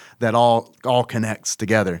city that all connects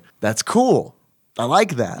together. That's cool. I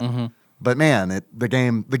like that. But man, the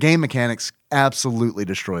game mechanics absolutely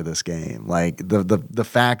destroy this game. Like the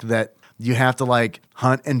fact that you have to like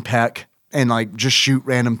hunt and peck and like just shoot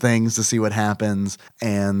random things to see what happens,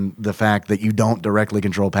 and the fact that you don't directly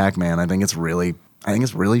control Pac-Man, I think it's really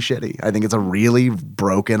shitty. I think it's a really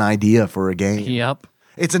broken idea for a game. Yep.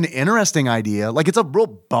 It's an interesting idea. Like, it's a real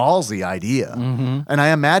ballsy idea. And I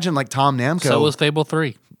imagine, like, Tom Namco... So was Fable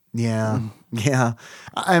 3. Yeah. Yeah.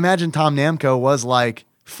 I imagine Tom Namco was like,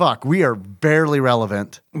 fuck, we are barely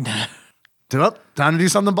relevant. Time to do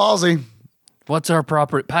something ballsy. What's our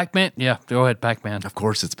proper Pac-Man? Yeah, go ahead, Pac-Man. Of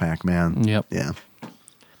course it's Pac-Man. Yep. Yeah.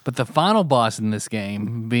 But the final boss in this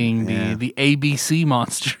game being the ABC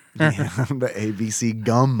monster. The ABC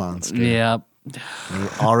gum monster. Yep.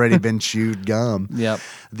 Already been chewed gum. Yep.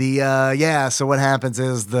 So what happens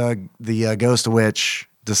is the ghost witch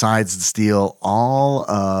decides to steal all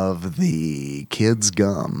of the kids'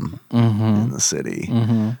 gum in the city.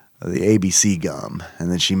 The ABC gum.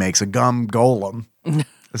 And then she makes a gum golem,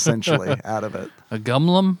 essentially, out of it. A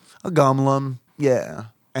gumlum? A gumlum, yeah.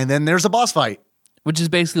 And then there's a boss fight. Which is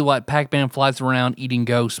basically what Pac-Man flies around eating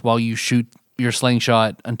ghosts while you shoot your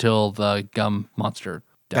slingshot until the gum monster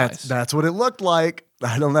dies. That's what it looked like.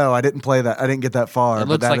 I don't know. I didn't play that. I didn't get that far. It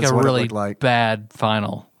looks like a really bad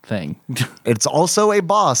final thing. It's also a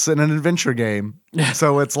boss in an adventure game.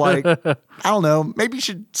 So it's like, I don't know. Maybe you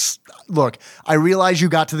should look. I realize you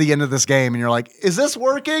got to the end of this game and you're like, is this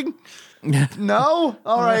working? No?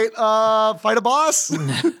 All right. Fight a boss?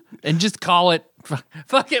 And just call it.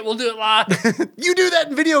 Fuck it, we'll do it live. You do that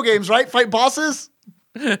in video games, right? Fight bosses?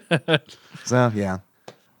 So, yeah.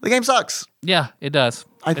 The game sucks. Yeah, it does.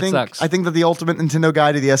 I think that the Ultimate Nintendo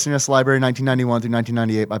Guide to the SNES Library 1991 through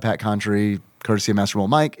 1998 by Pat Contri, courtesy of Master Roll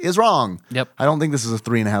Mike, is wrong. Yep. I don't think this is a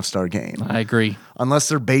 3.5-star game. I agree. Unless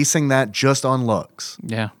they're basing that just on looks.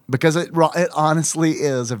 Yeah. Because it honestly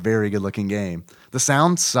is a very good-looking game. The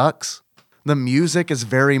sound sucks. The music is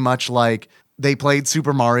very much like they played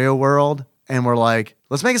Super Mario World and we're like,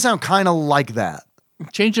 let's make it sound kind of like that.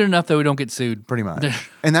 Change it enough that we don't get sued. Pretty much.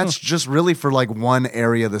 And that's just really for like one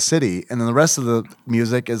area of the city. And then the rest of the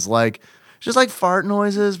music is like, just like fart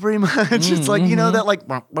noises, pretty much. It's like, you know, that like,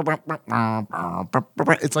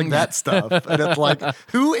 it's like that stuff. And it's like,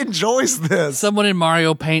 who enjoys this? Someone in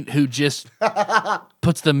Mario Paint who just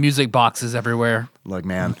puts the music boxes everywhere. Look,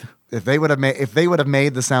 man, if they would have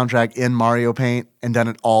made the soundtrack in Mario Paint and done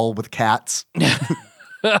it all with cats,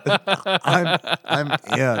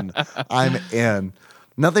 I'm in.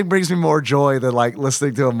 Nothing brings me more joy than like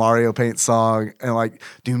listening to a Mario Paint song and like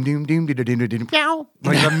doom doom doom doom doom doom doom meow.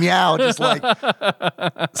 Like the meow just like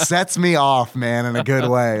sets me off, man, in a good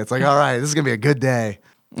way. It's like, all right, this is gonna be a good day.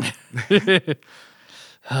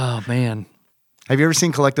 Oh man. Have you ever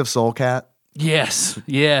seen Collective Soul Cat? Yes.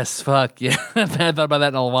 Fuck yeah. I haven't thought about that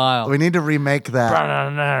in a while. We need to remake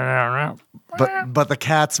that. But the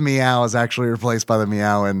cat's meow is actually replaced by the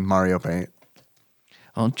meow in Mario Paint.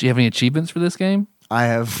 Oh, do you have any achievements for this game? I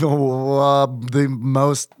have the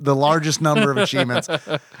largest number of achievements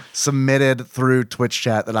submitted through Twitch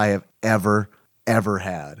chat that I have ever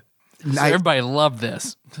had. So everybody loved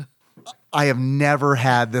this. I have never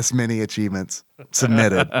had this many achievements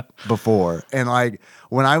submitted before. And like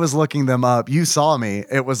when I was looking them up, you saw me.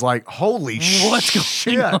 It was like, holy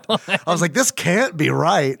shit. I was like, this can't be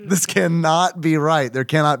right. This cannot be right. There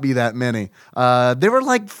cannot be that many. There were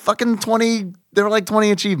like fucking 20. There were like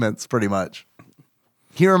 20 achievements pretty much.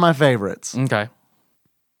 Here are my favorites. Okay.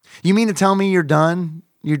 You mean to tell me you're done?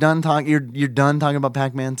 You're done talking about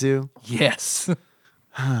Pac-Man 2? Yes.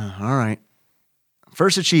 All right.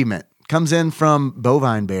 First achievement comes in from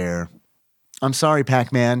Bovine Bear. I'm sorry,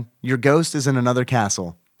 Pac-Man. Your ghost is in another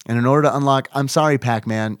castle. And in order to unlock I'm sorry,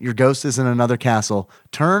 Pac-Man, your ghost is in another castle,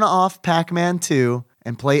 turn off Pac-Man 2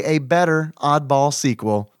 and play a better oddball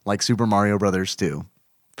sequel like Super Mario Brothers 2.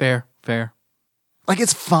 Fair. Like,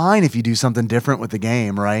 it's fine if you do something different with the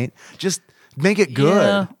game, right? Just make it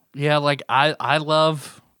good. Yeah, like I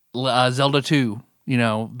love Zelda 2,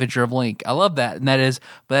 Adventure of Link. I love that. And that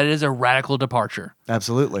is a radical departure.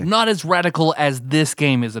 Absolutely. Not as radical as this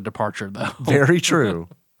game is a departure, though. Very true.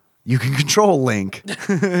 You can control Link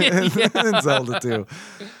in Zelda 2.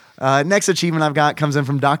 Next achievement I've got comes in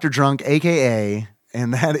from Dr. Drunk, a.k.a.,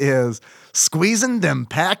 and that is squeezing them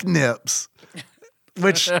pack nips.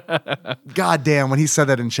 Which, goddamn, when he said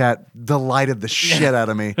that in chat, delighted the shit out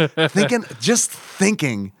of me.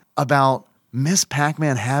 Thinking about Miss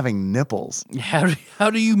Pac-Man having nipples. How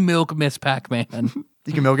do you milk Miss Pac-Man?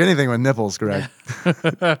 You can milk anything with nipples, correct?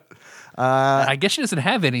 I guess she doesn't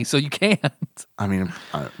have any, so you can't. I mean,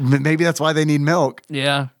 maybe that's why they need milk.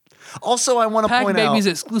 Yeah. Also, I want to point out... Pac babies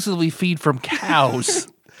exclusively feed from cows.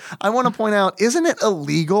 I want to point out, isn't it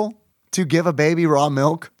illegal to give a baby raw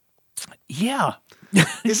milk? Yeah.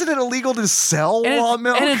 Isn't it illegal to sell raw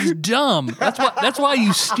milk? And it's dumb. That's why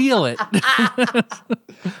you steal it.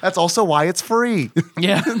 That's also why it's free.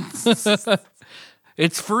 Yeah.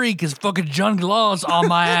 It's free because fucking John Law's on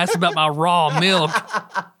my ass about my raw milk.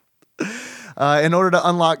 In order to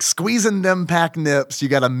unlock squeezing them pack nips, you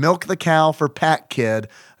got to milk the cow for Pac Kid,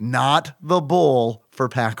 not the bull for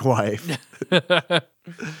Pack Wife.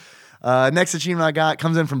 Next achievement I got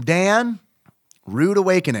comes in from Dan. Rude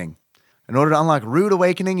Awakening. In order to unlock Rude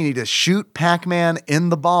Awakening, you need to shoot Pac-Man in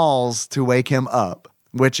the balls to wake him up,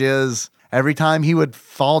 which is every time he would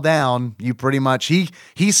fall down, you pretty much, he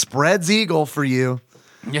spreads eagle for you.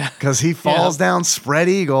 Yeah. Because he falls down spread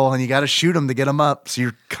eagle and you got to shoot him to get him up. So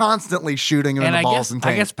you're constantly shooting him in the balls and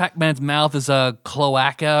taint. I guess Pac-Man's mouth is a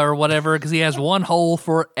cloaca or whatever because he has one hole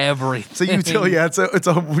for everything. So it's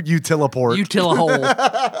a utiliport.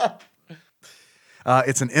 Utilihole.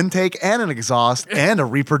 It's an intake and an exhaust and a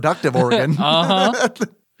reproductive organ.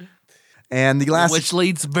 And the last, which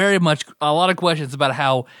leads very much a lot of questions about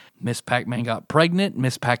how Miss Pac-Man got pregnant,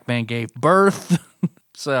 Miss Pac-Man gave birth.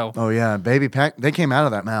 So, oh yeah, baby Pac, they came out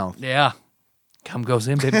of that mouth. Yeah. Come goes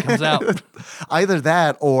in, baby comes out. Either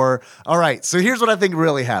that or, all right, so here's what I think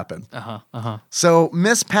really happened. So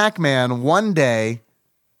Miss Pac-Man one day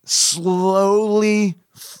slowly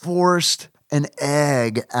forced an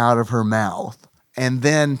egg out of her mouth. And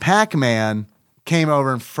then Pac-Man came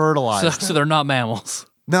over and fertilized so they're not mammals.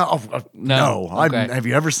 No. Okay. Have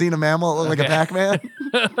you ever seen a mammal that look like a Pac-Man?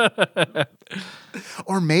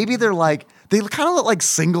 Or maybe they kind of look like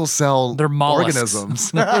single-cell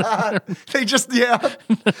organisms. They just,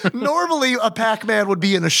 normally a Pac-Man would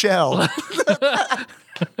be in a shell.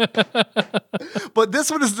 But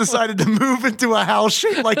this one has decided to move into a house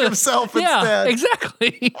shaped like himself instead. Yeah,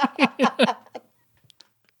 exactly.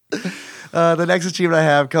 The next achievement I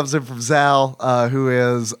have comes in from Zal, who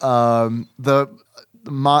is the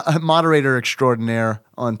moderator extraordinaire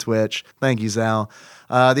on Twitch. Thank you, Zal.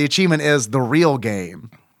 The achievement is the real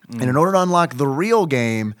game. And in order to unlock the real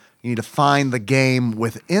game, you need to find the game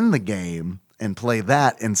within the game and play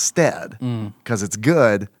that instead. Because it's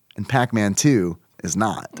good, and Pac-Man 2 is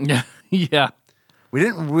not. Yeah.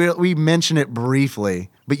 We mentioned it briefly,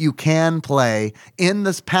 but you can play in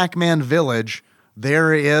this Pac-Man village.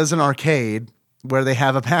 There is an arcade where they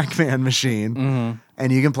have a Pac-Man machine,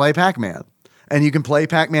 and you can play Pac-Man. And you can play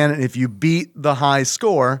Pac-Man, and if you beat the high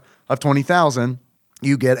score of 20,000,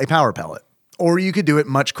 you get a power pellet. Or you could do it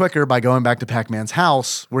much quicker by going back to Pac-Man's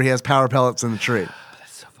house where he has power pellets in the tree.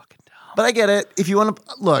 That's so fucking dumb. But I get it. If you want to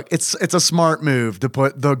look, it's a smart move to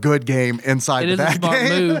put the good game inside the bad game. It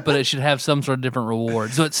is a smart move, but it should have some sort of different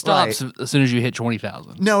reward. So it stops as soon as you hit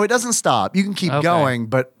 20,000. No, it doesn't stop. You can keep going,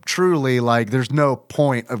 but truly, there's no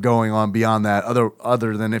point of going on beyond that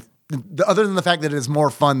other than the fact that it is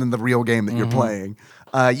more fun than the real game that you're playing.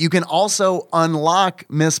 You can also unlock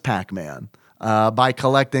Miss Pac-Man by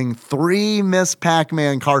collecting 3 Miss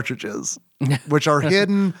Pac-Man cartridges, which are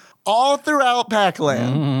hidden all throughout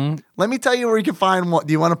Pac-Land. Let me tell you where you can find one.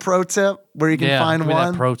 Do you want a pro tip where you can find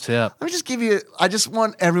one? That pro tip. Let me just give you, I just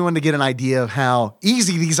want everyone to get an idea of how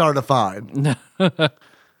easy these are to find.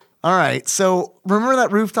 All right. So remember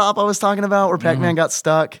that rooftop I was talking about where Pac-Man got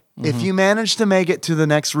stuck? If you manage to make it to the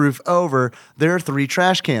next roof over, there are 3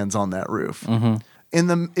 trash cans on that roof.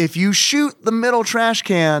 If you shoot the middle trash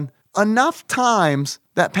can enough times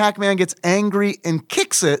that Pac-Man gets angry and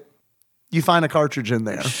kicks it, you find a cartridge in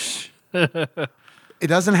there. It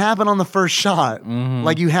doesn't happen on the first shot.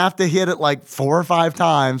 You have to hit it 4 or 5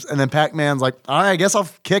 times, and then Pac-Man's like, all right, I guess I'll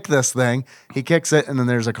kick this thing. He kicks it, and then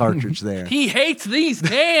there's a cartridge there. He hates these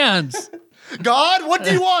cans. God, what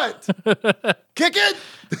do you want? Kick it?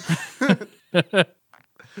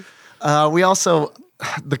 We also,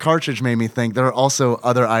 the cartridge made me think there are also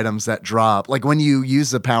other items that drop. Like when you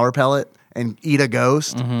use the power pellet and eat a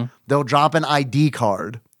ghost, they'll drop an ID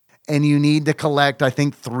card. And you need to collect, I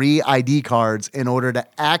think, 3 ID cards in order to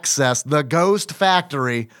access the ghost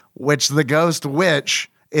factory, which the ghost witch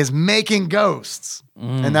is making ghosts.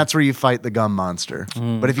 And that's where you fight the gum monster.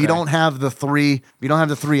 But if you don't have the 3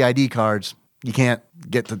 ID cards, you can't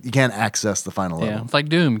access the final level. Yeah, it's like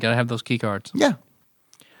Doom. You gotta have those key cards. Yeah.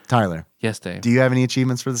 Tyler. Yes, Dave. Do you have any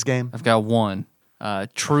achievements for this game? I've got one.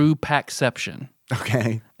 True Pacception.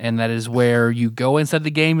 Okay. And that is where you go inside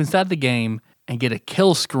the game, and get a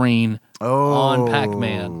kill screen on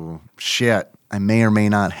Pac-Man. Shit. I may or may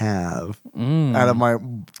not have. Out of my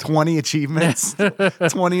 20 achievements,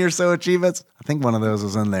 20 or so achievements, I think one of those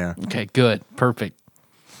was in there. Okay, good. Perfect.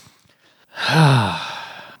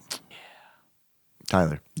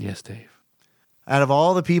 Tyler. Yes, Dave. Out of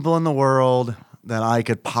all the people in the world that I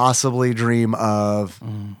could possibly dream of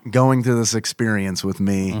going through this experience with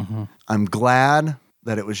me, I'm glad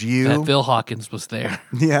that it was you. That Phil Hawkins was there.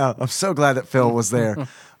 Yeah, I'm so glad that Phil was there.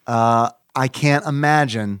 I can't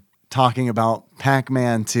imagine talking about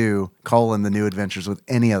Pac-Man 2, The New Adventures with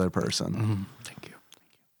any other person. Thank you.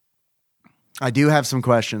 I do have some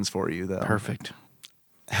questions for you, though. Perfect.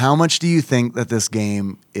 How much do you think that this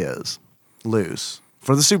game is? loose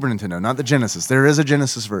for the Super Nintendo, not the Genesis. There is a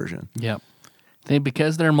Genesis version. Yep. I think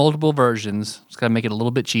because there are multiple versions, it's got to make it a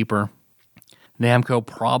little bit cheaper. Namco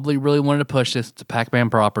probably really wanted to push this. It's a Pac-Man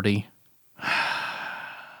property.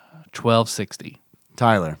 $12.60.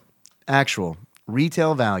 Tyler, actual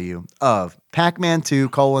retail value of Pac-Man 2: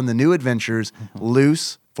 The New Adventures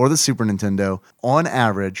loose for the Super Nintendo on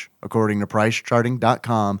average, according to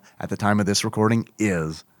PriceCharting.com at the time of this recording,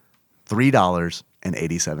 is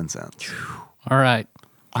 $3.87. All right.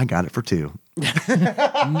 I got it for $2.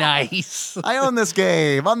 Nice. I own this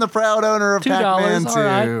game. I'm the proud owner of Pac-Man 2. All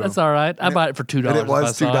right. That's all right. I bought it for $2. And it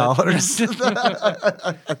was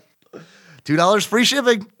 $2. $2 free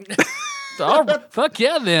shipping. Oh, fuck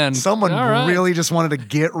yeah, then. Someone really just wanted to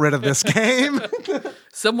get rid of this game.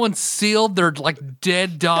 Someone sealed their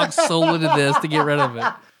dead dog soul into this to get rid of it.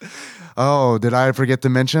 Oh, did I forget to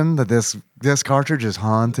mention that this cartridge is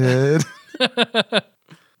haunted?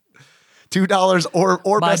 $2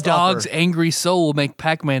 or my best dog's offer. angry soul will make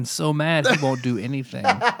Pac-Man so mad he won't do anything.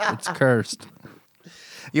 It's cursed.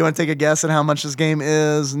 You want to take a guess at how much this game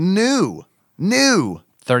is? New.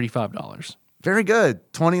 $35. Very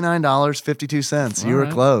good. $29.52. You were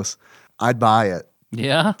right. close. I'd buy it.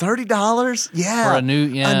 Yeah. $30? Yeah. For a new,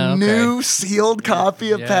 yeah, new sealed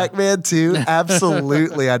copy of Yeah. Pac-Man 2?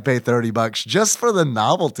 Absolutely. I'd pay $30 just for the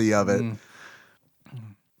novelty of it.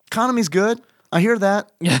 Economy's good. I hear that.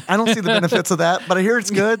 I don't see the benefits of that, but I hear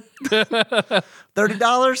it's good.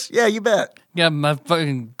 $30? Yeah, you bet. Yeah, my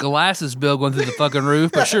fucking glasses bill going through the fucking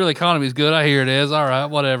roof, but sure, the economy's good. I hear it is. All right,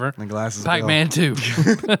 whatever. The glasses Pac-Man 2.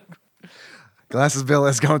 Glasses bill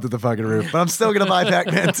is going through the fucking roof, but I'm still going to buy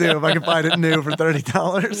Pac-Man 2 if I can find it new for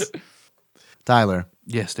 $30. Tyler.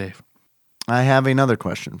 Yes, Dave. I have another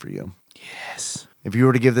question for you. Yes. If you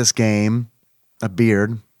were to give this game a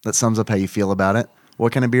beard that sums up how you feel about it,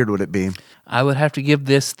 what kind of beard would it be? I would have to give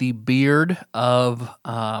this the beard of,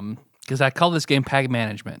 because I call this game Pac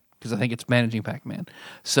Management, because I think it's managing Pac-Man.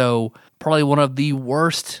 So probably one of the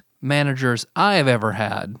worst managers I have ever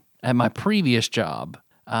had at my previous job.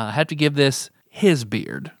 I have to give this his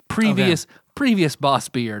beard, previous boss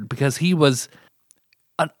beard, because he was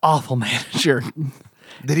an awful manager.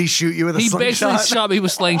 Did he shoot you with a He slingshot? basically shot me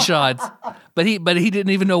with slingshots, but he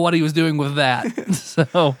didn't even know what he was doing with that.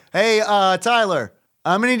 So Hey, Tyler,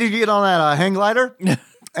 I'm going to need you to get on that hang glider.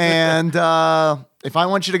 And if I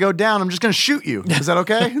want you to go down, I'm just going to shoot you. Is that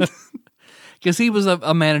okay? because he was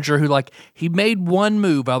a manager who, like, he made one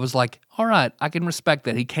move. I was like, all right, I can respect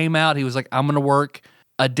that. He came out, he was like, I'm going to work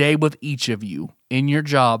a day with each of you in your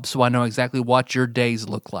job so I know exactly what your days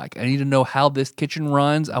look like. I need to know how this kitchen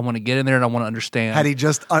runs. I want to get in there and I want to understand. Had he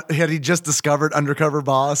just discovered Undercover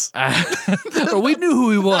Boss? We knew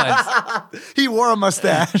who he was. He wore a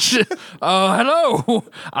mustache. Hello,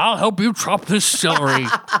 I'll help you chop this celery.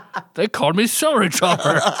 They called me celery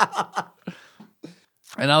chopper.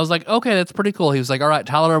 And I was like, okay, that's pretty cool. He was like, all right,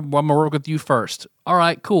 Tyler, I'm going to work with you first. All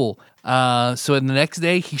right, cool. So the next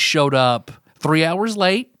day he showed up 3 hours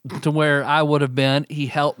late to where I would have been. He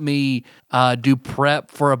helped me do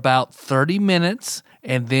prep for about 30 minutes,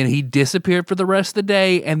 and then he disappeared for the rest of the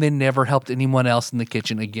day and then never helped anyone else in the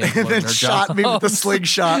kitchen again. And then shot me with the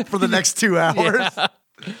slingshot for the next 2 hours. Yeah.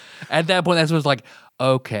 At that point, that's when I was like,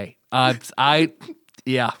 okay,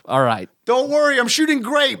 yeah, all right. Don't worry, I'm shooting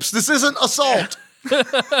grapes. This isn't assault.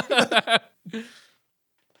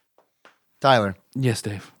 Tyler, Yes,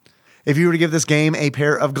 Dave. if you were to give this game a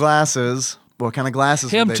pair of glasses, what kind of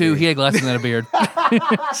glasses Him would they too. be? He had glasses and a beard.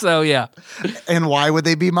 So yeah, And why would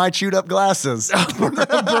they be my chewed up glasses?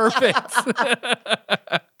 perfect.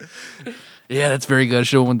 Yeah, that's very good.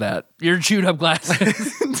 Show him that. Your chewed up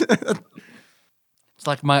glasses. It's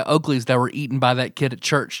like my Oakleys that were eaten by that kid at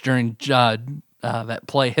church during that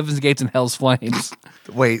play, Heaven's Gates and Hell's Flames.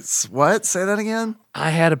 Wait, what? Say that again? I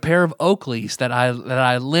had a pair of Oakleys that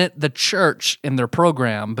I lent the church in their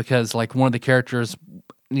program because, like, one of the characters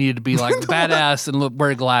needed to be like badass and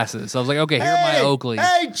wear glasses. So I was like, okay, here are my Oakleys.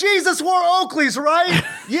 Hey, Jesus wore Oakleys, right?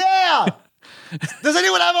 Yeah. Does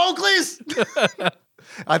anyone have Oakleys?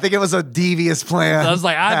 I think it was a devious plan. I was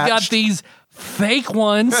like, I've got hatched. these fake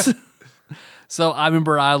ones. So I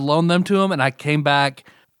remember I loaned them to him, and I came back.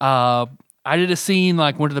 I did a scene,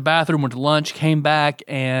 like went to the bathroom, went to lunch, came back,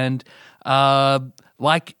 and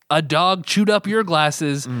like a dog chewed up your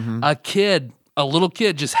glasses. A little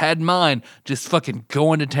kid just had mine, just fucking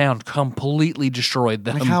going to town, completely destroyed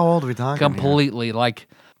them. Like, how old are we talking here? Completely. Like,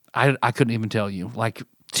 I couldn't even tell you. Like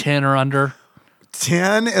 10 or under.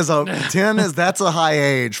 10 is that's a high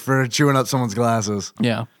age for chewing up someone's glasses.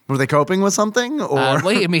 Yeah. Were they coping with something? Or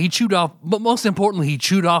Wait, I mean, he chewed off, but most importantly, he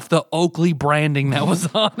chewed off the Oakley branding that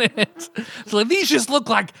was on it. So like, these just look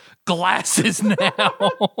like glasses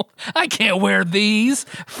now. I can't wear these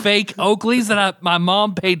fake Oakleys that my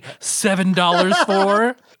mom paid $7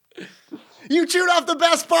 for. you chewed off the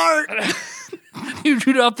best part. You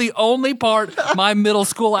chewed off the only part my middle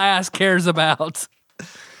school ass cares about.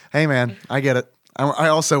 Hey, man, I get it. I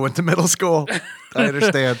also went to middle school. I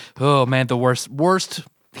understand. Oh, man, the worst.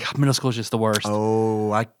 God, middle school is just the worst.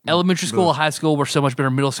 Oh, Elementary school, high school were so much better.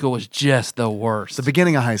 Middle school was just the worst. The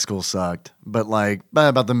beginning of high school sucked, but like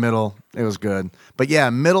about the middle, it was good. But yeah,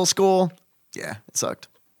 middle school, yeah, it sucked.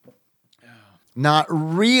 Not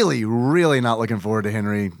really not looking forward to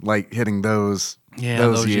Henry like hitting those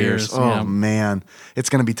years. Oh yeah. man, it's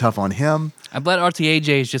gonna be tough on him. I'm glad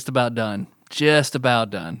RTAJ is just about done. Just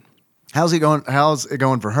about done. How's it going? How's it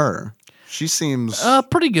going for her? She seems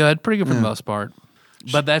pretty good for the most part.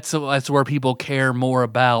 But that's where people care more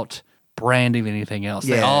about branding than anything else.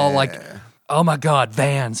 They all like, oh my God,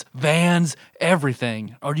 Vans,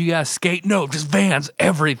 everything. Or do you guys skate? No, just Vans,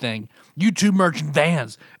 everything. YouTube merchant,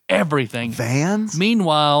 Vans, everything. Vans.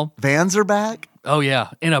 Meanwhile, Vans are back. Oh yeah,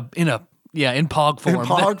 in POG form. In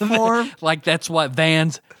POG form. Like that's what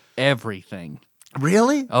Vans, everything.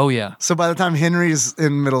 Really? Oh yeah. So by the time Henry's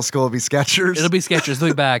in middle school, it'll be Skechers. It'll be Skechers. They'll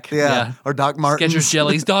be back. Yeah. Or Doc Martens. Skechers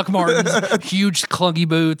jellies, Doc Martens, huge clunky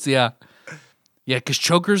boots. Yeah. Yeah, because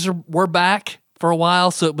chokers were back for a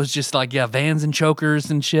while. So it was just like, Vans and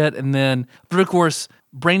chokers and shit. And then, but of course,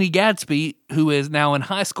 Brandy Gadsby, who is now in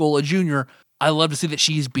high school, a junior, I love to see that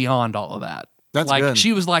she's beyond all of that. That's like, good.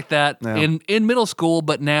 She was like that in middle school,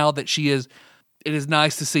 but now that she is, it is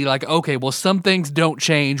nice to see, like, okay, well, some things don't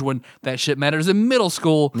change when that shit matters in middle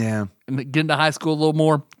school. Yeah. And getting to high school a little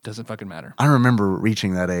more, doesn't fucking matter. I remember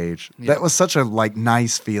reaching that age. Yeah. That was such a like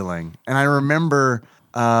nice feeling. And I remember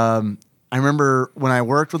when I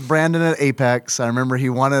worked with Brandon at Apex, I remember he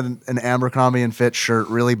wanted an Abercrombie and Fitch shirt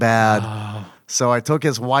really bad. Oh. So I took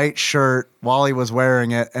his white shirt while he was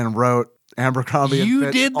wearing it and wrote Abercrombie and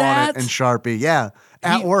Fitch did on that? it in Sharpie. Yeah.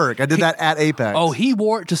 At work. I did that at Apex. Oh, he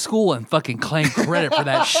wore it to school and fucking claimed credit for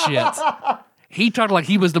that shit. He talked like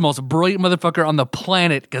he was the most brilliant motherfucker on the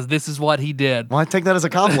planet because this is what he did. Well, I take that as a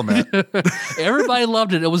compliment. Everybody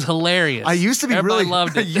loved it. It was hilarious. I used to be Everybody really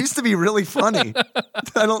loved it. I used to be really funny.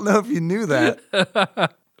 I don't know if you knew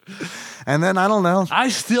that. And then I don't know. I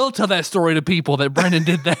still tell that story to people that Brendan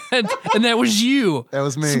did that, and that was you. That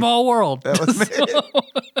was me. Small world. That was me.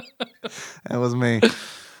 That was me.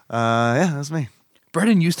 That was me.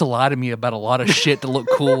 Brendan used to lie to me about a lot of shit to look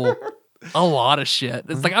cool. A lot of shit.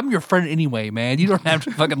 It's like, I'm your friend anyway, man. You don't have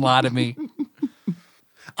to fucking lie to me.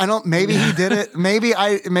 I don't. Maybe he did it. Maybe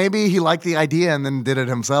he liked the idea and then did it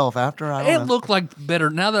himself after. I don't know. It looked like better.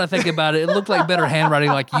 Now that I think about it, it looked like better handwriting,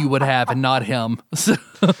 like you would have, and not him. So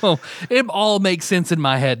it all makes sense in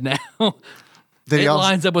my head now. It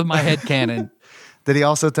lines up with my head canon. Did he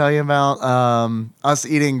also tell you about us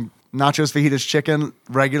eating nachos fajitas chicken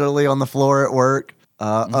regularly on the floor at work?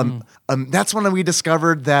 That's when we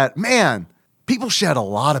discovered that, man, people shed a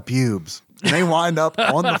lot of pubes. And they wind up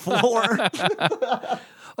on the floor.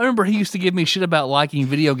 I remember he used to give me shit about liking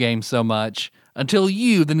video games so much until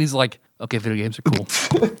then he's like, okay, video games are cool.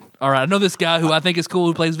 All right, I know this guy who I think is cool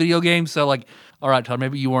who plays video games. So like, all right, Todd,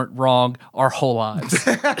 maybe you weren't wrong our whole lives.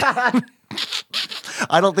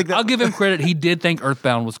 I don't think that. I'll give him credit. He did think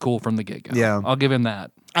Earthbound was cool from the get-go. Yeah. I'll give him that.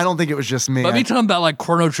 I don't think it was just me. But me telling him about like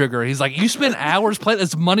Chrono Trigger, he's like, you spend hours playing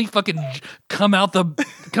this money fucking come out of the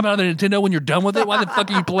Nintendo when you're done with it? Why the fuck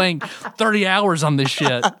are you playing 30 hours on this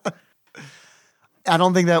shit? I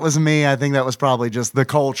don't think that was me. I think that was probably just the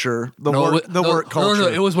culture, work culture. No,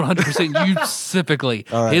 it was 100% you specifically.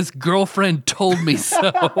 Right. His girlfriend told me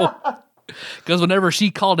so. Because whenever she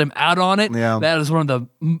called him out on it, that is one of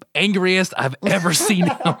the angriest I've ever seen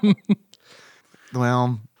him.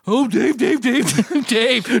 Well, oh, Dave's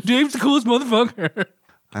the coolest motherfucker.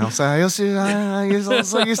 I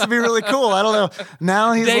used to be really cool. I don't know.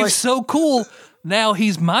 Now he's Dave's like so cool. Now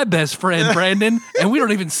he's my best friend, Brandon, and we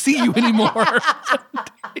don't even see you anymore.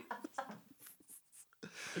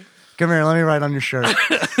 Come here, let me write on your shirt.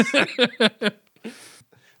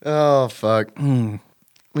 Oh fuck. I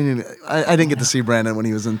didn't get to see Brandon when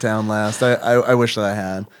he was in town last. I wish that I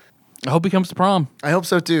had. I hope he comes to prom. I hope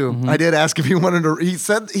so too. I did ask if he wanted to. He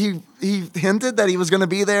said he hinted that he was going to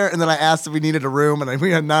be there, and then I asked if we needed a room, and we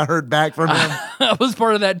had not heard back from him. I was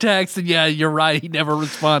part of that text, and yeah, you're right. He never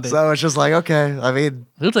responded. So it's just like, okay. I mean,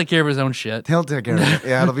 He'll take care of his own shit. he'll take care of it.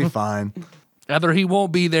 Yeah, it'll be fine. Either he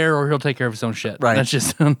won't be there or he'll take care of his own shit. Right. That's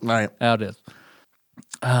just Right. how it is.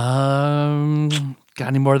 Got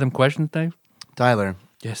any more of them questions, Dave? Tyler,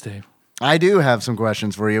 Yes, Dave. I do have some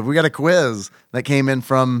questions for you. We got a quiz that came in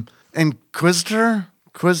from Inquisitor?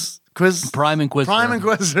 Quiz? Prime Inquisitor. Prime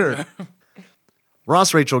Inquisitor.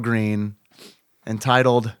 Ross Rachel Green,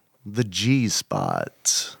 entitled The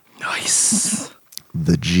G-Spot. Nice.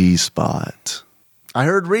 The G-Spot. I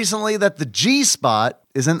heard recently that the G-Spot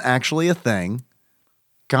isn't actually a thing.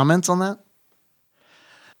 Comments on that?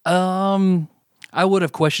 I would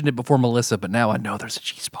have questioned it before Melissa, but now I know there's a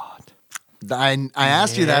G-spot. I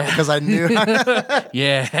asked you that because I knew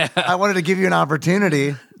Yeah. I wanted to give you an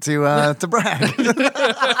opportunity to brag.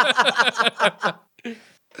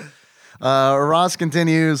 Ross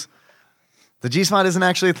continues, the G-spot isn't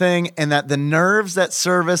actually a thing, and that the nerves that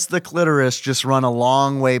service the clitoris just run a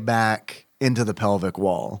long way back into the pelvic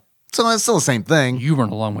wall. So it's still the same thing. You run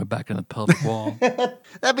a long way back in the pelvic wall.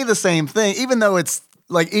 That'd be the same thing, even though it's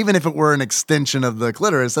like, even if it were an extension of the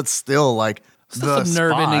clitoris, that's still like the Some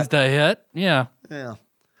nerve spot. endings to hit. Yeah. Yeah.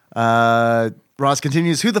 Ross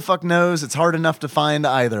continues, who the fuck knows? It's hard enough to find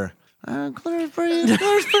either. Clitoris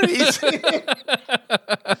pretty easy.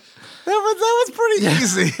 that was pretty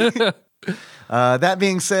easy. That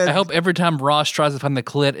being said, I hope every time Ross tries to find the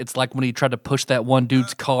clit, it's like when he tried to push that one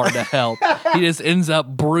dude's car to help. He just ends up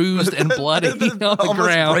bruised and bloody on the almost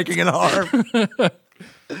ground. breaking an arm.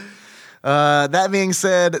 That being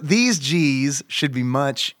said, these G's should be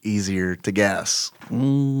much easier to guess.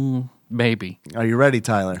 Maybe. Are you ready,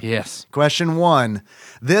 Tyler? Yes. Question 1.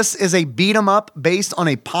 This is a beat 'em up based on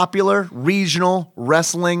a popular regional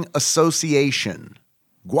wrestling association.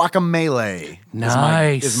 Guacamole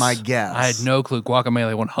Nice. is my guess. I had no clue.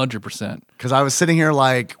 Guacamole, 100%. Because I was sitting here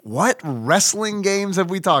like, what wrestling games have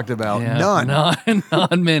we talked about? None.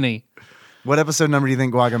 Not many. What episode number do you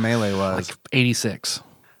think Guacamole was? 86.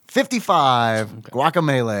 55.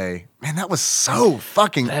 Guacamole. Man, that was so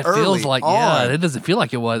fucking That early feels like, on. yeah, that doesn't feel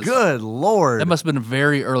like it was. Good Lord. That must have been a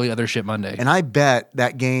very early Other Shit Monday. And I bet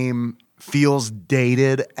that game feels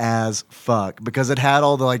dated as fuck because it had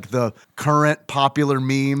all the current popular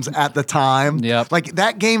memes at the time. Yep. Like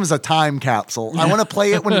that game is a time capsule. I want to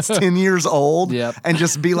play it when it's 10 years old Yep. and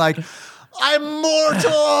just be like, I'm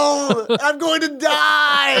mortal. I'm going to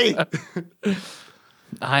die.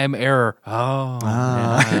 I am error. Oh,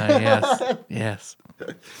 yeah, yes.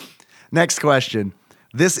 Next question.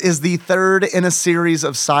 This is the third in a series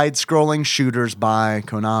of side-scrolling shooters by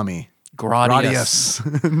Konami. Gradius.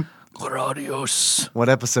 Gradius. What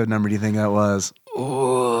episode number do you think that was?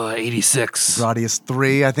 Oh, 86. Gradius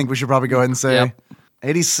 3, I think we should probably go ahead and say. Yep.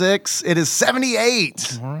 86. It is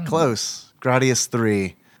 78. Close. Gradius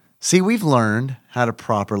 3. See, we've learned how to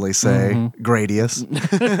properly say Gradius.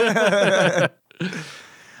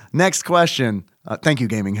 Next question. Thank you,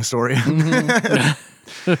 gaming historian.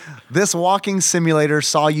 This walking simulator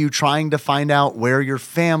saw you trying to find out where your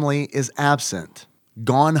family is absent.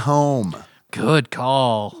 Gone Home. Good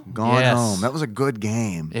call. Gone Yes. Home. That was a good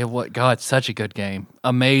game. It was, God, such a good game.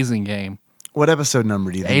 Amazing game. What episode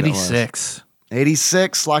number do you think 86. that was?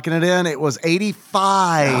 86. Locking it in. It was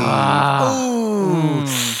 85. Ooh.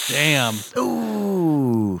 Damn.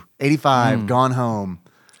 Ooh. 85. Gone Home.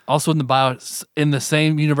 Also in the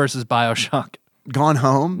same universe as BioShock. Gone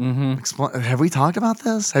Home? Have we talked about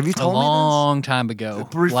this? Have you A told long time ago.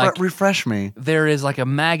 me this? Like, Refresh me. there is like a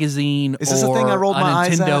magazine Is this a or thing I rolled a my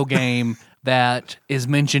eyes Nintendo at? game that is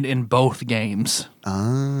mentioned in both games.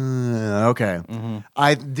 Okay.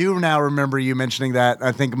 I do now remember you mentioning that.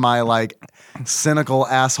 I think my cynical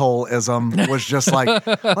assholeism was just like,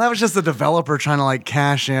 well, that was just the developer trying to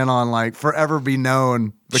cash in on Forever Be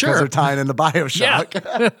Known because Sure. they're tying into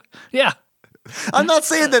BioShock. Yeah. I'm not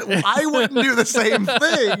saying that I wouldn't do the same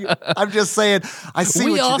thing. I'm just saying I see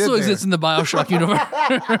We what you also did exist in the BioShock universe.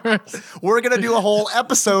 there. We're gonna do a whole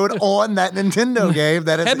episode on that Nintendo game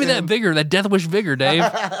that is. Hand me that vigor, that Death Wish vigor, Dave.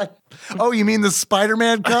 Oh, you mean the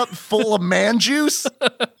Spider-Man cup full of man juice?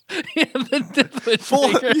 Yeah, the Death Wish Full,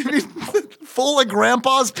 vigor. you mean full of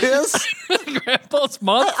Grandpa's piss? Grandpa's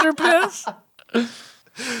monster piss.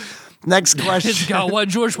 Next It's question. got what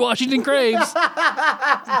George Washington craves.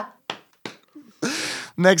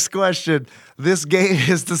 Next question. This game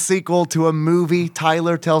is the sequel to a movie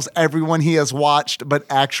Tyler tells everyone he has watched but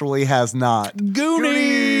actually has not.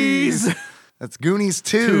 Goonies. That's Goonies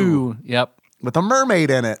 2 Two. Yep. with a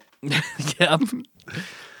mermaid in it. Yep.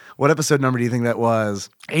 What episode number do you think that was?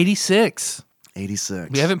 86.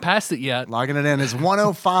 86. We haven't passed it yet. Logging it in is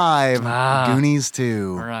 105. Goonies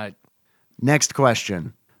 2. All right. Next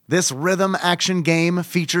question. This rhythm action game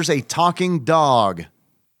features a talking dog.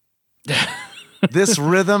 This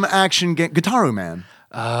rhythm action game, Guitaru Man.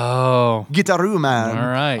 Oh, Guitar Man. All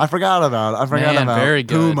right. I forgot about Man, very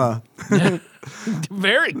good. Puma.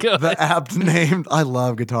 very good. The apt name. I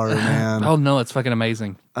love Guitar Man. Oh no, it's fucking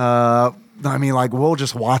amazing. I mean, like, we'll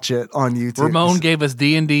just watch it on YouTube. Ramon gave us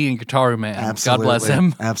D&D and Guitar Man. Absolutely. God bless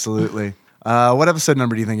him. Absolutely. What episode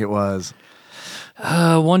number do you think it was?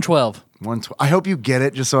 112. I hope you get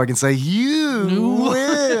it just so I can say you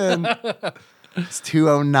win. It's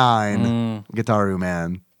 209. Guitar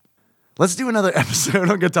Man. Let's do another episode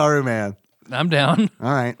on Guitar Man. I'm down.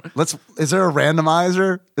 All right. Is there a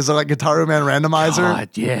randomizer? Is there like Guitar Man randomizer? God,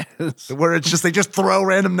 yes. Where it's just they just throw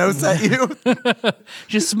random notes at you?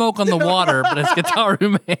 Just smoke on the water, but it's Guitar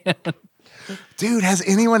Man. Dude, has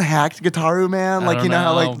anyone hacked Guitar Man? Like, don't you know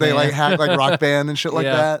how know, like they man. like hack like Rock Band and shit like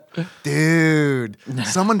Yeah. that? Dude,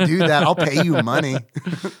 someone do that. I'll pay you money.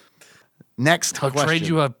 Next I'll question. trade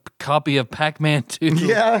you a copy of Pac-Man 2.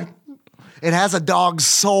 Yeah. It has a dog's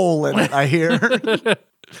soul in it, I hear.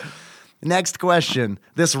 Next question.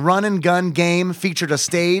 This run and gun game featured a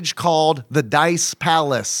stage called the Dice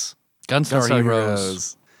Palace. Gunstar Gunstar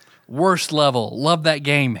Heroes. Worst level. Love that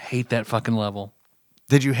game. Hate that fucking level.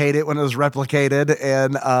 Did you hate it when it was replicated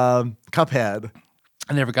in Cuphead?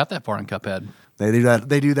 I never got that far in Cuphead. They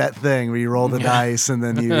do that thing where you roll the dice and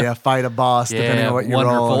then you fight a boss depending on what you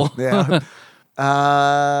roll. wonderful. Yeah.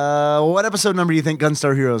 What episode number do you think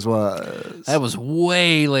Gunstar Heroes was? That was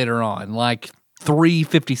way later on, like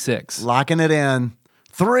 356. Locking it in.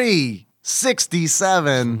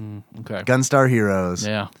 367. Okay. Gunstar Heroes.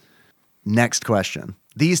 Yeah. Next question.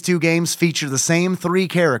 These two games feature the same three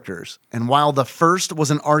characters, and while the first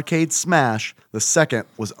was an arcade smash, the second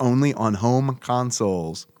was only on home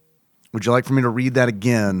consoles. Would you like for me to read that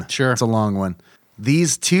again? Sure. It's a long one.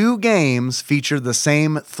 These two games feature the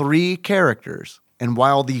same three characters, and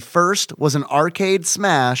while the first was an arcade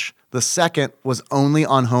smash, the second was only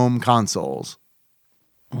on home consoles.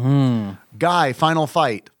 Guy, final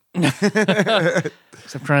fight.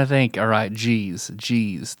 So I'm trying to think. All right, G's.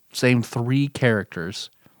 Same three characters.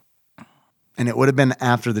 And it would have been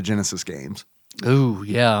after the Genesis games. Ooh,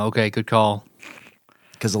 yeah. Okay, good call.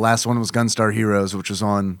 Because the last one was Gunstar Heroes, which was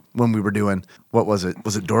on when we were doing, what was it?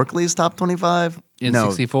 Was it Dorkly's Top 25? In No,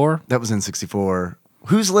 64? that was in 64.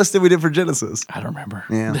 Whose list did we do for Genesis? I don't remember.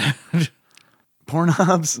 Yeah.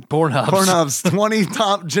 Pornhub's 20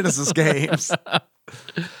 top Genesis games.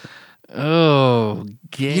 Oh,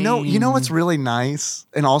 game. You know what's really nice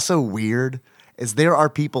and also weird is there are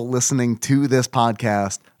people listening to this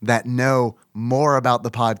podcast that know more about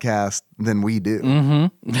the podcast than we do.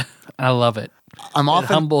 I love it. I'm It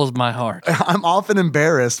often humbles my heart. I'm often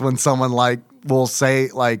embarrassed when someone will say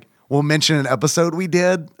we'll mention an episode we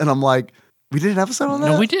did and I'm like, we did an episode on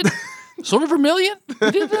that? No, we did. Sort of Vermilion?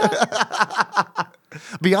 We did that?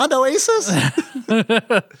 Beyond Oasis?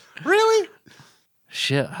 Really?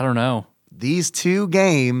 Shit, I don't know. These two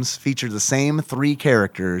games feature the same three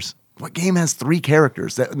characters. What game has three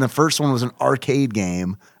characters? The first one was an arcade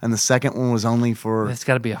game, and the second one was only for It's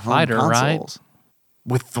got to be a home fighter, right? consoles.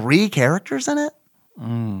 With three characters in it?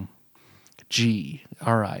 G.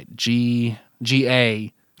 All right. G.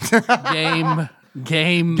 G-A.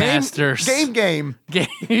 Game Masters. Game.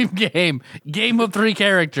 Game of three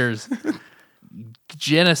characters.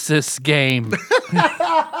 Genesis game.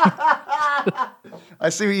 I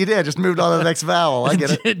see what you did. Just moved on to the next vowel. I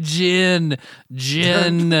get it. Gin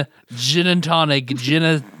and tonic,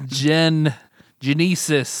 genesis.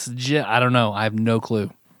 I don't know. I have no clue.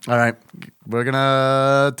 All right. We're going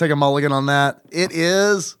to take a mulligan on that. It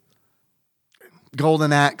is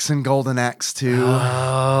Golden Axe and Golden Axe 2.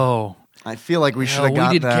 Oh. I feel like we should have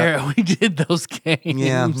got that. We did those games.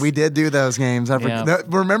 Yeah, we did do those games.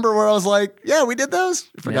 Remember where I was like, yeah, we did those?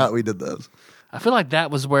 I forgot we did those. I feel like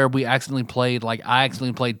that was where we accidentally played, like I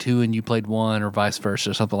accidentally played 2 and you played 1 or vice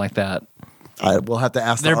versa or something like that. We'll have to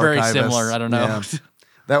ask They're the very archivist. similar. I don't know. Yeah.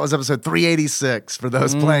 That was episode 386 for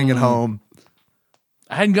those playing at home.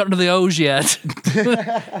 I hadn't gotten to the O's yet.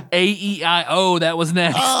 A-E-I-O, that was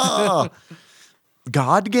next. Oh,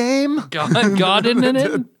 God game? God in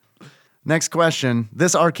it? Next question.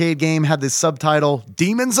 This arcade game had the subtitle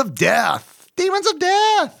Demons of Death. Demons of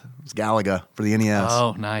Death. It was Galaga for the NES.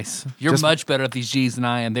 Oh, nice. You're much better at these G's than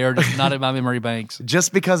I am. They're just not in my memory banks.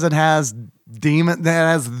 Just because it has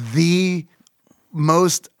the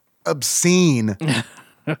most obscene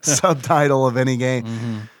subtitle of any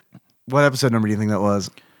game. What episode number do you think that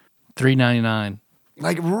was? 399.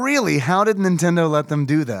 Like, really? How did Nintendo let them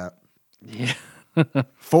do that? Yeah.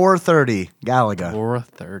 430, Galaga.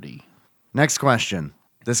 430. Next question.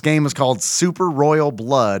 This game is called Super Royal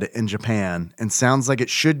Blood in Japan and sounds like it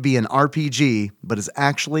should be an RPG, but is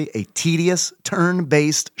actually a tedious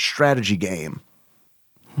turn-based strategy game.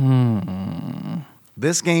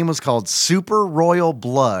 This game was called Super Royal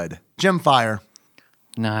Blood. Gemfire.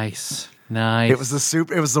 Nice. Nice. It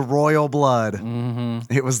was the Royal Blood.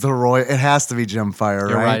 Mm-hmm. It was the Royal. It has to be Gemfire,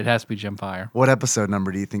 You're right? right. It has to be Gemfire. What episode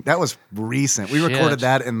number do you think? That was recent. We recorded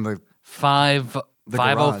that in the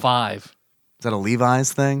 505. Is that a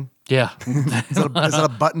Levi's thing? Yeah. Is that a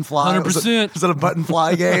button fly? 100%. Is that a button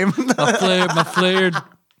fly game? my flared.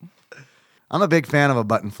 I'm a big fan of a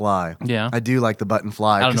button fly. Yeah. I do like the button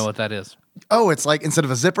fly. I don't know what that is. Oh, it's like instead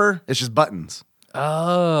of a zipper, it's just buttons.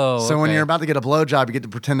 Oh. So when okay. you're about to get a blowjob, you get to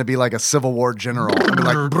pretend to be like a Civil War general. And be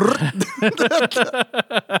like,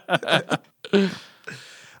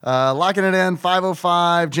 locking it in,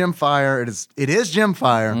 505, Gemfire. It is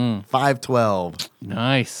Gemfire, 512.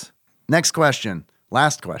 Nice. Next question.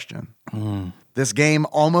 Last question. This game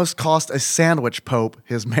almost cost a sandwich pope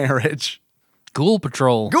his marriage. Ghoul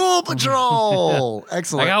Patrol. Ghoul Patrol!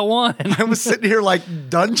 Excellent. I got one. I was sitting here like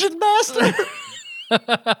Dungeon Master.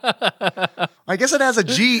 I guess it has a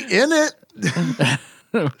G in it.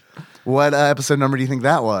 What episode number do you think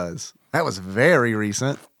that was? That was very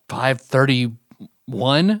recent.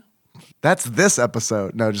 531. That's this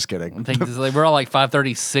episode. No, just kidding. I think this is like, we're all like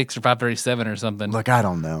 536 or 537 or something. Look, I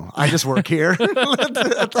don't know. I just work here.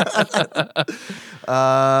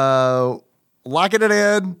 Locking it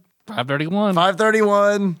in. 531.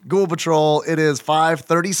 531. Ghoul Patrol. It is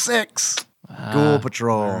 536. Ghoul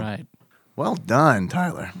Patrol. All right. Well done,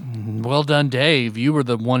 Tyler. Well done, Dave. You were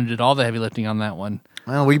the one who did all the heavy lifting on that one.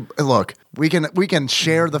 Well, we can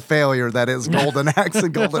share the failure that is Golden Axe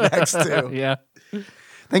and Golden Axe 2. Yeah.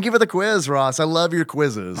 Thank you for the quiz, Ross. I love your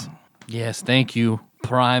quizzes. Yes, thank you,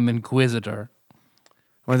 Prime Inquisitor.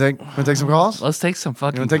 Want to take some calls? Let's take some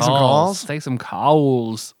fucking wanna take calls. some calls? Take some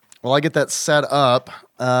calls. While I get that set up,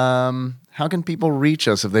 how can people reach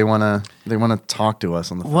us if they wanna talk to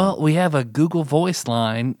us on the phone? Well, we have a Google Voice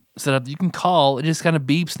line set up. You can call. It just kind of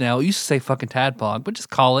beeps now. It used to say fucking Tadpog, but just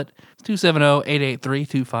call it. It's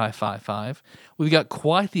 270-883-2555. We've got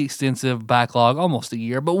quite the extensive backlog, almost a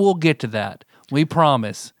year, but we'll get to that. We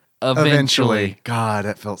promise. Eventually. God,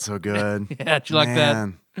 that felt so good. Yeah, did you like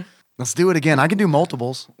that? Let's do it again. I can do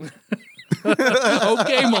multiples.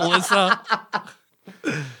 Okay, Melissa.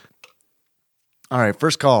 All right,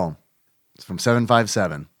 first call. It's from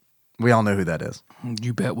 757. We all know who that is.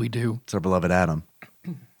 You bet we do. It's our beloved Adam.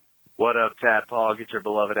 What up, Tadpog? It's your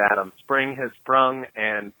beloved Adam. Spring has sprung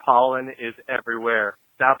and pollen is everywhere.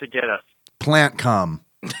 It's out to get us. Plant cum.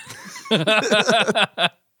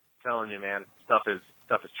 Telling you, man, stuff is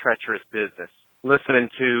treacherous business. Listening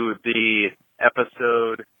to the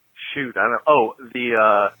episode,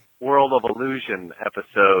 the World of Illusion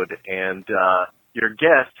episode, and your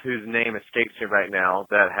guest, whose name escapes me right now,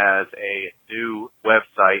 that has a new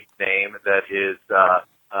website name that is,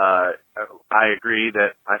 I agree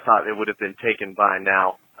that I thought it would have been taken by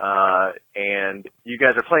now. And you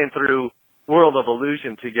guys are playing through World of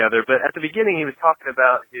Illusion together, but at the beginning he was talking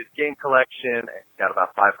about his game collection. He's got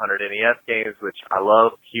about 500 NES games, which I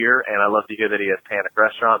love here, and I love to hear that he has Panic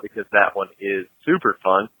Restaurant because that one is super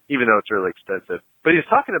fun, even though it's really expensive. But he was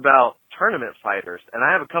talking about tournament fighters, and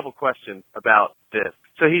I have a couple questions about this.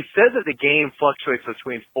 So he says that the game fluctuates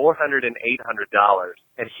between $400 and $800,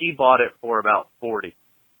 and he bought it for about $40.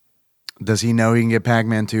 Does he know he can get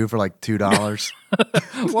Pac-Man 2 for like $2?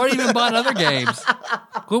 Why are you even buying other games?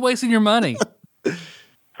 Quit wasting your money.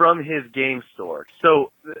 From his game store.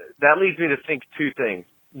 So that leads me to think two things.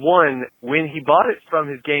 One, when he bought it from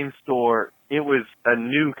his game store, it was a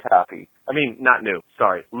new copy. I mean, not new,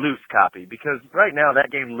 sorry, loose copy. Because right now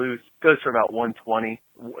that game loose goes for about $120,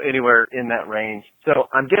 anywhere in that range. So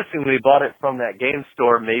I'm guessing when he bought it from that game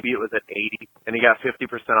store, maybe it was at $80, and he got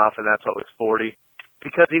 50% off, and that's what was $40.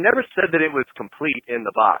 Because he never said that it was complete in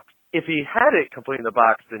the box. If he had it complete in the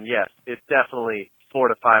box, then yes, it's definitely $400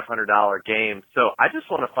 to $500 game. So I just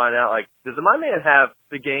want to find out, like, does my man have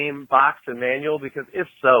the game box and manual? Because if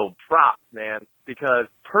so, props, man. Because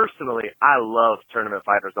personally, I love Tournament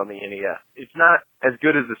Fighters on the NES. It's not as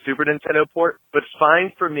good as the Super Nintendo port, but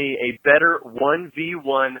find for me a better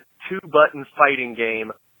 1v1 two-button fighting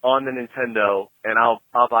game on the Nintendo, and I'll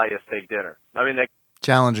buy you a steak dinner. I mean,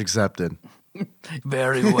 Challenge accepted.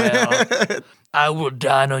 Very well. I will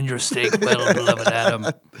dine on your steak, beloved Adam.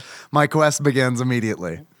 My quest begins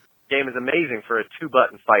immediately. Game is amazing for a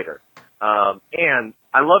two-button fighter. And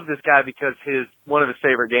I love this guy because one of his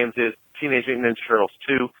favorite games is Teenage Mutant Ninja Turtles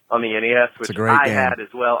 2 on the NES, which I had as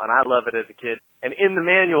well, and I love it as a kid. And in the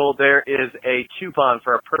manual, there is a coupon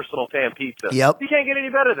for a personal fan pizza. Yep. You can't get any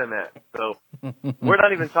better than that. So We're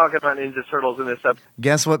not even talking about Ninja Turtles in this episode.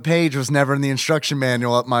 Guess what page was never in the instruction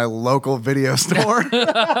manual at my local video store? And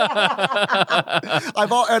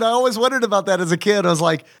I always wondered about that as a kid. I was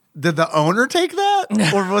like, did the owner take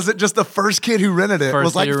that? Or was it just the first kid who rented it?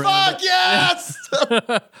 Was like, fuck yes!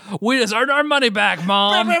 We just earned our money back,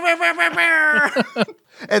 Mom.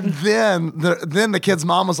 And then the kid's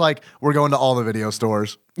mom was like, we're going to all the video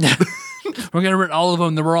stores. We're going to rent all of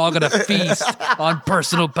them, then we're all going to feast on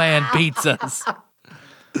personal pan pizzas.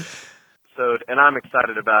 And I'm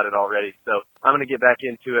excited about it already. So I'm going to get back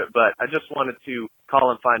into it, but I just wanted to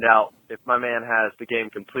call and find out if my man has the game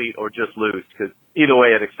complete or just lose, because either way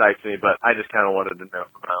it excites me, but I just kind of wanted to know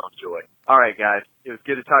for my own joy. All right, guys. It was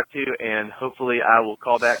good to talk to you, and hopefully I will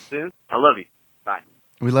call back soon. I love you. Bye.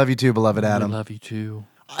 We love you too, beloved Adam. I love you too.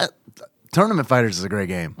 Tournament Fighters is a great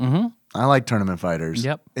game. Mm-hmm. I like Tournament Fighters.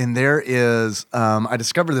 Yep. And there is, I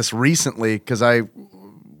discovered this recently because I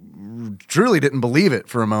truly didn't believe it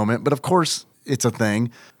for a moment, but of course it's a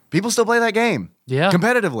thing. People still play that game. Yeah.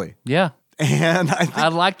 Competitively. Yeah. And I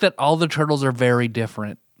like that all the turtles are very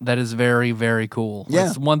different. That is very, very cool. Yeah.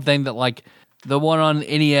 That's one thing that like the one on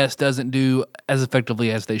NES doesn't do as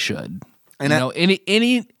effectively as they should. And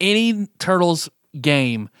any Turtles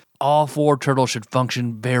game, all 4 turtles should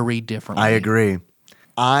function very differently. I agree.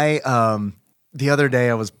 The other day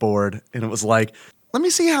I was bored and it was like, let me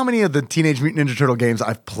see how many of the Teenage Mutant Ninja Turtle games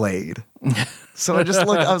I've played. So I just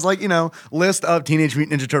looked, I was like, list of Teenage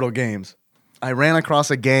Mutant Ninja Turtle games. I ran across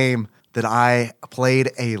a game that I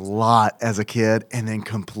played a lot as a kid and then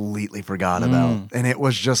completely forgot about. And it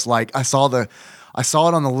was just like, I saw it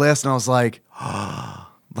on the list and I was like,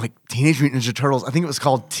 like Teenage Mutant Ninja Turtles. I think it was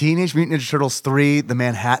called Teenage Mutant Ninja Turtles 3, The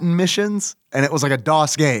Manhattan Missions. And it was like a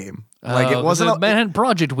DOS game. Like it wasn't a Manhattan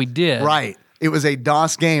Project we did. Right. It was a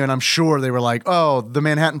DOS game, and I'm sure they were like, oh, the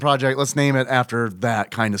Manhattan Project, let's name it after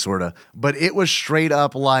that, kind of, sort of. But it was straight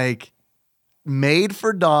up like made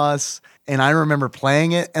for DOS, and I remember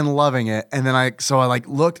playing it and loving it. And then I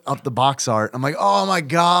looked up the box art. I'm like, oh my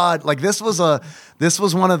God. Like this was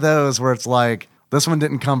one of those where it's like, this one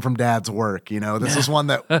didn't come from Dad's work, This is one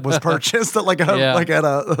that was purchased at at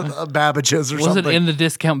a Babbage's or something. Wasn't in the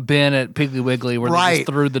discount bin at Piggly Wiggly where they just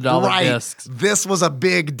threw the dollar discs. This was a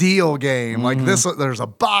big deal game. Like this, there's a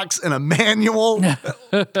box and a manual,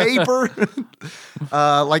 paper.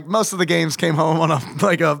 Like most of the games came home on a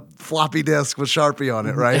floppy disk with Sharpie on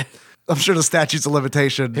it, right? I'm sure the statutes of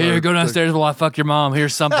limitation. Here, go downstairs while I fuck your mom.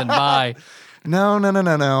 Here's something. Bye. No.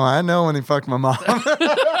 I know when he fucked my mom.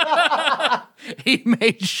 He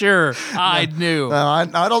made sure I knew. I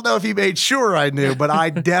don't know if he made sure I knew, but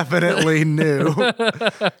I definitely knew.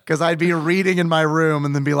 Because I'd be reading in my room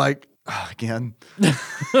and then be like, again.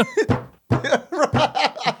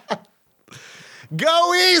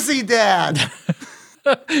 Go easy, Dad.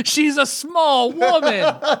 She's a small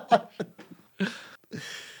woman.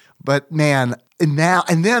 But man, and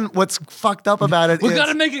then what's fucked up about it We is... got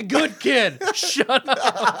to make it good, kid. Shut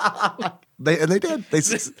up. They did. They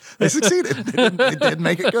succeeded. They did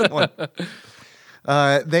make a good one.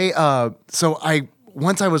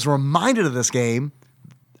 Once I was reminded of this game,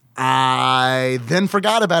 I then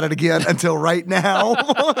forgot about it again until right now.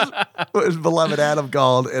 Beloved Adam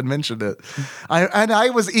called and mentioned it. I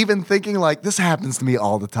was even thinking like, this happens to me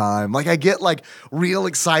all the time. Like I get like real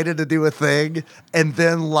excited to do a thing and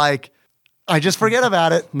then like, I just forget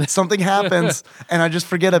about it. Something happens and I just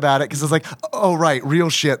forget about it because it's like, oh, right, real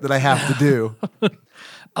shit that I have to do.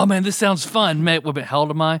 Oh, man, this sounds fun. Mate, how old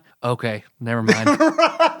am I? Okay, never mind.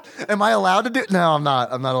 Am I allowed to do it? No, I'm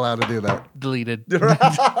not. I'm not allowed to do that. Deleted.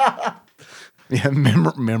 Yeah,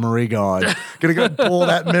 memory gone. Gonna go pull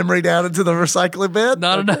that memory down into the recycling bin?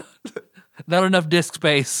 Not enough disk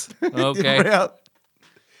space. Okay. Yeah.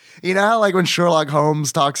 You know how like when Sherlock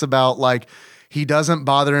Holmes talks about like, he doesn't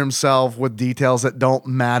bother himself with details that don't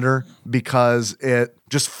matter because it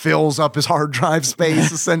just fills up his hard drive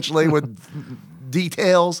space essentially with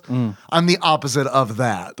details. I'm the opposite of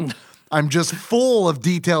that. I'm just full of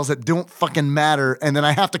details that don't fucking matter, and then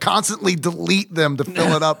I have to constantly delete them to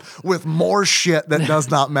fill it up with more shit that does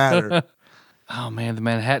not matter. Oh man, the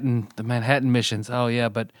Manhattan missions. Oh yeah,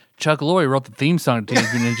 but Chuck Lorre wrote the theme song to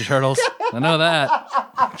Teenage Mutant Ninja Turtles. I know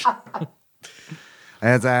that.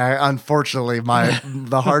 And unfortunately,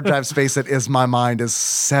 the hard drive space that is my mind is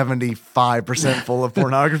 75% full of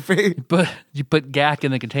pornography. But you put GAC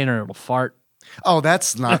in the container, it'll fart. Oh,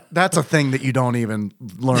 that's a thing that you don't even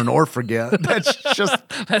learn or forget.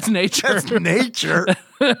 That's nature. That's nature.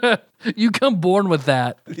 You come born with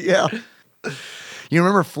that. Yeah. You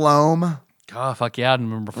remember Floam? Oh, fuck yeah, I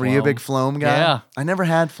remember Floam. Were you a big Floam guy? Yeah. I never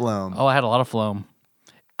had Floam. Oh, I had a lot of Floam.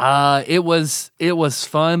 It was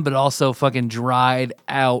fun, but also fucking dried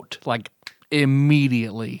out like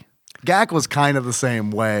immediately. GAC was kind of the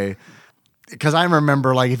same way. Because I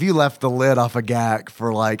remember, like, if you left the lid off a GAC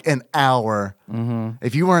for like an hour,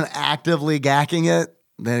 if you weren't actively gacking it,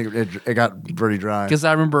 then it got pretty dry. Because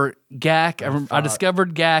I remember GAC. I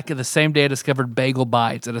discovered GAC the same day I discovered Bagel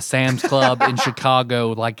Bites at a Sam's Club in Chicago,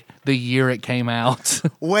 like the year it came out.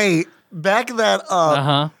 Wait, back that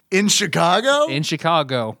up in Chicago? In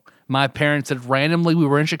Chicago. My parents had randomly, we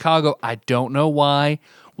were in Chicago. I don't know why.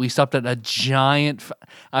 We stopped at a giant,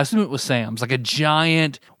 I assume it was Sam's, like a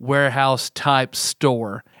giant warehouse type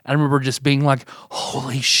store. I remember just being like,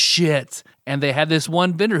 holy shit. And they had this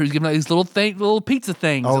one vendor who's giving out these little pizza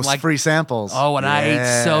things. Oh, and like, free samples. Oh, and I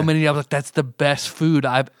ate so many. I was like, that's the best food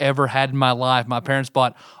I've ever had in my life. My parents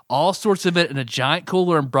bought all sorts of it in a giant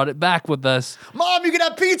cooler and brought it back with us. Mom, you can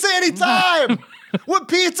have pizza anytime. What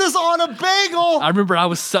pizza's on a bagel? I remember I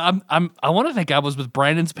was, I want to think I was with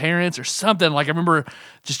Brandon's parents or something. Like I remember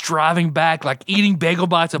just driving back, like eating Bagel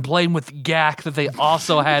Bites and playing with GAC that they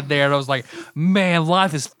also had there. And I was like, man,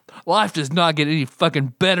 life does not get any fucking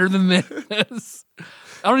better than this.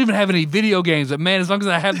 I don't even have any video games, but man, as long as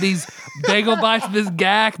I have these Bagel Bites and this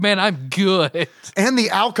GAC, man, I'm good. And the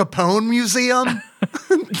Al Capone Museum.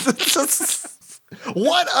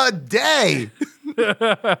 What a day.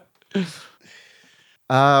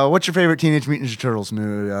 What's your favorite Teenage Mutant Ninja Turtles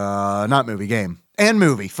movie? Not movie, game. And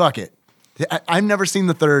movie. Fuck it. I've never seen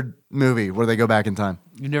the third movie where they go back in time.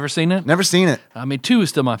 You've never seen it? Never seen it. I mean, 2 is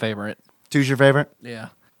still my favorite. 2's your favorite? Yeah.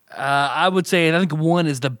 I would say, I think 1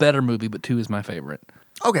 is the better movie, but 2 is my favorite.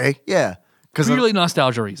 Okay, yeah. Purely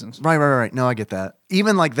nostalgia reasons. Right. No, I get that.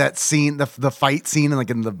 Even like that scene, the fight scene, like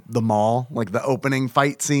in the mall, like the opening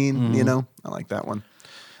fight scene, you know? I like that one.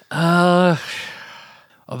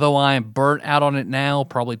 Although I am burnt out on it now,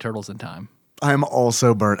 probably Turtles in Time. I'm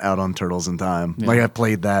also burnt out on Turtles in Time. Yeah. Like I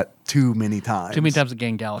played that too many times. Too many times at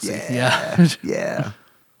Game Galaxy. Yeah. Yeah.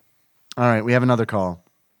 All right, we have another call.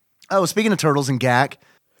 Oh, speaking of turtles and GAC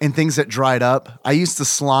and things that dried up, I used to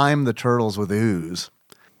slime the turtles with ooze.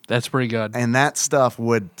 That's pretty good. And that stuff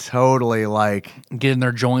would totally like get in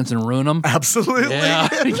their joints and ruin them. Absolutely. Yeah.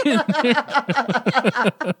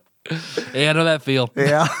 Yeah, I know that feel.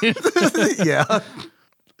 Yeah. Yeah.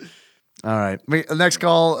 All right. Next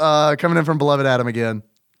call coming in from beloved Adam again.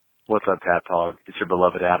 What's up, Tap Hog? It's your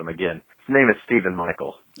beloved Adam again. His name is Stephen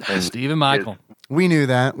Michael. Stephen Michael. We knew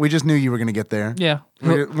that. We just knew you were going to get there. Yeah.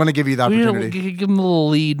 We want to give you the opportunity. Give him a little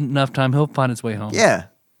lead enough time. He'll find his way home. Yeah.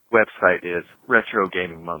 Website is Retro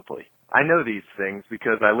Gaming Monthly. I know these things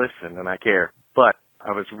because I listen and I care, but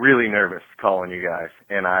I was really nervous calling you guys,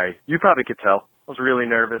 and you probably could tell. I was really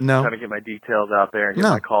nervous trying to get my details out there and get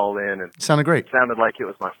my call in. And sounded great. It sounded like it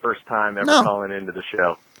was my first time ever calling into the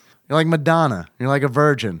show. You're like Madonna. You're like a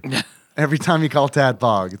virgin. Every time you call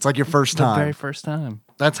Tadpog, it's like your first time. The very first time.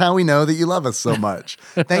 That's how we know that you love us so much.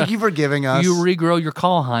 Thank you for giving us. You regrow your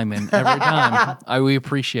call hymen every time. We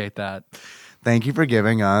appreciate that. Thank you for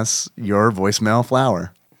giving us your voicemail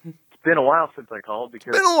flower. It's been a while since I called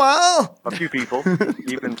because been a while. A few people,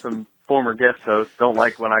 even some former guest hosts, don't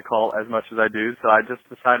like when I call as much as I do. So I just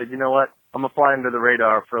decided, you know what? I'm going to fly under the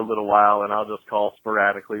radar for a little while, and I'll just call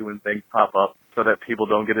sporadically when things pop up so that people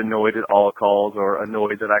don't get annoyed at all calls or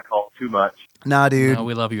annoyed that I call too much. Nah, dude. No,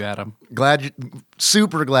 we love you, Adam.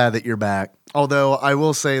 Super glad that you're back. Although I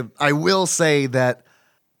will say that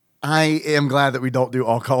I am glad that we don't do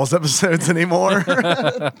all calls episodes anymore.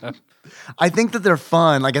 I think that they're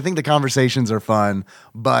fun. Like, I think the conversations are fun,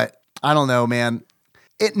 but I don't know, man.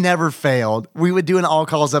 It never failed. We would do an all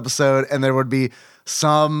calls episode and there would be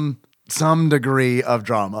some degree of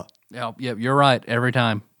drama. Yep, you're right. Every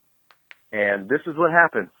time. And this is what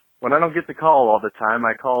happens. When I don't get the call all the time,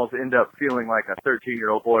 my calls end up feeling like a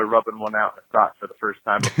 13-year-old boy rubbing one out in a sock for the first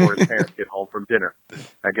time before his parents get home from dinner.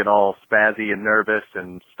 I get all spazzy and nervous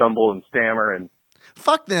and stumble and stammer and...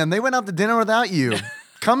 Fuck them. They went out to dinner without you.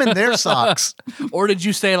 Come in their socks. Or did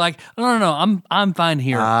you say like, no, I'm fine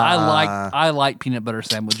here. I like peanut butter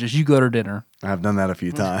sandwiches. You go to dinner. I've done that a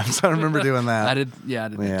few times. I remember doing that. I did. Yeah, I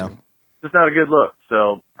did. Yeah. That too. Just not a good look.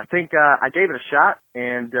 So I think I gave it a shot,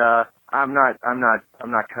 and I'm not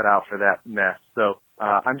cut out for that mess. So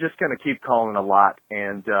I'm just gonna keep calling a lot,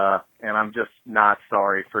 and I'm just not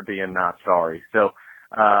sorry for being not sorry. So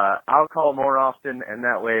I'll call more often, and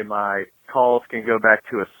that way my calls can go back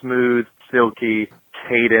to a smooth, silky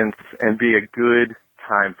cadence and be a good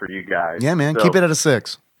time for you guys. Yeah, man. So, keep it at a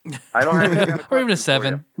 6. I don't have any or even a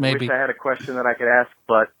 7, maybe. Wish I had a question that I could ask,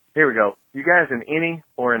 but here we go. You guys an innie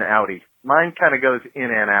or an outie? Mine kind of goes in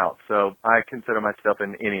and out, so I consider myself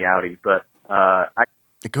an innie outie, but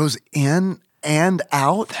it goes in and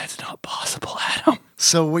out? That's not possible, Adam.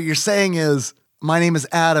 So what you're saying is, my name is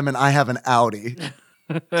Adam and I have an Audi.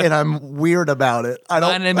 And I'm weird about it.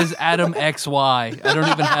 My name is Adam XY. I don't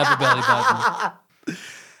even have a belly button.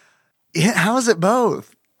 Yeah, how is it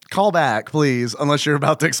both? Call back, please, unless you're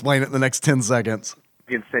about to explain it in the next 10 seconds.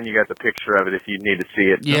 I can send you guys a picture of it if you need to see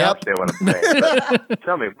it. Yep. Understand what I'm saying. But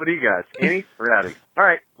tell me, what are you guys? Skinny or rowdy? All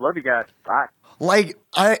right. Love you guys. Bye. Like,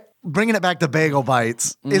 bringing it back to bagel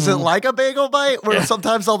bites. Is it like a bagel bite where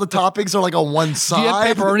sometimes all the toppings are like on one Do you side?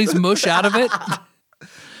 have pepperoni's mush out of it?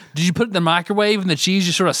 Did you put it in the microwave and the cheese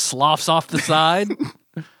just sort of sloughs off the side?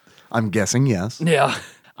 I'm guessing yes. Yeah.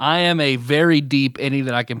 I am a very deep any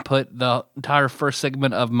that I can put the entire first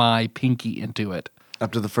segment of my pinky into it.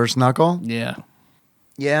 Up to the first knuckle? Yeah.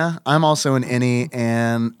 Yeah, I'm also an innie,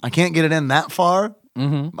 and I can't get it in that far.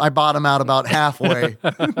 Mm-hmm. I bottom out about halfway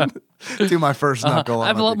to my first knuckle. I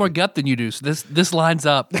have a lot more gut than you do, so this lines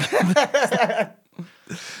up.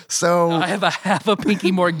 So I have a half a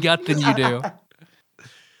pinky more gut than you do.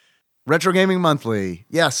 Retro Gaming Monthly.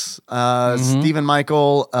 Yes. Stephen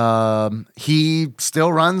Michael, he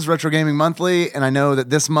still runs Retro Gaming Monthly, and I know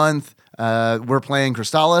that this month we're playing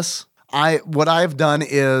Crystalis. What I've done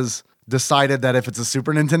is decided that if it's a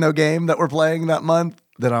Super Nintendo game that we're playing that month,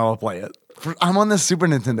 then I'll play it. I'm on this Super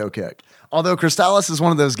Nintendo kick. Although Crystalis is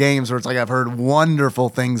one of those games where it's like I've heard wonderful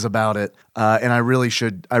things about it, and I really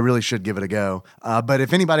should give it a go. But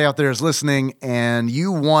if anybody out there is listening and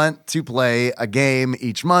you want to play a game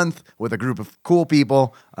each month with a group of cool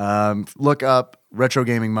people, look up Retro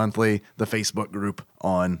Gaming Monthly, the Facebook group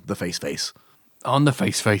on the Face. On the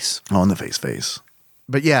face. On the Face.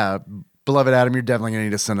 But yeah, beloved Adam, you're definitely going to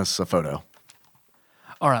need to send us a photo.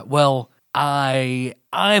 All right. Well,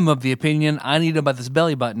 I'm of the opinion I need about this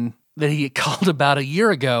belly button that he called about a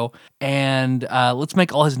year ago, and let's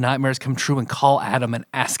make all his nightmares come true and call Adam and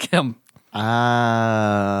ask him. I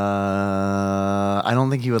don't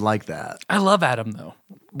think he would like that. I love Adam, though.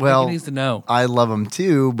 Well, he needs to know. I love him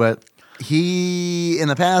too, but he in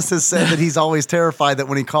the past has said that he's always terrified that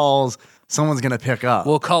when he calls, someone's going to pick up.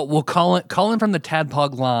 We'll call him from the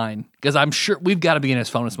Tadpog line, because I'm sure we've got to be in his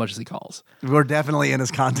phone as much as he calls. We're definitely in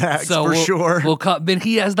his contacts So sure. We'll call, but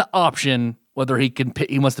he has the option whether he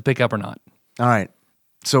wants to pick up or not. All right.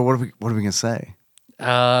 So what are we going to say?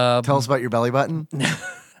 Tell us about your belly button.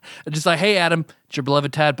 Just like, hey, Adam, it's your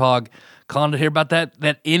beloved Tadpog. Calling to hear about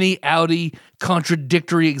that any Audi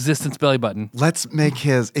contradictory existence belly button. Let's make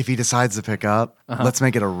if he decides to pick up, let's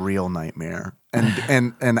make it a real nightmare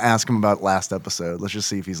and ask him about last episode. Let's just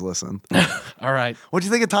see if he's listened. All right. What'd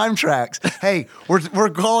you think of Time Tracks? Hey, we're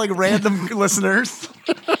calling random listeners.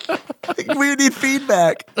 We need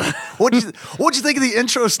feedback. What'd you think of the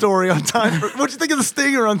intro story on Time? What'd you think of the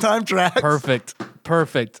stinger on Time Tracks?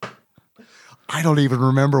 Perfect. I don't even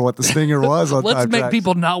remember what the stinger was on Time Let's make Tracks.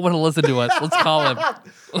 people not want to listen to us. Let's call him.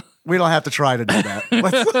 We don't have to try to do that.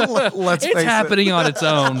 Let's It's face happening on its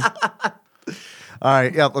own. All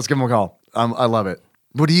right, yeah, let's give him a call. I love it.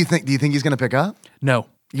 What do you think? Do you think he's going to pick up? No.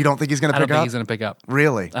 You don't think he's going to I pick don't up? think he's going to pick up.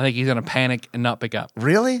 Really? I think he's going to panic and not pick up.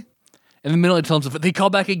 Really? In the middle, I tell him, if they call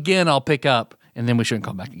back again, I'll pick up. And then we shouldn't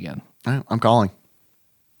call back again. All right, I'm calling.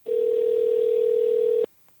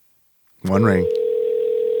 One ring.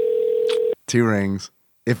 Two rings.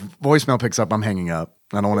 If voicemail picks up, I'm hanging up.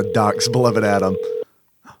 I don't want to dox beloved Adam.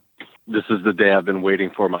 This is the day I've been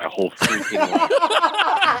waiting for my whole freaking life.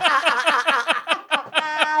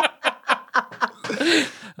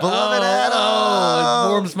 Beloved Adam. Oh,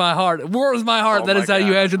 it warms my heart. It warms my heart. Oh That my is how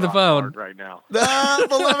you God, answer the it's phone. hard right now. Ah,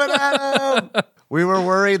 beloved Adam. We were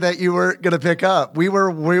worried that you weren't going to pick up. We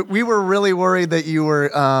were really worried that you were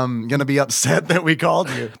going to be upset that we called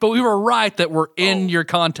you. But we were right that we're in your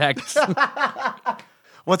contacts.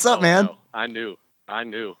 What's up, man? No, I knew.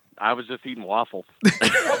 I was just eating waffles.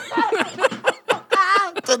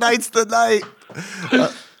 Tonight's the night.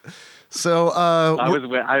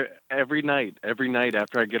 Every night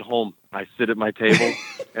after I get home, I sit at my table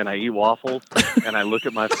and I eat waffles and I look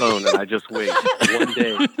at my phone and I just wait.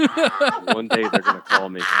 One day they're going to call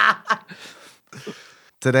me.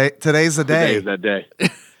 Today's the day. Today is that day.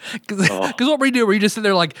 Because what we do, we just sit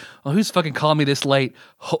there like, oh, who's fucking calling me this late?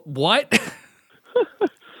 What?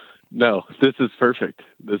 No, this is perfect.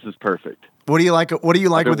 What do you like? What do you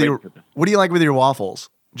like with your waffles?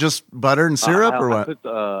 Just butter and syrup, or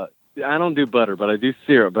what? I don't do butter, but I do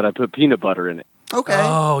syrup. But I put peanut butter in it. Okay.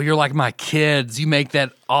 Oh, you're like my kids. You make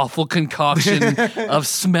that awful concoction of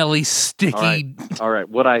smelly, sticky. All right.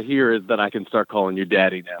 What I hear is that I can start calling you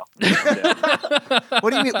daddy now.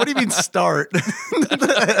 What do you mean? What do you mean start?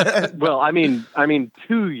 Well, I mean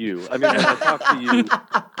to you. I mean, when I talk to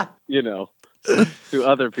you, to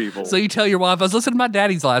other people. So you tell your wife, I was listening to my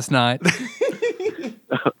daddy's last night.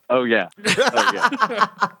 Oh yeah.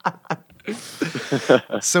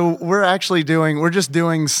 So we're just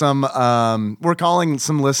doing some, we're calling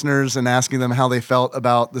some listeners and asking them how they felt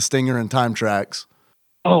about the Stinger and Time Tracks.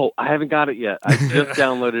 Oh, I haven't got it yet. I just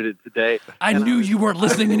downloaded it today. I knew you weren't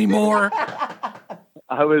listening anymore.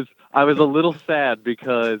 I was a little sad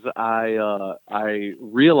because I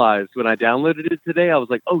realized when I downloaded it today, I was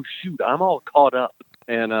like, oh shoot, I'm all caught up.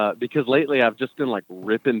 And because lately I've just been like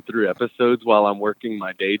ripping through episodes while I'm working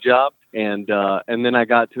my day job, and then I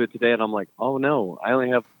got to it today, and I'm like, oh no, I only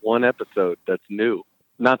have one episode that's new.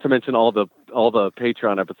 Not to mention all the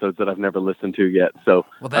Patreon episodes that I've never listened to yet. So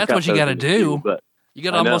well, that's what you got to do. But you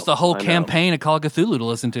got almost a whole campaign of Call of Cthulhu to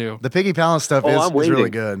listen to. The Piggy Palace stuff is really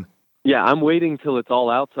good. Yeah, I'm waiting till it's all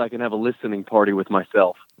out so I can have a listening party with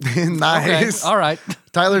myself. Nice. Okay. All right.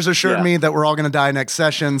 Tyler's assured me that we're all going to die next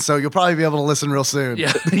session, so you'll probably be able to listen real soon.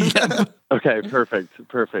 Yeah. Okay, perfect.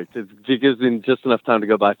 It gives me just enough time to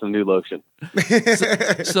go buy some new lotion.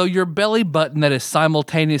 So your belly button that is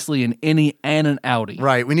simultaneously an innie and an outie.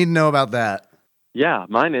 Right. We need to know about that. Yeah,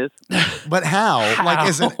 mine is. But how? Like,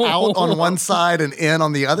 is it out on one side and in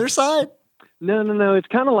on the other side? No. It's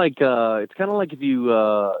kind of like if you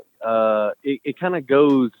it kind of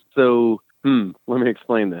goes. So let me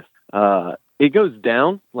explain this. It goes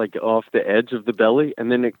down like off the edge of the belly,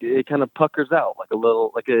 and then it kind of puckers out like a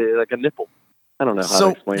little like a nipple. I don't know how to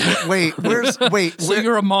explain it. Wait. So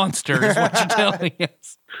you're a monster, is what you're telling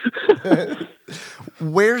us.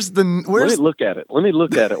 Where's Let me look at it. Let me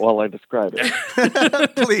look at it while I describe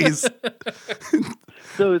it. Please.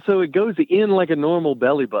 So it goes in like a normal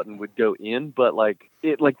belly button would go in, but like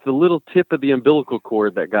the little tip of the umbilical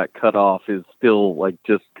cord that got cut off is still like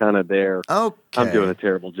just kind of there. Okay. I'm doing a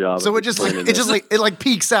terrible job. So it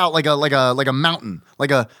peeks out like a mountain, like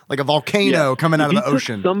a volcano coming out of the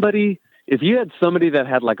ocean. If you had somebody that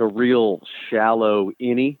had like a real shallow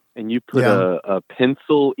innie and you put a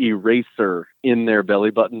pencil eraser in their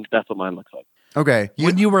belly button, that's what mine looks like. Okay.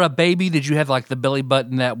 When you were a baby, did you have like the belly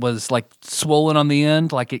button that was like swollen on the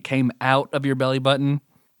end, like it came out of your belly button?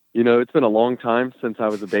 You know, it's been a long time since I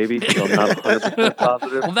was a baby, so I'm not 100%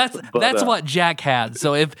 positive. Well, that's what Jack had.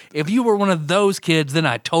 So if you were one of those kids, then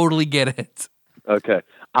I totally get it. Okay.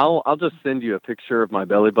 I'll just send you a picture of my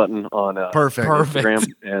belly button on Perfect.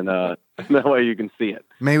 Instagram, and that way you can see it.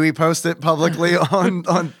 May we post it publicly on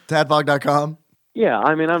tadpog.com? Yeah,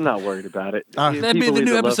 I mean, I'm not worried about it. That'd be the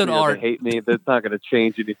new episode art. Hate me. That's not going to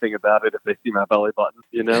change anything about it if they see my belly button,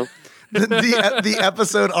 you know? The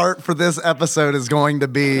episode art for this episode is going to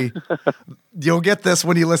be, you'll get this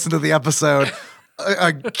when you listen to the episode,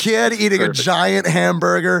 a kid eating a giant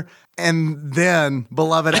hamburger and then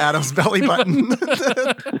beloved Adam's belly button.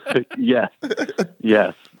 Yes.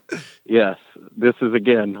 This is,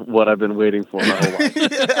 again, what I've been waiting for my whole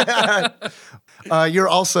life. You're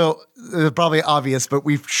also, probably obvious, but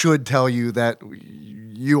we should tell you that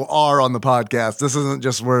you are on the podcast. This isn't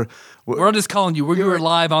just we're just calling you. You're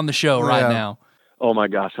live on the show right now. Oh my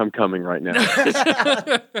gosh, I'm coming right now.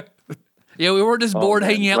 Yeah, we were just bored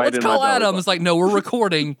hanging out. Right Let's call Adam. It's like, no, we're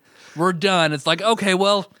recording. We're done. It's like, okay,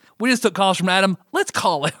 well, we just took calls from Adam. Let's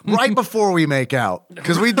call him. Right before we make out.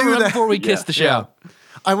 Because we do that. Before we kiss the show.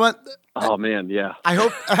 Yeah. Oh man, yeah. I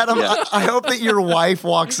hope, Adam, I hope that your wife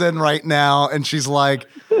walks in right now and she's like,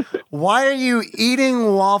 why are you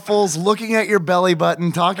eating waffles, looking at your belly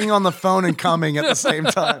button, talking on the phone and coming at the same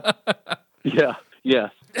time? Yeah,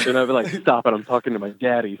 yes. And I'd be like, stop it, I'm talking to my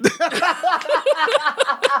daddy.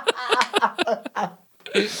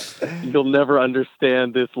 You'll never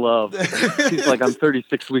understand this love. She's like, I'm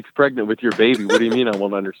 36 weeks pregnant with your baby. What do you mean I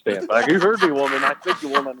won't understand? Like, you heard me, woman. I think you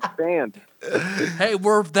won't understand. Hey,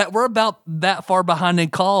 we're about that far behind in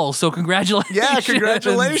calls, so congratulations. Yeah,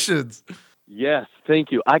 congratulations. Yes,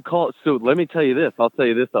 thank you. So let me tell you this. I'll tell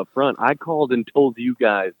you this up front. I called and told you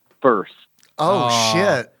guys first. Oh,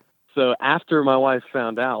 shit. So after my wife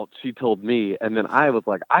found out, she told me, and then I was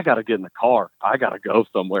like, I got to get in the car. I got to go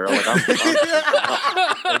somewhere. Like,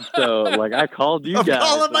 and so, like, I called you guys.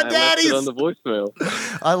 Calling my daddies on the voicemail.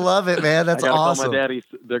 I love it, man. That's awesome. Call my daddies.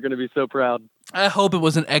 They're going to be so proud. I hope it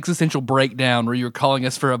was an existential breakdown where you were calling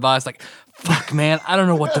us for advice. Like, fuck, man, I don't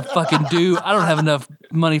know what to fucking do. I don't have enough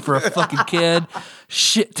money for a fucking kid.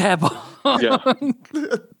 Shit, tap on. Yeah.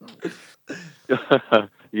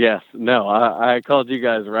 Yes. No, I called you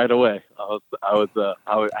guys right away. I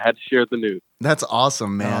had to share the news. That's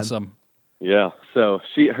awesome, man. Awesome. Yeah. So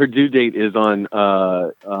her due date is on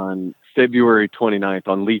February 29th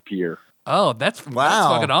on leap year. Oh, that's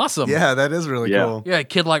fucking awesome. Yeah, that is really cool. Yeah, a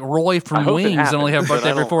kid like Roy from Wings and only have a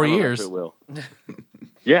birthday every 4 years. It will.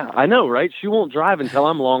 Yeah, I know, right? She won't drive until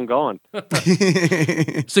I'm long gone.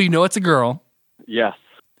 So you know it's a girl. Yes.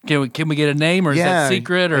 Can we get a name, or is that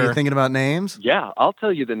secret? Or Are you thinking about names? Yeah, I'll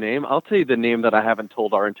tell you the name. I'll tell you the name that I haven't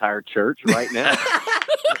told our entire church right now.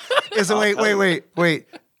 Is it wait?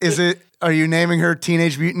 Is it? Are you naming her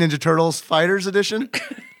Teenage Mutant Ninja Turtles Fighters Edition?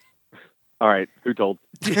 All right, who told?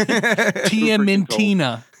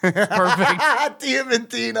 Tiamantina. Perfect.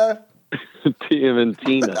 Tiamantina.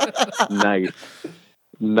 Tiamantina.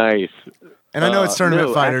 Nice. And I know it's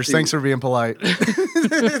Tournament Fighters. Actually, Thanks for being polite.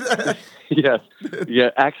 Yes.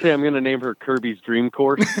 Yeah, actually, I'm going to name her Kirby's Dream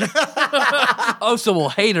Course. Oh, so we'll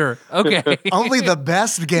hate her. Okay. Only the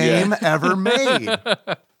best game ever made.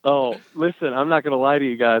 Oh, listen, I'm not going to lie to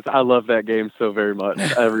you guys. I love that game so very much.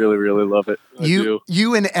 I really, really love it. I do.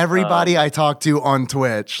 You and everybody I talk to on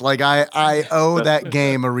Twitch. Like, I owe that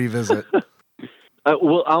game a revisit.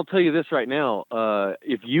 Well, I'll tell you this right now.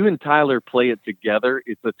 If you and Tyler play it together,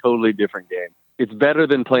 it's a totally different game. It's better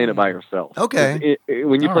than playing it by yourself. Okay.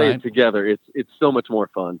 When you play it together, it's so much more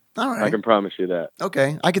fun. All right. I can promise you that.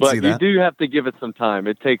 Okay, I can But see that. you do have to give it some time.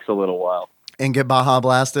 It takes a little while. And get Baja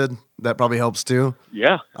blasted. That probably helps too.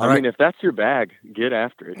 Yeah. All I right. mean, if that's your bag, get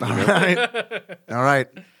after it. You All know? right. All right.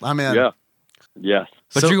 I'm in. Yeah. Yes.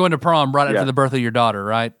 But So- you're going to prom right after Yeah. the birth of your daughter,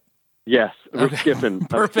 right? Yes. We're skipping.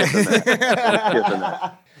 Perfect. I'm skipping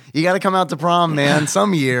that. You got to come out to prom, man,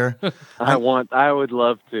 some year. I would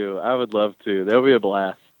love to. There'll be a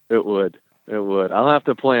blast. It would. I'll have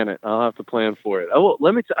to plan it. I'll have to plan for it. Oh,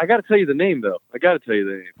 well, I got to tell you the name, though. I got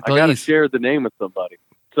to Please. share the name with somebody.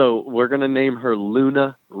 So we're going to name her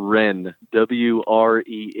Luna Wren.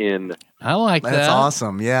 Wren. I like that. That's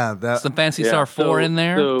awesome. Yeah. Some Fancy Yeah, Star 4 so- in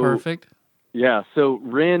there. so- Perfect. Yeah. So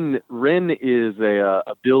Wren is a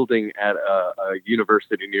building at a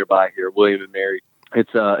university nearby here, William and Mary.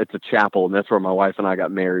 It's a chapel, and that's where my wife and I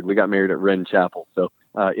got married. We got married at Wren Chapel. So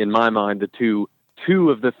in my mind, the two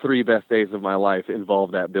of the 3 best days of my life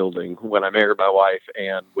involved that building: when I married my wife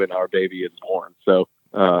and when our baby is born. So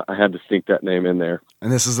I had to sneak that name in there.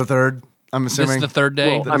 And this is the third, I'm This assuming. is the third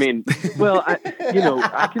day. Well, I mean,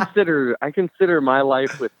 I consider my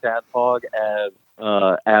life with Tadpog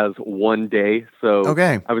as one day. So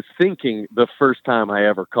Okay. I was thinking the first time I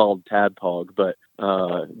ever called Tadpog, but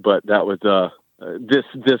that was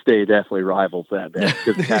this day definitely rivals that day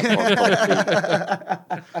because Tadpog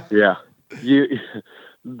called me. Yeah,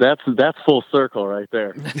 that's full circle right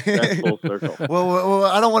there. That's full circle. Well,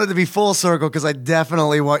 I don't want it to be full circle because I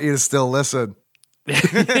definitely want you to still listen. They're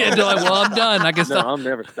like, well, I'm done. I can No, stop. I'm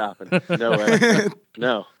never stopping. No way.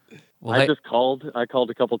 No. Well, I hey, just called. I called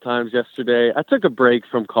a couple times yesterday. I took a break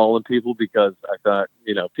from calling people because I thought,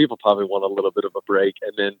 people probably want a little bit of a break.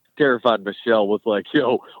 And then terrified Michelle was like,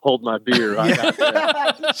 "Yo, hold my beer." I got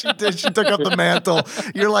that. She did. She took up the mantle.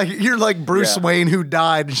 You're like Bruce Yeah. Wayne who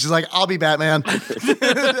died, and she's like, "I'll be Batman." Yep,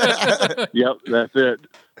 that's it.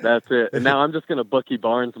 That's it. And now I'm just going to Bucky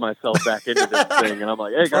Barnes myself back into this thing. And I'm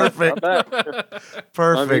like, "Hey, guys, I'm back." Perfect.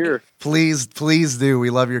 I'm here. Please do. We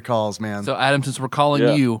love your calls, man. so Adam, since we're calling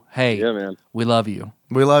Yeah. you, hey, Yeah, man. we love you.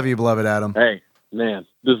 We love you, beloved Adam. Hey, man,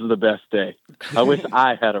 this is the best day. I wish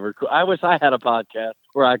I had a podcast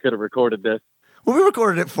where I could have recorded this. Well, we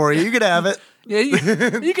recorded it for you. You could have it. Yeah,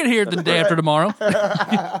 you can hear it the day after tomorrow.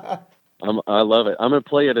 I love it. I'm going to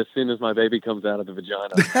play it as soon as my baby comes out of the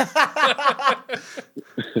vagina.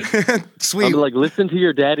 Sweet. I'm like, listen to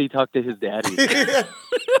your daddy talk to his daddy.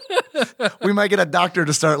 We might get a doctor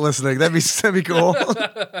to start listening. That'd be cool.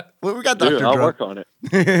 Well, we got Dr. Dude, I'll Drunk. work on it.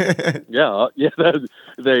 Yeah.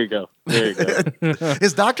 There you go.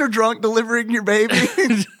 Is Dr. Drunk delivering your baby?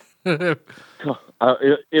 If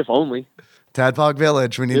only. Tadpog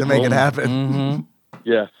Village. We need to make it happen. Mm-hmm.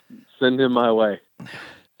 Yes. Send him my way.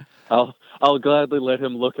 I'll gladly let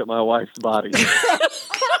him look at my wife's body.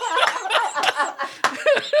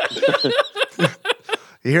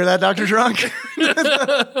 You hear that, Dr. Drunk?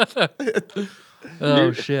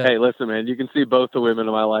 Oh, shit. Hey, listen, man. You can see both the women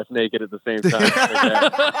in my life naked at the same time.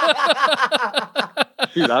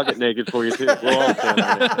 Okay. Shoot, I'll get naked for you too. We'll all stand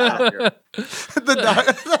on it. I don't care.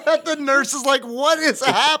 The nurse is like, what is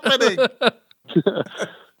happening?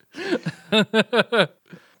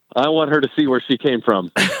 I want her to see where she came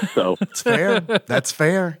from. So It's fair. That's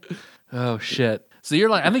fair. Oh, shit. So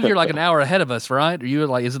I think you're like an hour ahead of us, right? Are you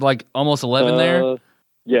like, is it like almost 11 there?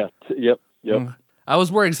 Yeah. Yep. I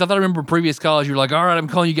was worried because I thought I remember previous calls. You were like, all right, I'm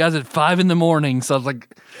calling you guys at 5 a.m. So I was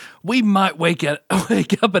like, we might wake up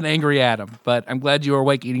an angry Adam, but I'm glad you were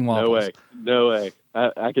awake eating waffles. No way.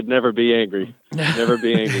 I could never be angry. Never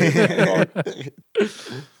be angry.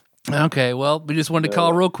 Okay, well, we just wanted to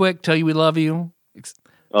call real quick, tell you we love you.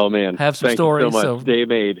 Oh man, Have some Thank stories, You so much. so- Day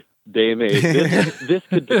made. day made. This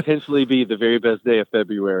could potentially be the very best day of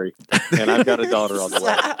February, and I've got a daughter on the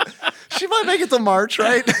way. She might make it to March,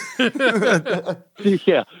 right?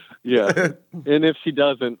 Yeah. And if she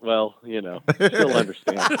doesn't, well, she'll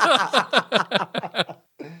understand.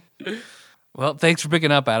 Well, thanks for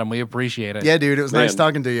picking up, Adam. We appreciate it. Yeah, dude, it was nice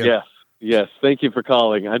talking to you. Yes. Thank you for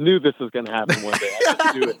calling. I knew this was going to happen one day.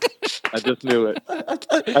 I just knew it.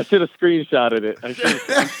 I should have screenshotted it. I'm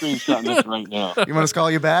screenshotting this right now. You want us to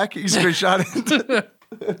call you back? You screenshot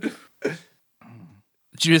it?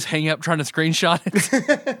 Did you just hang up trying to screenshot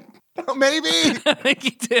it? Oh, maybe. I think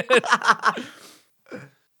you did.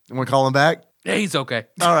 You want to call him back? Yeah, he's okay.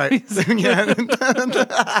 All right.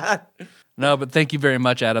 No, but thank you very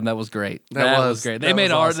much, Adam. That was great. That was great. That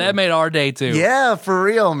made our day too. Yeah, for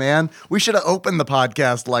real, man. We should have opened the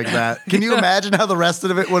podcast like that. Can you imagine how the rest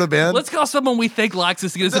of it would have been? Let's call someone we think likes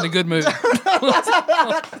us to get us in a good mood.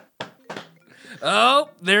 Oh,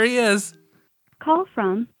 there he is. Call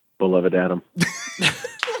from Beloved Adam.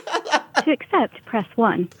 To accept, press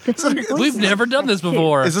 1. We've never done this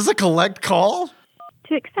before. Is this a collect call?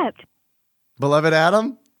 To accept. Beloved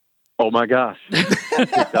Adam? Oh my gosh.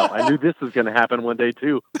 I knew this was going to happen one day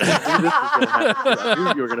too. I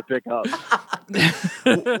knew you were going to pick up.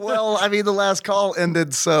 Well, I mean, the last call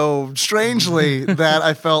ended so strangely that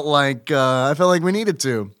I felt like we needed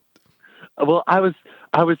to. Well, I was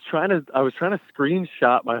trying to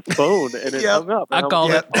screenshot my phone and it hung up. I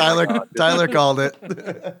called it. Tyler called it.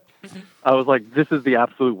 I was like, this is the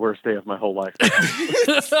absolute worst day of my whole life.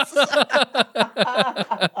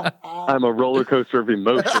 I'm a roller coaster of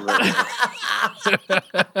emotion right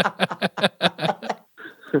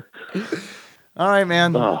now. All right,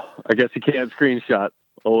 man. Oh, I guess you can't screenshot.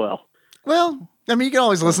 Oh, well. Well, I mean, you can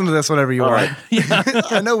always listen to this whenever you want. Right.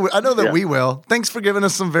 I know that we will. Thanks for giving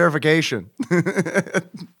us some verification.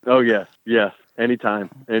 Oh, yes.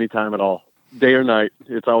 Anytime at all. Day or night,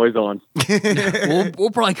 it's always on. We'll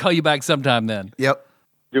probably call you back sometime then. Yep.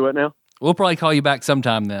 Do it now? We'll probably call you back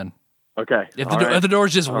sometime then. Okay. If the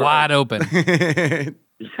door's just wide open.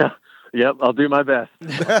 Yeah. Yep. I'll do my best.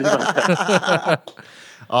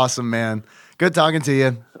 Awesome, man. Good talking to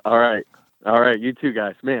you. All right. You too,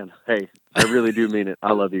 guys. Man, hey, I really do mean it.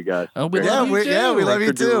 I love you guys. Oh, we love you too. Yeah, we love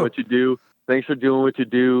you Doing what you do. Thanks for doing what you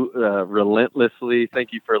do relentlessly.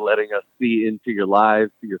 Thank you for letting us see into your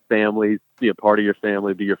lives, to your families, be a part of your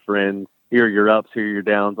family, be your friends, hear your ups, hear your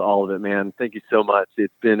downs, all of it, man. Thank you so much.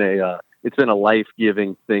 It's been a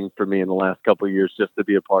life-giving thing for me in the last couple of years just to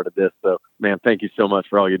be a part of this. So, man, thank you so much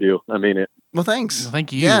for all you do. I mean it. Well, thanks. Well,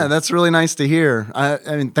 thank you. Yeah, that's really nice to hear. I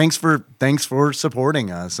mean, thanks for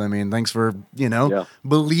supporting us. I mean, thanks for,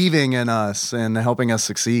 believing in us and helping us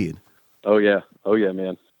succeed. Oh, yeah,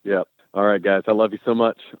 man. Yeah. All right, guys. I love you so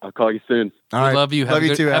much. I'll call you soon. All right. Love you. Love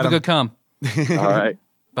you too, Adam. Have a good come. All right.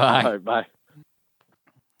 Bye. All right, bye.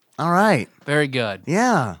 All right. Very good.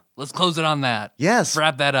 Yeah. Let's close it on that. Yes.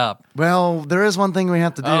 Wrap that up. Well, there is one thing we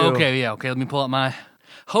have to do. Oh, okay. Yeah. Okay. Let me pull up my.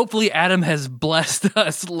 Hopefully, Adam has blessed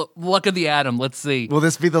us. Luck of the Adam. Let's see. Will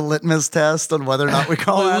this be the litmus test on whether or not we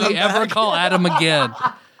call Adam Will we ever back? call Adam again?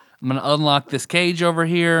 I'm going to unlock this cage over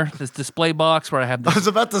here, this display box where I have this. I was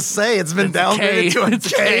about to say, it's been downgraded to a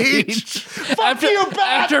It's cage. Fuck you back!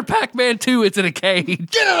 After Pac-Man 2, it's in a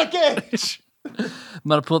cage. Get in a cage! I'm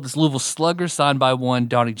going to pull up this Louisville Slugger signed by one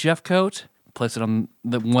Donnie Jeffcoat. Place it on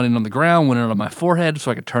the one end on the ground, one end on my forehead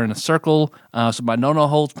so I can turn in a circle. So my no-no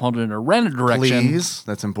hole's pointed in a random direction. Please,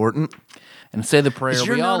 that's important. And say the prayer Is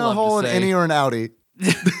your we all no-no love hole to an say. innie or an outie?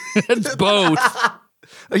 It's both.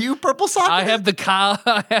 Are you purple sock? I have the Kyle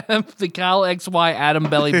XY Adam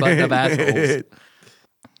belly button of assholes.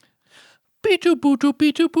 Beetu bootu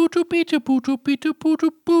beetu bootu beetu bootu beetu bootu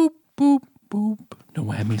boop boop boop. No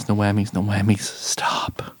whammies, no whammies, no whammies.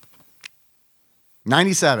 Stop.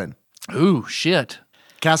 97. Ooh, shit.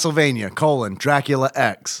 Castlevania, Dracula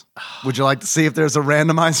X. Would you like to see if there's a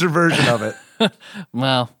randomizer version of it?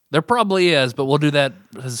 Well, there probably is, but we'll do that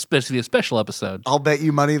as a special episode. I'll bet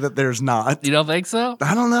you money that there's not. You don't think so?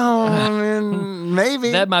 I don't know. I mean,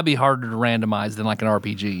 maybe. That might be harder to randomize than like an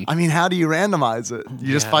RPG. I mean, how do you randomize it?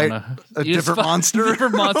 You just fight a different monster?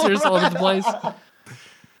 Different monsters all over the place.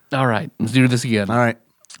 All right, let's do this again. All right.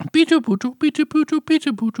 Beetu bootu beetu bootu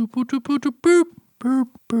beetu bootu bootu bootu boop boop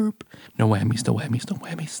boop. No whammies, no whammies, no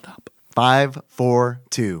whammies. Stop.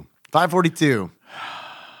 542. 542.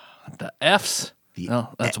 The F's. Oh,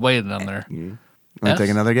 that's way down there. You want to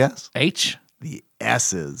take another guess? H. The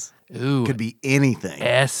S's. Ooh. Could be anything.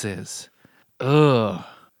 S's. Ugh.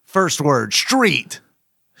 First word, street.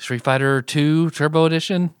 Street Fighter 2 Turbo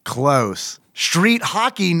Edition. Close. Street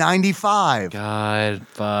Hockey 95. God,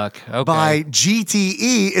 fuck. Okay. By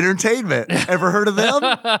GTE Entertainment. Ever heard of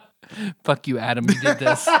them? Fuck you, Adam. You did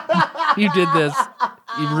this. You did this.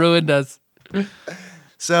 You ruined us.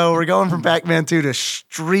 So we're going from Pac-Man 2 to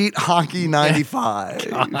Street Hockey 95.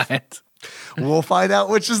 God. We'll find out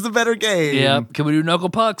which is the better game. Yeah. Can we do Knuckle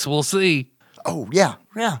Pucks? We'll see. Oh, yeah.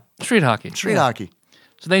 Street hockey. Street hockey.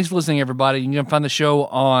 So thanks for listening, everybody. You can find the show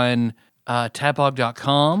on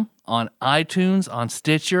tadpog.com, on iTunes, on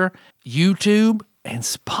Stitcher, YouTube, and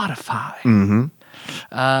Spotify.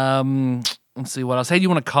 Let's see what else. Hey, do you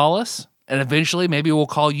want to call us? And eventually, maybe we'll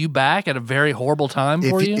call you back at a very horrible time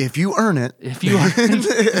for you. If you earn it. If you earn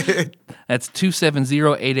it. That's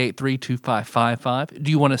 270-883-2555.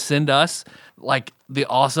 Do you want to send us like the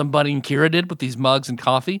awesome Buddy and Kira did with these mugs and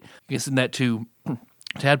coffee? You can send that to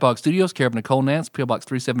Tadpog Studios, care of Nicole Nance, P.O. Box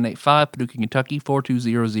 3785, Paducah, Kentucky,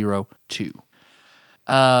 42002.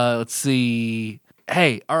 Let's see.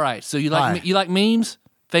 Hey, all right. So you like memes?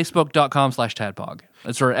 Facebook.com/Tadpog.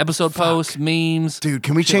 That's our episode posts, memes. Dude,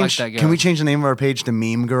 can we change the name of our page to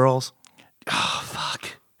Meme Girls? Oh,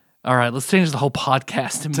 fuck. All right, let's change the whole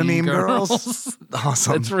podcast to Meme Girls.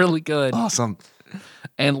 Awesome. That's really good. Awesome.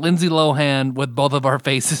 And Lindsay Lohan with both of our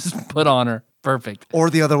faces put on her. Perfect. Or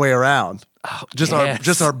the other way around. Oh, Just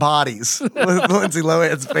yes. our bodies with Lindsay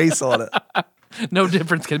Lohan's face on it. No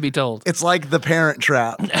difference can be told. It's like the Parent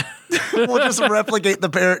Trap. We'll just replicate the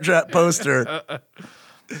Parent Trap poster.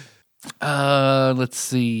 Let's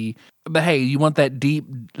see. But hey, you want that deep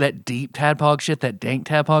Tadpog shit, that dank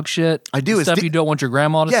Tadpog shit? I do. Stuff you don't want your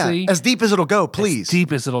grandma to see? As deep as it'll go, please. As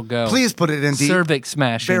deep as it'll go. Please put it in deep. Cervix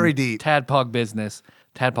smashing. Very deep. Tadpog business.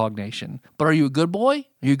 Tadpog Nation. But are you a good boy?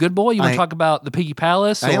 Are you a good boy? You want to talk about the Piggy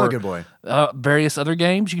Palace? I am a good boy. Various other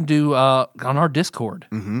games you can do on our Discord.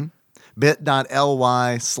 Mm-hmm.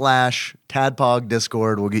 bit.ly/Tadpog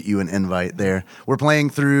Discord will get you an invite there. We're playing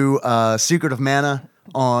through Secret of Mana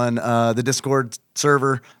on the Discord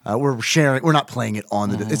server. We're sharing. We're not playing it on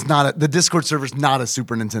the. It's not the Discord server's not a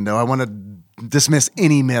Super Nintendo. I want to dismiss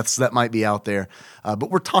any myths that might be out there,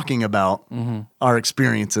 but we're talking about our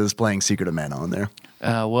experiences playing Secret of Mana on there.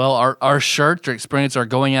 Well, our shirts or experience are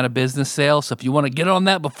going out of business sale. So if you want to get on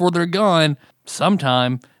that before they're gone,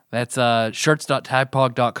 sometime that's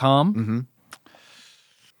shirts.tadpog.com.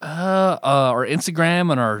 Our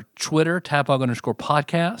Instagram and our Twitter,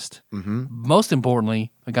 Tadpog_podcast. Most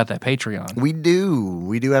importantly, we got that Patreon. We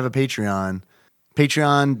do have a Patreon.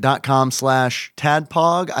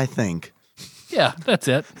 Patreon.com/Tadpog, I think. Yeah, that's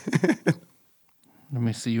it. Let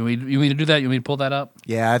me see. You want me to do that? You want me to pull that up?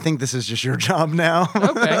 Yeah, I think this is just your job now.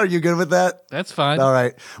 Okay. Are you good with that? That's fine. All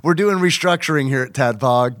right. We're doing restructuring here at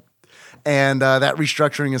Tadpog. And that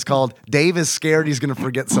restructuring is called Dave is scared he's going to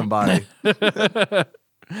forget somebody. I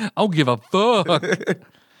don't give a fuck.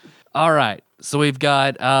 All right. So we've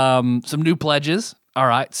got some new pledges. All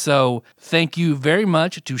right. So thank you very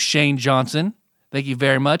much to Shane Johnson. Thank you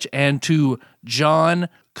very much. And to John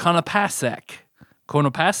Konopasek.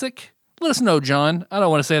 Konopasek? Let us know, John. I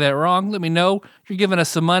don't want to say that wrong. Let me know. You're giving us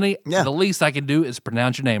some money. Yeah. The least I can do is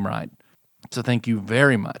pronounce your name right. So thank you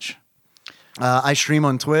very much. I stream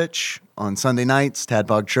on Twitch on Sunday nights,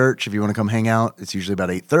 Tadpog Church. If you want to come hang out, it's usually about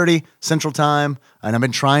 8:30 Central Time. And I've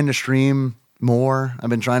been trying to stream more.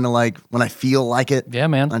 I've been trying to, like, when I feel like it. Yeah,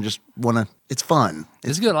 man. I just want to, it's fun.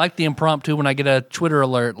 It's good. I like the impromptu when I get a Twitter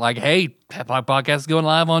alert like, hey, Tadpog Podcast is going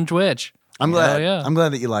live on Twitch. I'm glad. Yeah. I'm glad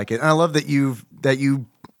that you like it. And I love that you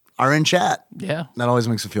are in chat. Yeah. That always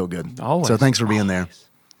makes me feel good. Always. So thanks for being there.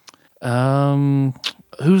 Are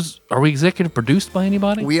we executive produced by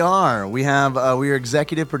anybody? We are. We are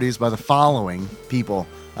executive produced by the following people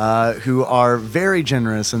who are very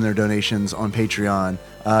generous in their donations on Patreon.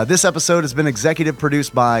 This episode has been executive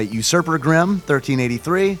produced by Usurper Grimm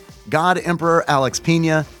 1383, God Emperor Alex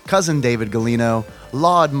Pena, Cousin David Galino,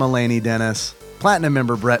 Laud Mulaney Dennis, Platinum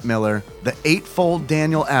member Brett Miller, the Eightfold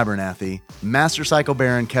Daniel Abernathy, Master Cycle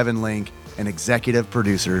Baron Kevin Link, and executive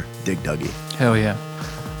producer Dig Duggie. Hell yeah.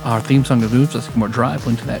 Our theme song is Moves, Let's More Drive.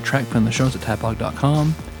 Link to that track put in the shows at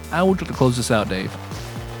tadpog.com. I would like to close this out, Dave.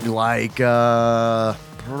 Like the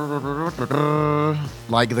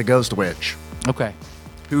Ghost Witch. Okay.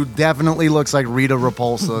 Who definitely looks like Rita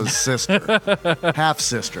Repulsa's sister.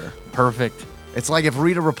 Half-sister. Perfect. It's like if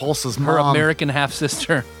Rita Repulsa's Her mom... American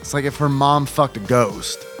half-sister. It's like if her mom fucked a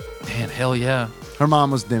ghost. Man, hell yeah. Her mom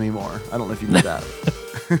was Demi Moore. I don't know if you knew that.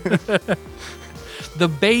 The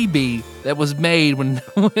baby that was made when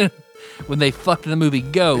they fucked in the movie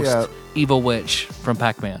Ghost, Yeah. Evil Witch from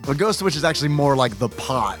Pac-Man. The Ghost Witch is actually more like the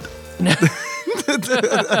pot.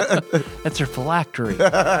 That's her phylactery.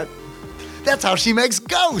 That's how she makes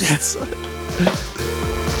ghosts.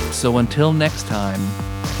 So until next time.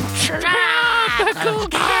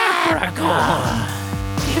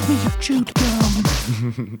 Give me your chewed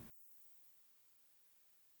gum.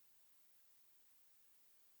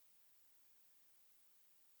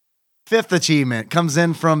 Fifth achievement comes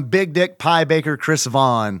in from Big Dick Pie Baker Chris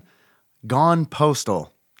Vaughn. Gone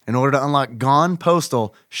Postal. In order to unlock Gone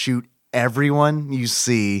Postal, shoot everyone you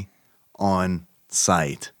see on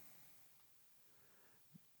sight.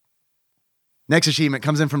 Next achievement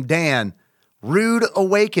comes in from Dan. Rude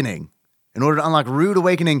Awakening. In order to unlock Rude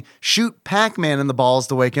Awakening, shoot Pac-Man in the balls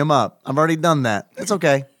to wake him up. I've already done that. It's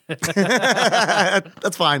okay.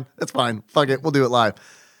 That's fine. That's fine. Fuck it. We'll do it live.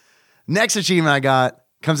 Next achievement I got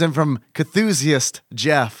comes in from Cthusiast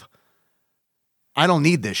Jeff. I don't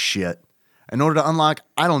need this shit. In order to unlock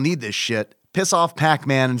I don't need this shit, piss off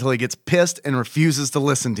Pac-Man until he gets pissed and refuses to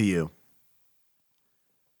listen to you.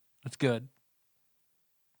 That's good.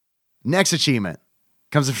 Next achievement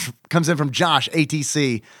comes in from Josh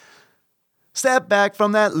ATC. Step back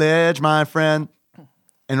from that ledge, my friend.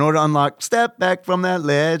 In order to unlock step back from that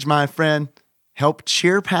ledge, my friend, help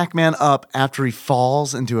cheer Pac-Man up after he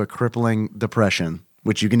falls into a crippling depression,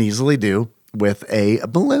 which you can easily do with a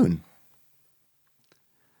balloon.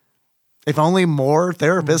 If only more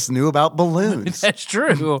therapists knew about balloons. That's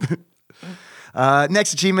true.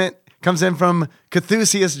 Next achievement comes in from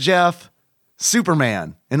Cthusiast Jeff.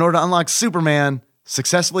 Superman. In order to unlock Superman,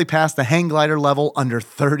 successfully pass the hang glider level under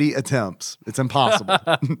 30 attempts. It's impossible.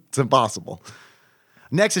 It's impossible.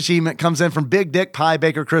 Next achievement comes in from Big Dick Pie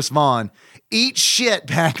Baker Chris Vaughn. Eat shit,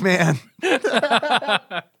 Pac-Man.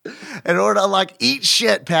 In order to unlock Eat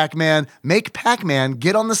shit, Pac-Man, make Pac-Man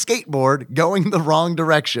get on the skateboard going the wrong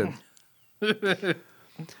direction.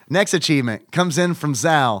 Next achievement comes in from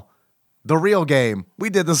Zal. The real game.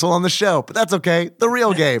 We did this one on the show, but that's okay. The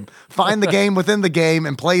real game. Find the game within the game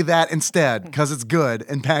and play that instead because it's good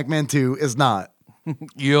and Pac-Man 2 is not.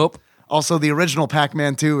 Yup. Also, the original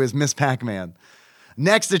Pac-Man 2 is Miss Pac-Man.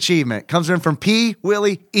 Next achievement comes in from P.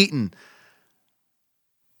 Willie Eaton.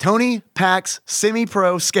 Tony Pack's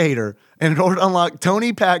Semi-Pro Skater. And in order to unlock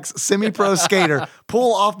Tony Pack's Semi-Pro Skater,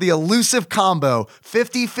 pull off the elusive combo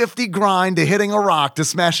 50-50 grind to hitting a rock to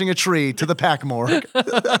smashing a tree to the Pac-Morgue.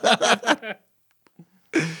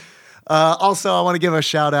 Also, I want to give a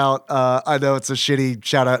shout out. I know it's a shitty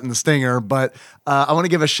shout out in the stinger, but I want to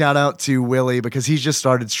give a shout out to Willie because he's just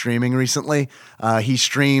started streaming recently. He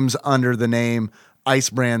streams under the name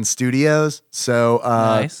Ice Brand Studios. So,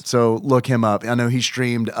 Nice. So look him up. I know he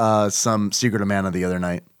streamed some Secret of Mana the other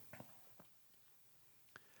night.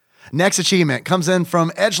 Next achievement comes in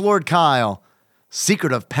from Edgelord Kyle.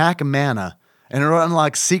 Secret of Pac-Mana. And in order to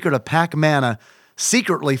unlock Secret of Pac-Mana,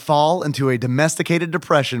 secretly fall into a domesticated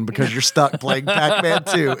depression because you're stuck playing Pac-Man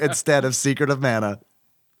 2 instead of Secret of Mana.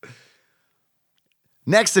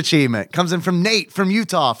 Next achievement comes in from Nate from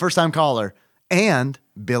Utah, first-time caller, and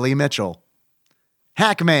Billy Mitchell.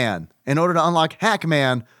 Hackman. In order to unlock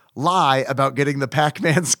Hackman, lie about getting the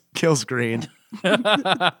Pac-Man's kill screen.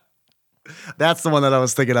 That's the one that I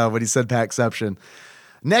was thinking of when he said Pacception.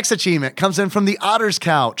 Next achievement comes in from the Otter's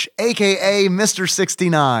Couch, a.k.a. Mr.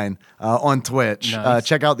 69 on Twitch. Nice.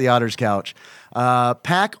 Check out the Otter's Couch.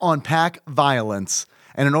 Pack-on-pack violence.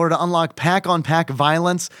 And in order to unlock pack-on-pack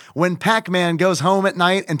violence, when Pac-Man goes home at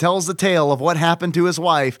night and tells the tale of what happened to his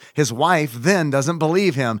wife then doesn't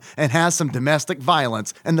believe him and has some domestic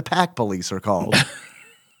violence, and the Pack Police are called.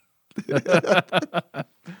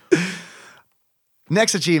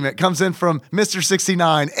 Next achievement comes in from Mr.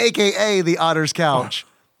 69, a.k.a. the Otter's Couch.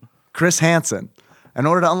 Chris Hansen. In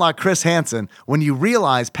order to unlock Chris Hansen, when you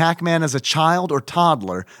realize Pac-Man is a child or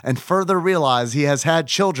toddler and further realize he has had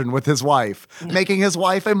children with his wife, making his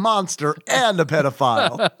wife a monster and a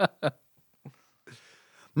pedophile.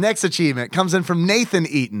 Next achievement comes in from Nathan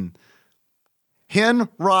Eaton.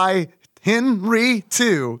 Henry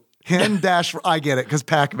 2. I get it, because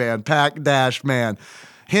Pac-Man, Pac-Man.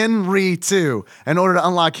 Henry 2. In order to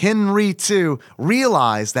unlock Henry 2,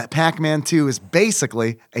 realize that Pac-Man 2 is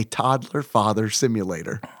basically a toddler father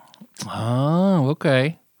simulator. Oh,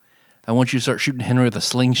 okay. I want you to start shooting Henry with a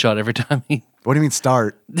slingshot every time he... What do you mean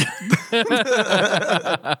start?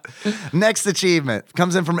 Next achievement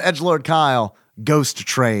comes in from Edgelord Kyle, Ghost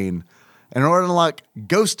Train. In order to unlock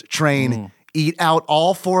Ghost Train, eat out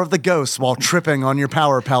all 4 of the ghosts while tripping on your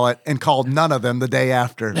power pellet and call none of them the day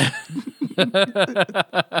after.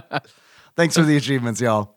 Thanks for the achievements, y'all.